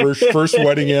 first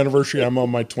wedding anniversary. I'm on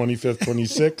my 25th,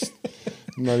 26th.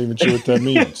 I'm not even sure what that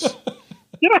means.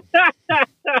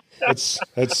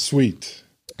 That's sweet.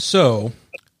 So,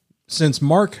 since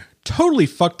Mark totally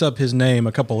fucked up his name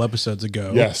a couple episodes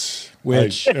ago, yes, I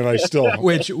still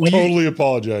totally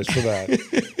apologize for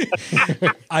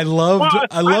that. I loved.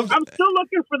 I'm still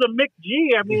looking for the Mick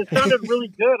G. I mean, it sounded really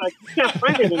good. I can't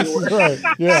find it anywhere. Right.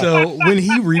 Yeah. So when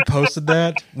he reposted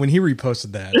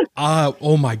that,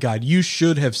 oh my God, you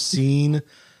should have seen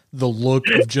the look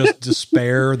of just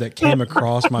despair that came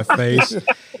across my face.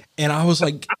 And I was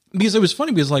like, because it was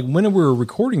funny, because like when we were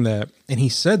recording that and he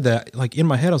said that, like in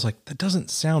my head, I was like, that doesn't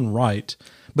sound right.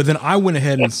 But then I went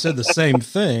ahead and said the same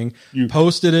thing,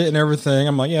 posted it and everything.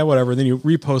 I'm like, yeah, whatever. Then you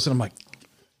repost it. I'm like,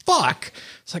 fuck.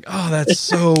 It's like, oh, that's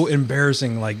so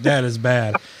embarrassing. Like, that is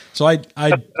bad. So I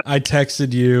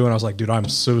texted you and I was like, dude, I'm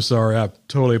so sorry. I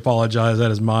totally apologize.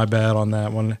 That is my bad on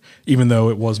that one, even though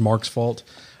it was Mark's fault.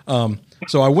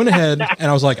 So I went ahead and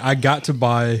I was like, I got to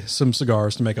buy some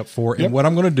cigars to make up for it. And what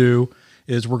I'm going to do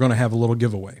is we're going to have a little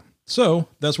giveaway. So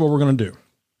that's what we're going to do.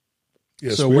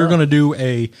 Yes, so we're going to do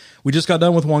we just got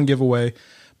done with one giveaway,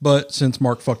 But since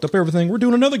Mark fucked up everything, we're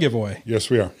doing another giveaway. Yes,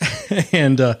 we are.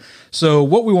 And so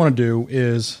what we want to do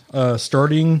is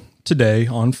starting today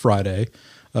on Friday,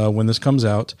 when this comes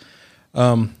out,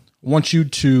 want you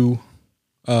to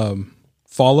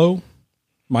follow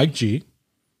Mike G,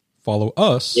 follow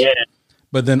us,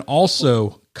 but then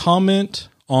also comment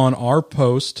on our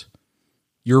post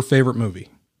your favorite movie.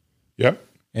 Yep.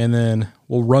 And then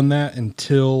we'll run that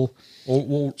until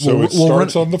it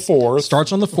starts on the 4th.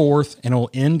 Starts on the 4th and it'll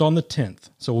end on the 10th.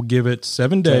 So we'll give it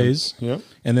 7 days. Yep.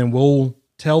 And then we'll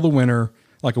tell the winner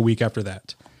like a week after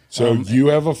that. So you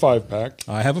have a 5-pack.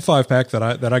 I have a 5-pack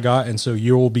that I got, and so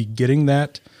you will be getting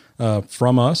that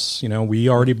from us. You know, we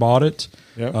already bought it.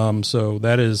 Yep. So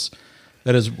that is.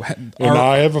 And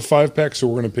I have a 5-pack, so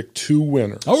we're going to pick 2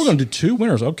 winners. Oh, we're going to do 2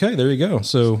 winners. Okay, there you go.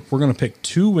 So we're going to pick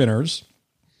 2 winners.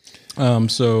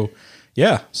 So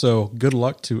good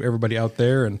luck to everybody out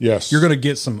there, and yes, you're going to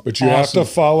get some. But you have to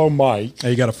follow Mike.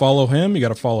 You got to follow him. You got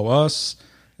to follow us,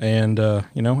 and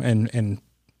and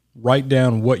write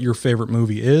down what your favorite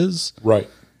movie is. Right.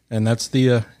 And that's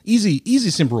the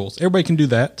easy simple rules. Everybody can do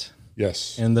that.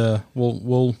 Yes. And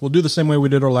we'll do the same way we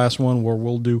did our last one, where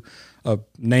we'll do a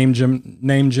name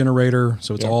generator,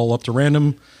 so it's all up to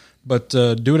random. But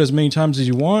do it as many times as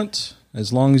you want,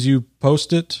 as long as you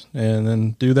post it and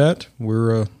then do that.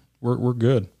 We're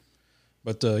good.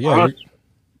 But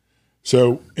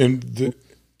so and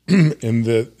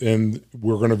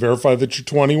we're going to verify that you're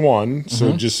 21.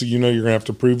 So just so you know, you're going to have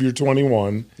to prove you're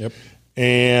 21. Yep.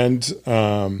 And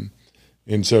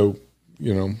so,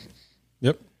 you know,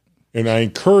 yep. And I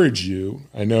encourage you,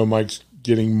 I know Mike's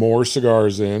getting more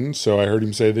cigars in, so I heard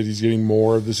him say that he's getting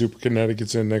more of the Super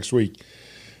Connecticut's in next week.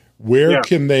 Where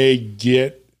can they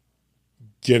get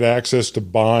access to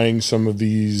buying some of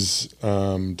these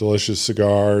delicious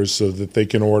cigars so that they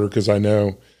can order? Because I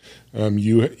know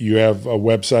you have a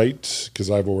website, because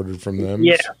I've ordered from them.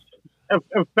 Yeah.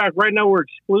 In fact, right now we're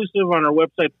exclusive on our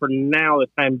website for now, the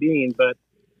time being, but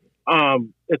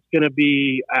it's going to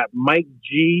be at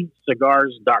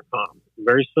MikeGCigars.com.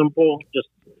 Very simple. Just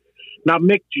not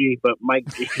Mick G, but Mike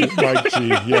G. Mike G,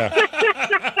 yeah.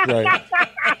 Right.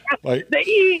 Like, the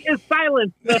E is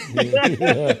silent.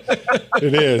 Yeah,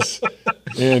 it is.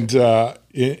 And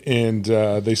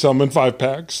they sell them in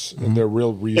 5-packs, and they're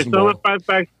real reasonable. They sell in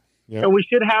 5-packs. Yeah. And we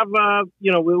should have, I'm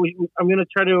going to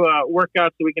try to work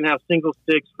out so we can have single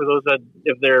sticks for those that,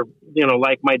 if they're,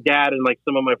 like my dad and like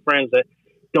some of my friends that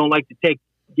don't like to take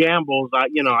gambles. I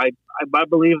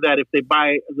believe that if they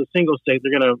buy the single stick,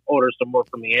 they're going to order some more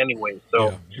from me anyway.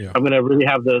 So I'm going to really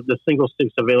have the single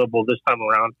sticks available this time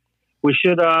around. We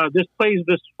should, this plays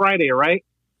this Friday, right?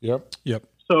 Yep.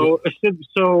 So it should,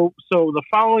 so the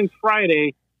following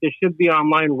Friday, it should be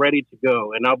online, ready to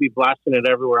go, and I'll be blasting it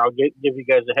everywhere. I'll give you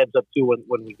guys a heads up too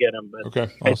when we get them. But okay,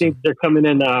 awesome. I think they're coming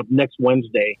in next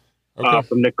Wednesday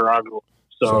from Nicaragua,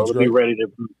 so it'll be ready to.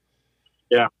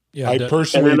 Yeah, I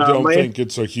personally don't think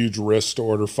it's a huge risk to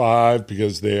order 5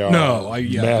 because they are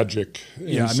magic.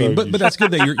 Yeah, I mean, but that's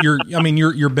good that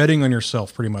you're betting on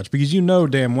yourself pretty much, because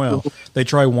damn well they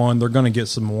try one, they're going to get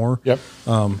some more. Yep.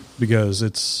 Because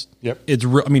it's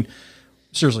real. I mean,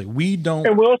 seriously, we don't.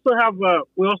 And we also have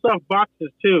boxes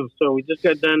too. So we just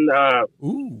got done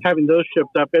having those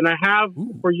shipped up, and I have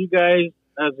for you guys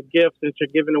as a gift, since you're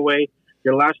giving away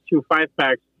your last 2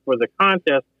 5-packs for the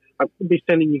contest. I'll be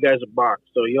sending you guys a box,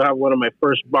 so you'll have one of my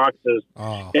first boxes.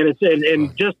 And it's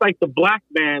just like the black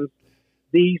bands.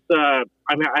 These I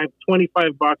have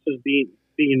 25 boxes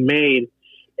being made,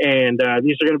 and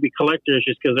these are going to be collectors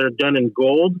just because they're done in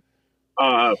gold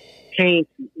paint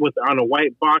on a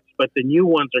white box. But the new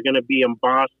ones are going to be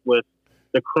embossed with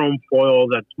the chrome foil.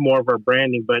 That's more of our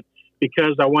branding, but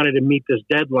because I wanted to meet this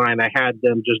deadline, I had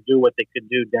them just do what they could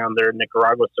do down there in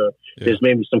Nicaragua. So there's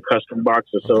maybe some custom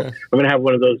boxes. So I'm going to have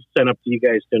one of those sent up to you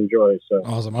guys to enjoy. So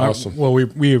awesome. Well,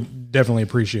 we definitly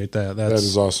appreciate that. That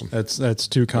is awesome. That's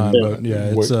too kind, but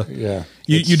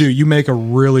you make a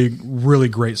really, really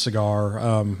great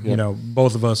cigar.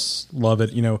 Both of us love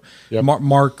it.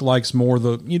 Mark likes more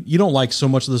you don't like so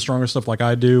much of the stronger stuff like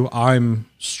I do. I'm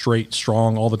straight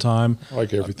strong all the time. I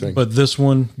like everything. But this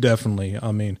one, definitely.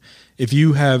 I mean, if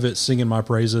you have it singing my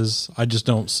praises, I just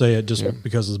don't say it just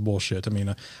because it's bullshit. I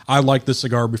mean, I liked this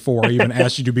cigar before I even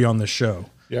asked you to be on this show.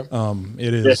 Yep.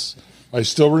 It is. I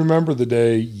still remember the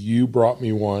day you brought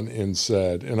me one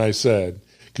and I said,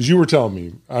 because you were telling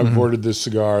me, I've ordered this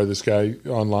cigar, this guy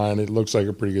online, it looks like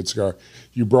a pretty good cigar.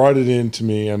 You brought it in to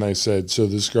me and I said, so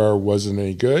the cigar wasn't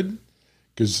any good?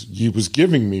 Because he was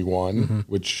giving me one,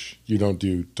 which you don't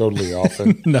do totally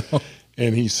often. No.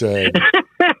 And he said,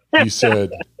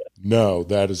 no,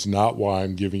 that is not why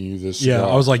I'm giving you this cigar. Yeah,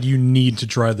 I was like, you need to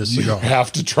try this cigar. You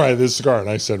have to try this cigar. And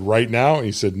I said, right now? And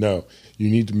he said, no, you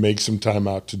need to make some time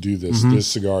out to do this. This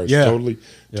cigar is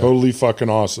totally fucking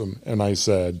awesome. And I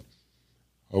said,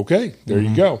 okay, there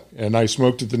you go. And I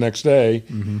smoked it the next day.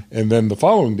 And then the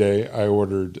following day, I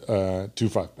ordered 2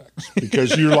 5-packs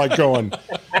because you're like going,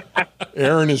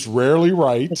 Aaron is rarely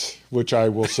right, which I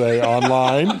will say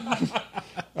online.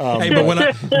 Hey, but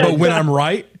when I'm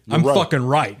right, I'm right. Fucking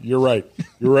right. You're right.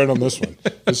 You're right on this one.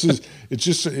 It's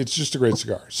just a great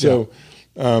cigar. So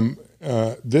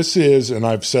this is, and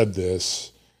I've said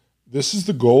this is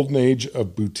the golden age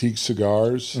of boutique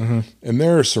cigars, and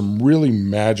there are some really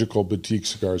magical boutique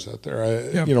cigars out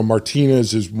there. You know,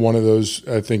 Martinez is one of those,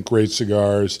 I think, great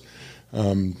cigars.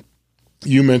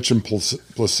 You mentioned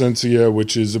Plasencia,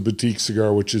 which is a boutique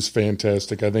cigar, which is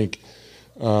fantastic. I think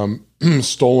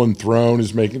Stolen Throne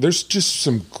is making. There's just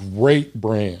some great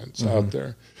brands out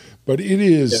there, but it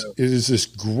is this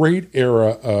great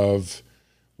era of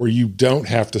where you don't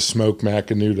have to smoke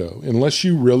Macanudo unless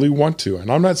you really want to.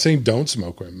 And I'm not saying don't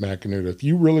smoke Macanudo. If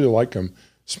you really like them,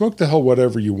 smoke the hell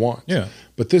whatever you want. Yeah.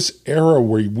 But this era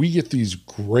where we get these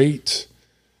great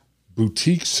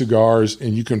boutique cigars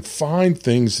and you can find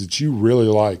things that you really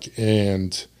like,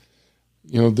 and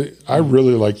you know, I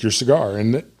really like your cigar,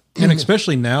 and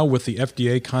especially now with the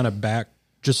FDA kind of back,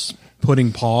 just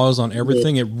putting pause on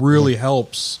everything, it really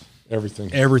helps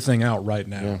everything out right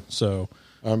now. Yeah. So,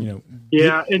 you know,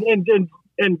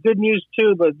 and good news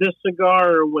too. But this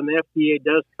cigar, when the FDA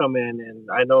does come in, and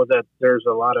I know that there's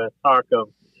a lot of talk of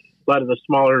a lot of the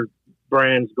smaller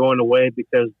brands going away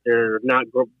because they're not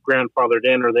grandfathered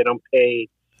in, or they don't pay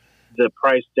the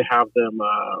price to have them.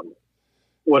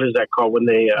 What is that called when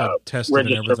they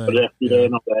register for the FDA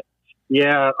and all that?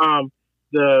 Yeah,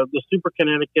 the Super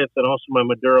Connecticut's and also my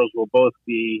Maduros will both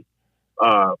be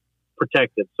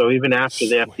protected. So even after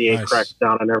the FDA cracks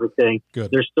down on everything,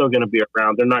 they're still going to be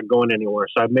around. They're not going anywhere.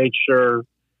 So I made sure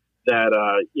that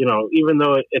you know, even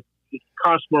though it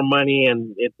costs more money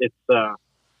and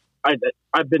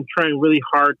I've been trying really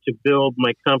hard to build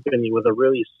my company with a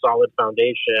really solid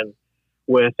foundation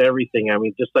with everything. I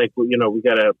mean, just like, you know, we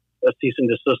got a cease and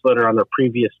desist letter on their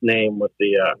previous name with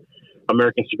the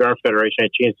American Cigar Federation. I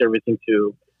changed everything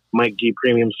to Mike G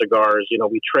Premium Cigars. You know,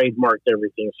 we trademarked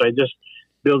everything. So I just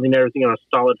building everything on a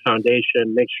solid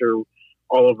foundation, make sure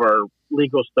all of our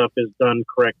legal stuff is done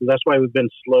correct. And that's why we've been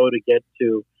slow to get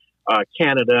to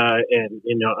Canada and,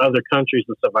 you know, other countries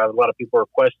and stuff. I have a lot of people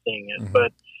requesting it,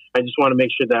 but I just want to make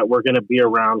sure that we're going to be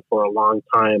around for a long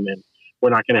time and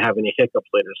we're not going to have any hiccups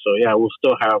later. So yeah, we'll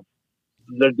still have,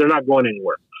 they're not going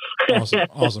anywhere.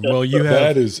 Awesome. Well,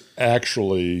 that is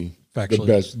actually the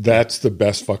best. That's the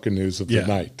best fucking news of the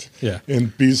night. Yeah.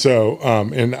 And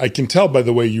and I can tell by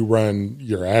the way you run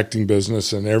your acting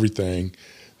business and everything,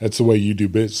 that's the way you do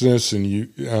business. And you,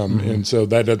 and so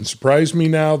that doesn't surprise me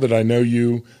now that I know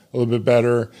you a little bit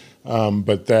better.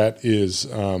 But that is,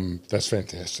 that's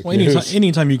fantastic. Well,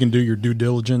 anytime you can do your due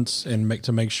diligence and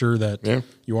make sure that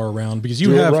you are around, because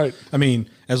you have, right. I mean,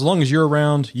 as long as you're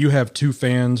around, you have 2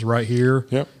 fans right here,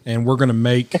 and we're going to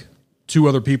make 2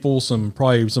 other people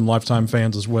probably some lifetime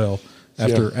fans as well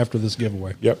after this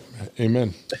giveaway. Yep.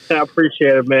 Amen. I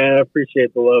appreciate it, man. I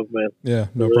appreciate the love, man. Yeah,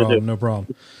 no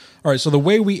problem. All right. So the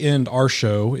way we end our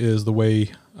show is the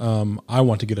way, I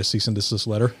want to get a cease and desist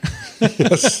letter.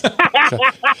 Yes.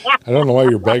 I don't know why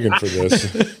you're begging for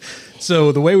this.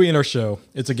 So the way we end our show,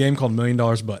 it's a game called $1 Million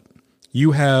But.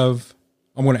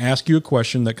 I'm going to ask you a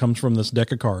question that comes from this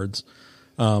deck of cards.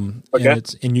 And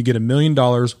you get $1 million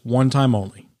one time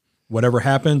only. Whatever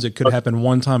happens, it could happen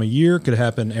one time a year, could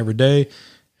happen every day.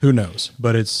 Who knows?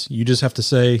 But you just have to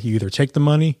say you either take the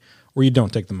money or you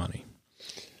don't take the money.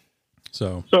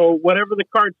 So whatever the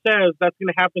card says, that's going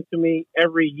to happen to me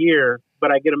every year,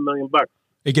 but I get $1 million.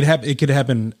 It could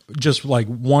happen just like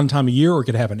one time a year, or it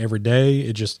could happen every day.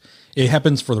 It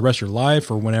happens for the rest of your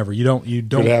life or whenever. You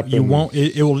won't.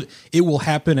 It will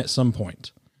happen at some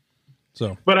point.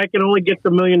 So, but I can only get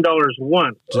the $1 million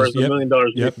once, or is $1 million?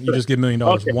 Yep, you just get $1 million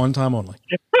one time only.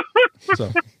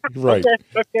 So, right.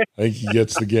 Okay. I think he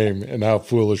gets the game and how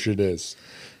foolish it is.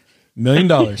 $1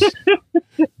 million.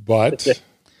 But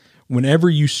whenever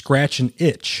you scratch an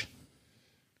itch,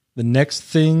 the next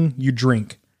thing you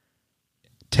drink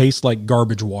tastes like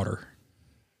garbage water.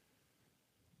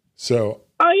 So,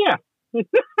 that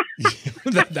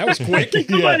was quick.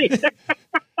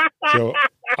 So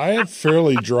I have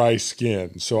fairly dry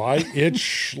skin, so I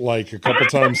itch like a couple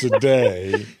times a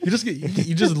day.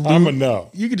 I'm a no.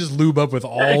 You can just lube up with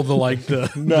all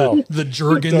the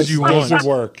Jergens you want. Doesn't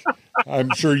work. I'm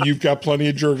sure you've got plenty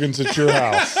of Jergens at your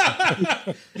house.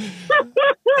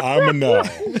 I'm a no.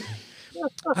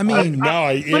 I mean, now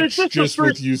I itch just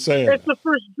with you saying it's the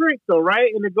first drink, though,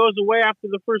 right? And it goes away after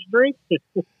the first drink.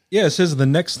 yeah, it says the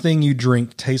next thing you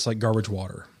drink tastes like garbage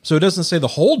water. So it doesn't say the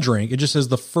whole drink. It just says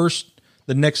the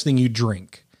next thing you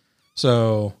drink.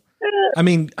 So, I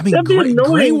mean,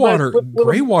 gray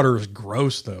water is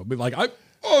gross though. But like,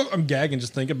 I'm gagging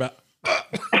just thinking about.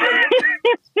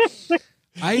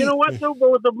 You know what though?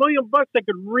 But with $1 million, I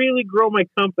could really grow my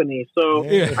company. So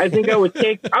yeah. I think I would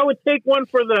take one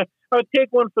for the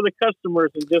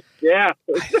customers and just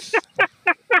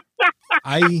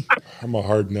I'm a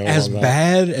hard no. As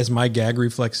bad as my gag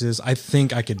reflex is, I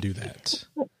think I could do that.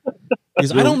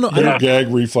 Because I don't know. Your gag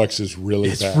reflex is really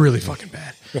bad. It's really fucking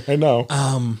bad. I know.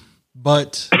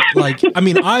 But like, I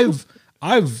mean, I've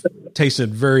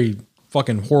tasted very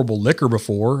fucking horrible liquor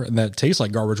before, and that tastes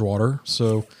like garbage water.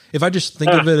 So if I just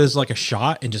think of it as like a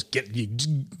shot and just get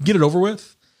it over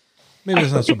with, maybe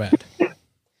it's not so bad.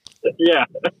 Yeah.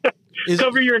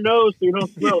 Cover your nose so you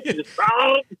don't smell.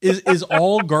 Is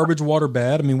all garbage water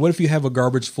bad? I mean, what if you have a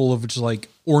garbage full of just like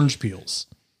orange peels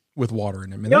with water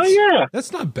in it? I mean,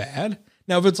 that's not bad.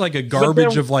 Now, if it's like a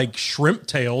garbage of like shrimp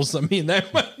tails, I mean,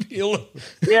 that might be a little.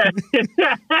 Yeah.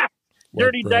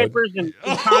 Dirty diapers and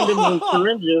condoms and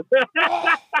syringes.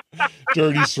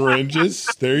 Dirty syringes.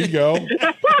 There you go.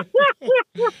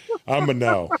 I'm a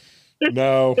no.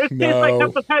 No, it tastes like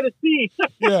hepatitis C.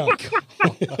 Yeah.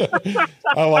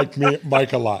 I like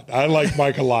Mike a lot.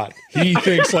 He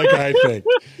thinks like I think.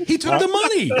 He took the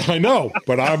money. I know,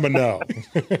 but I'm a no.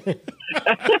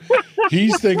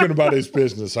 He's thinking about his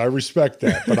business. I respect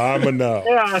that, but I'm a no.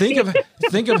 Yeah.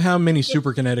 Think of how many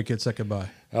Super Connecticut's I could buy.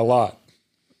 A lot.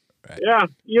 Right. Yeah.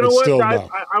 You know what?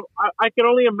 I can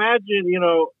only imagine,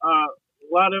 a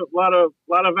lot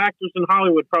of actors in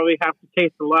Hollywood probably have to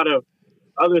taste a lot of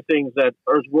other things that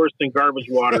are worse than garbage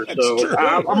water. So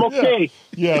I'm okay.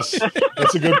 Yeah. Yes.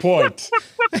 That's a good point.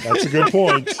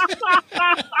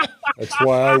 That's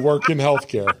why I work in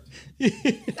healthcare.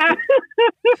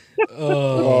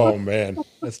 Oh man.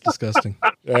 That's disgusting.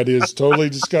 That is totally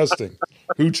disgusting.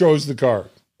 Who chose the card?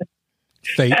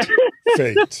 Fate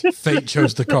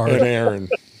chose the card. And Aaron.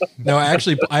 No, I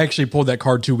actually pulled that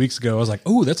card 2 weeks ago. I was like,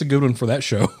 oh, that's a good one for that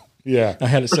show. Yeah. I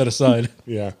had it set aside.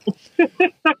 Yeah.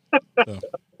 So,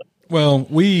 well,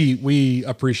 we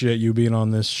appreciate you being on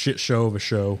this shit show of a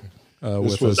show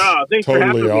with us. Thanks for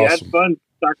having me. I had fun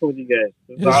talking with you guys.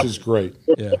 This is great.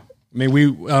 Yeah.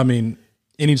 I mean,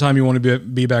 anytime you want to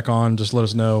be back on, just let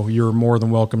us know. You're more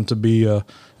than welcome to be a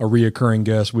reoccurring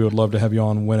guest. We would love to have you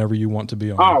on whenever you want to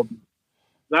be on. Oh,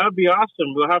 that would be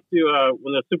awesome. We'll have to,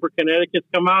 when the Super Connecticut's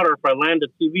come out, or if I land a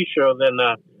TV show, then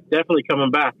definitely coming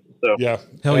back. So yeah,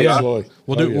 hell yeah, absolutely.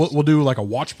 We'll do like a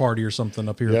watch party or something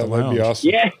up here at the lounge. That'd be awesome.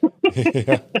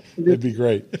 Yeah, that'd be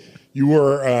great. You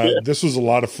were. This was a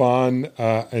lot of fun.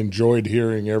 Enjoyed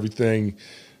hearing everything.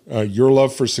 Your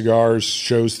love for cigars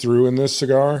shows through in this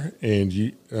cigar,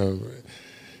 and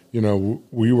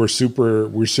we're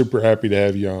super happy to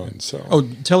have you on. So,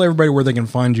 tell everybody where they can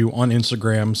find you on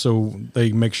Instagram so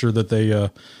they make sure that they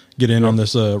get in on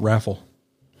this raffle.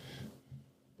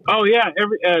 Oh yeah,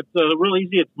 it's real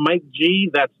easy. It's Mike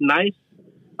G. That's nice.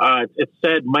 It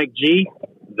said Mike G.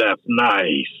 That's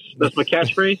nice. That's my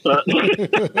catchphrase.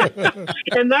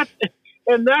 and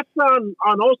that's on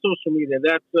all social media.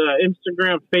 That's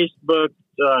Instagram, Facebook,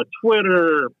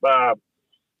 Twitter,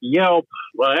 Yelp,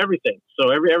 everything.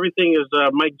 So everything is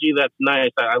Mike G. That's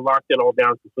nice. I locked it all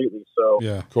down completely. So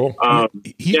yeah, cool.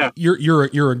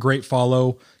 You're a great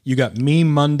follow. You got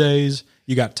Meme Mondays.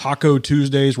 You got Taco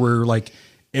Tuesdays where like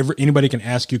anybody can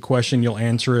ask you a question, you'll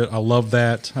answer it. I love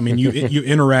that. I mean, you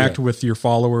interact with your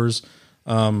followers.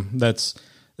 That's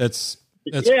then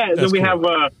we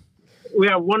cool. We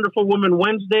have Wonderful Woman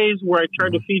Wednesdays where I try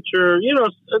to feature,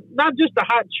 not just a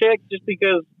hot chick, just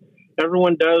because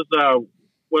everyone does.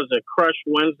 Was it Crush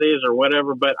Wednesdays or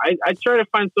whatever? But I try to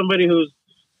find somebody who's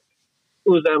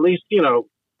at least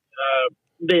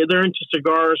they're into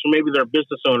cigars, or maybe they're a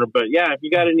business owner. But yeah, if you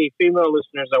got any female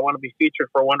listeners that want to be featured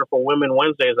for Wonderful Women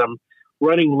Wednesdays, I'm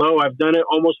running low. I've done it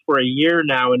almost for a year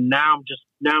now, and now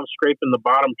I'm scraping the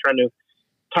bottom, trying to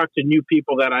talk to new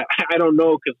people that I don't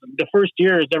know, because the first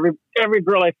year is every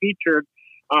girl I featured,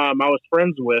 I was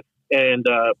friends with, and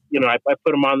I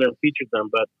put them on there and featured them.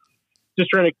 But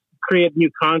just trying to create new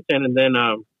content, and then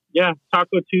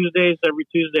Taco Tuesdays. Every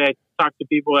Tuesday I talk to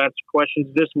people, answer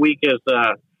questions. This week is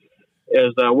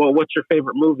what's your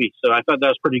favorite movie? So I thought that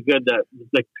was pretty good. That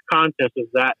the contest is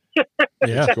that.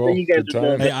 Yeah, cool. You guys are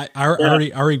doing. Hey, I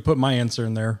already put my answer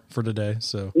in there for today.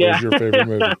 So what was your favorite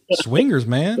movie? Swingers,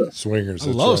 man. Swingers.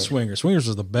 I love Swingers. Swingers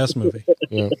is the best movie.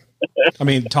 Yeah. I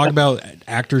mean, talk about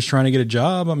actors trying to get a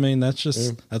job. I mean, that's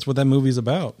that's what that movie's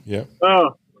about. Yeah.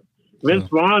 Oh, Vince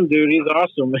Vaughn, dude, he's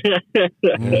awesome.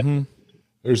 Mm-hmm.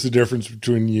 There's the difference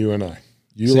between you and I.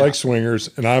 You like swingers,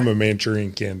 and I'm a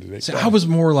Manchurian Candidate. I was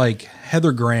more like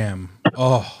Heather Graham.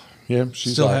 Oh, yeah,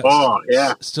 she's still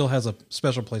still has a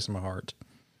special place in my heart.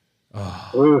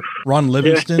 Oof. Ron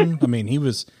Livingston. I mean,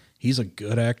 he's a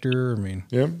good actor. I mean,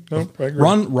 yeah, no, I agree.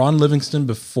 Ron Livingston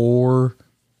before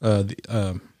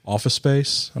the Office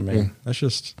Space. I mean, that's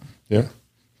just yeah.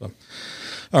 So.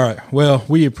 All right. Well,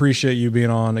 we appreciate you being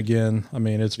on again. I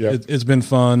mean, it's been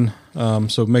fun.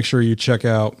 So make sure you check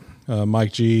out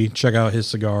Mike G. Check out his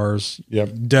cigars. Yep.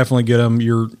 Definitely get them.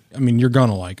 You're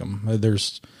gonna like them.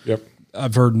 Yep.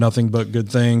 I've heard nothing but good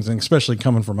things, and especially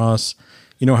coming from us.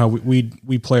 You know how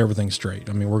we play everything straight.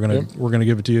 I mean, we're gonna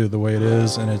give it to you the way it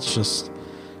is, and it's just.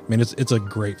 I mean, it's a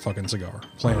great fucking cigar.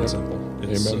 Plain and simple.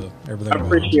 It's everything. I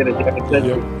appreciate it, guys.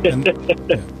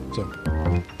 So,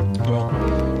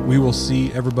 well, we will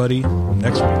see everybody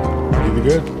next week. You be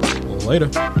good. Later.